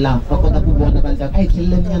leswaku la va kota ku vona vandyangu a hi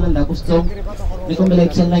tlheleleni nyana ndaku switsongo nikombela hi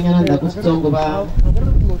tlhelela nyana ndaku switsongo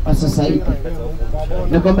va society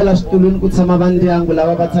nikombela switulwini ku tshama vandyangu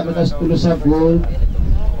lava va tshameka xitulu xa gold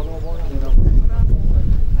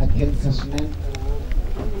akhensa swinene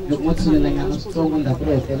loko mo tshulelanyana switsongo ndaku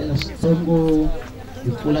ri hetelela switsongo hi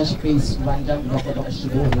pfula space vandyangu va kota ku swi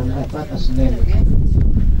vona mi nga tsaka swinene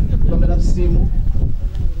kombela risimu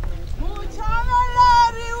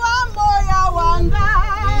muchaveleri wa moya wanga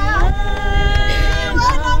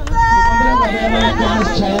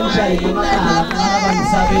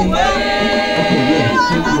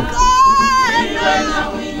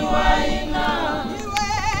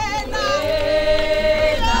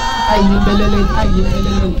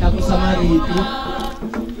ayimbeleleni tlakusa marito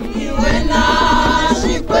iwena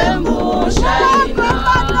xikwembu xa hina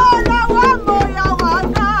wa moya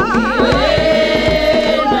wanga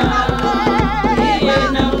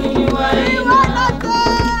iwena n'winyi wa hina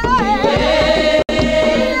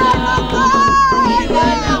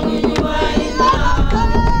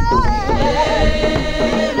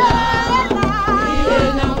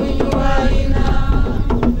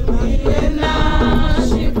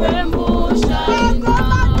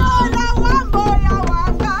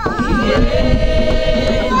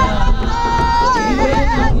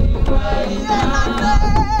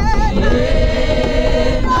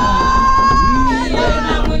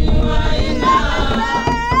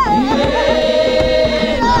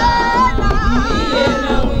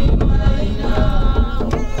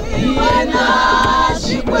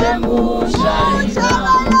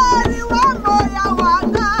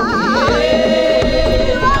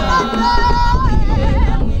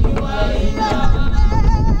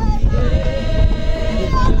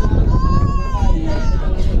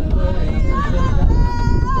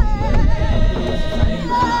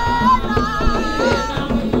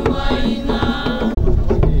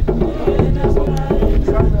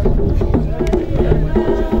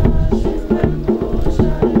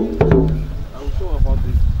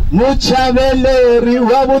muchaveleri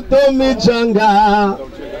wa vutomi byanga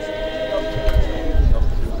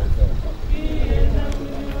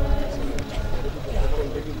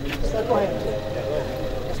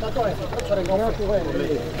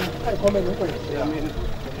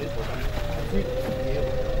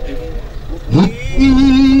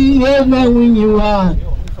yena n'winyi wa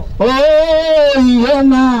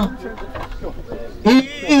yena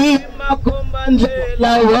makomba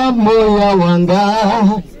ndlela wa moya wanga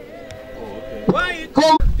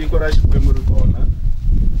tiko ra Xikwembu ri kona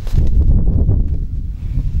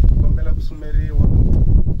kombela ku sumeriwa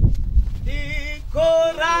tiko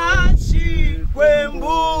ra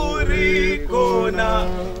Xikwembu ri kona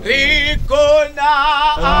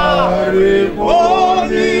a ri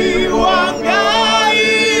voniwanga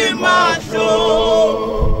hi mahlo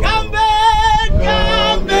kambe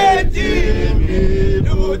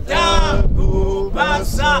timbilu ta ku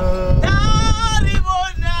basa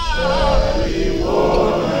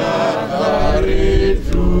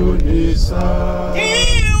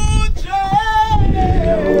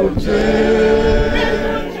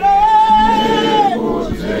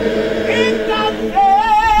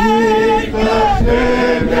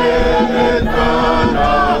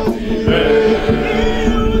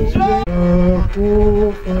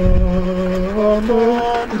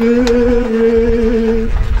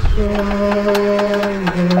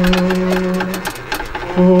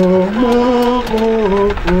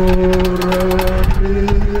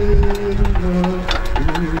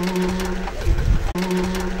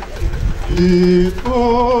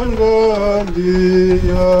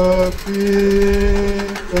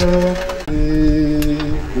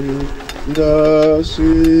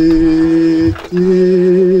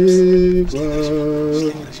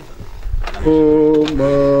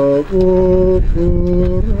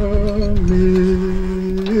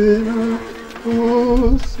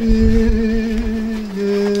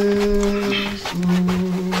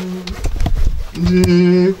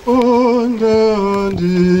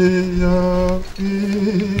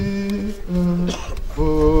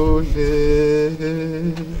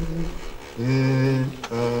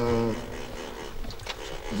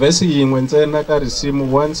vhesi yin'we ntsena ka risimu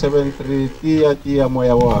 173 tiya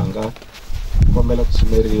moya wanga kombela ku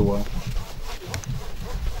sumeriwa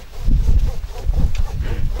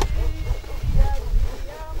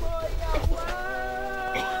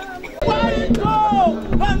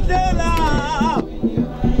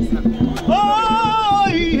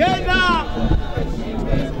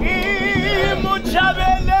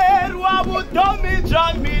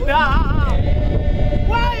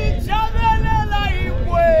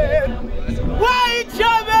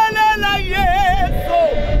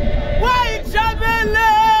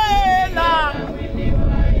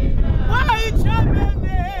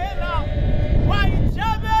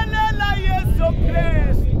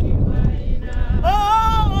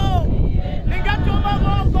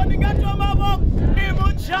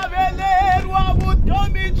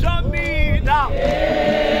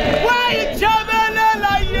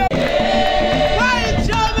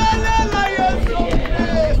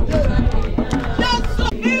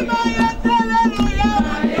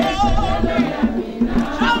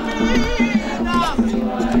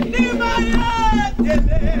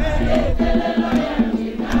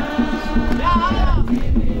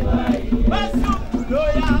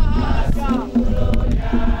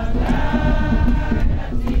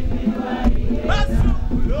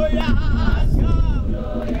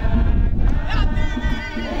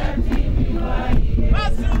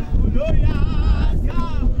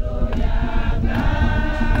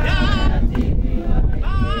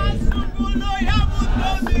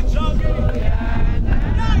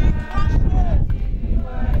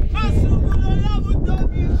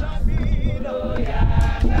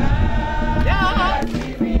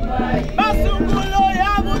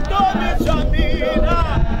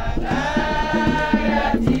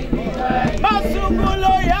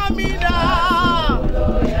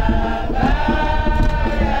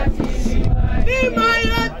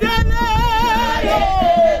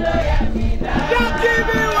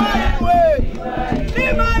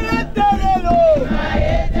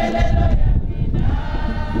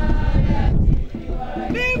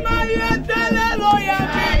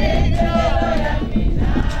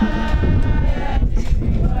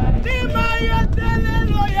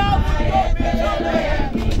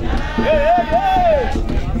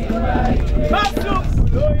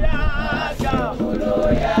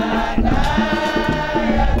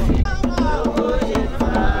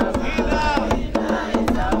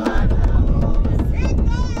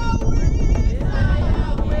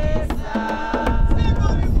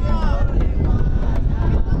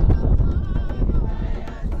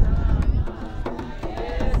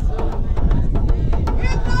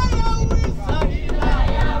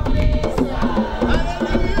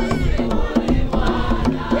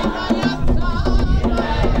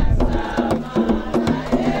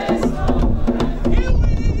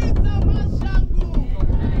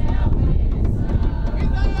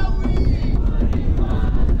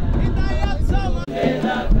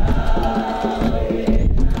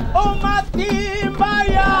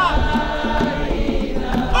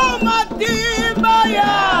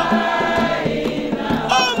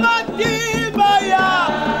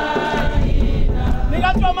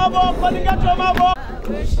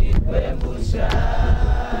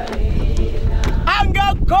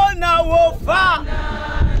Angakona wofa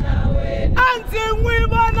anti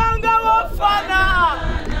mwibona anga wofana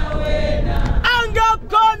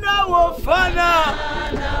angakona wofana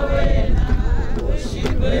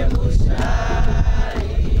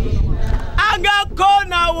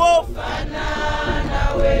angakona wofana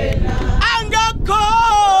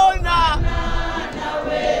angakona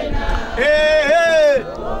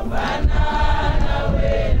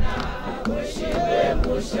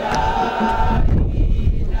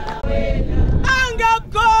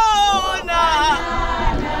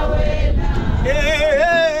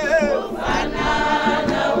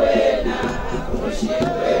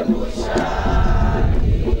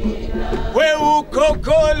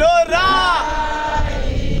Ukokolora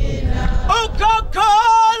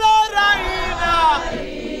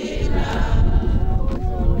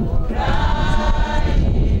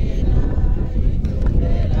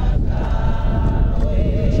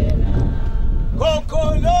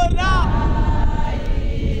kokolora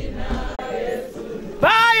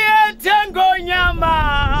bayete ngonyama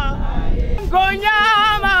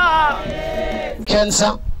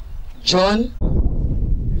Cancer John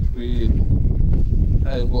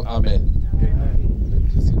Go amen.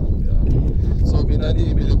 So mina ni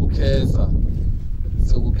imile kukheza.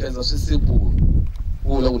 So kukheza sisibu.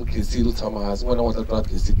 Ula unikhisile uthama hasi ngwana ngotla twa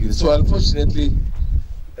khisikile. So unfortunately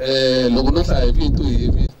loko no hlaya into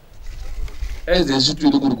hivi eze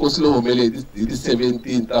shitwile ku rikosi lo humele di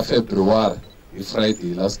 17th of February i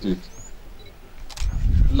Friday last week.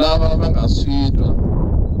 Lava va nga switwa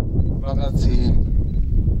va nga tshembi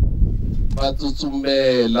va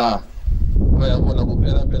tsutsumela ya bona ku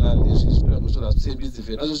phela leswi swi swi tshembisi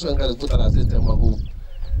vena leswi swi nga ri ku tala se tema ku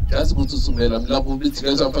just ku tsutsumela milaku biti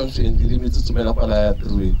leswi am famswi endile mi tsutsumela kwala ya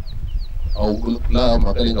thruwe awu la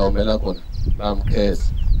mhaka leyi nga humelela kona na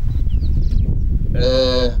mkhesa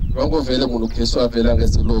va ngo vele munhu khesiwa vele a nga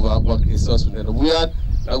se lova wa khesiwa swinene vuyani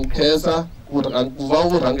na ku khesa ku va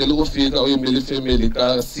u rhangele ku fika u yimele family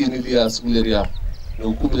ka sini liya siku leriya ni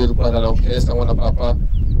ku kumele kwala na ku khesa n'wana papa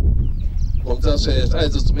komtsa sweswo a hi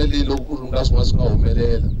tsutsumelile loko ku ri nga swin'wana swi nga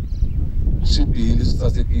humelela swi bihile swi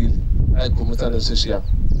sasekile a hi khomisana sweswiya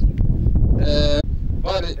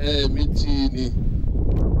va ri mithini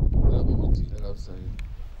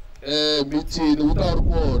mithini wu ta ri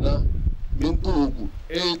kona mintuku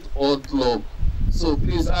 8 o'clock so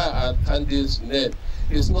please I attend this net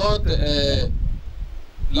it's not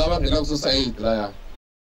lava ngena ku society laya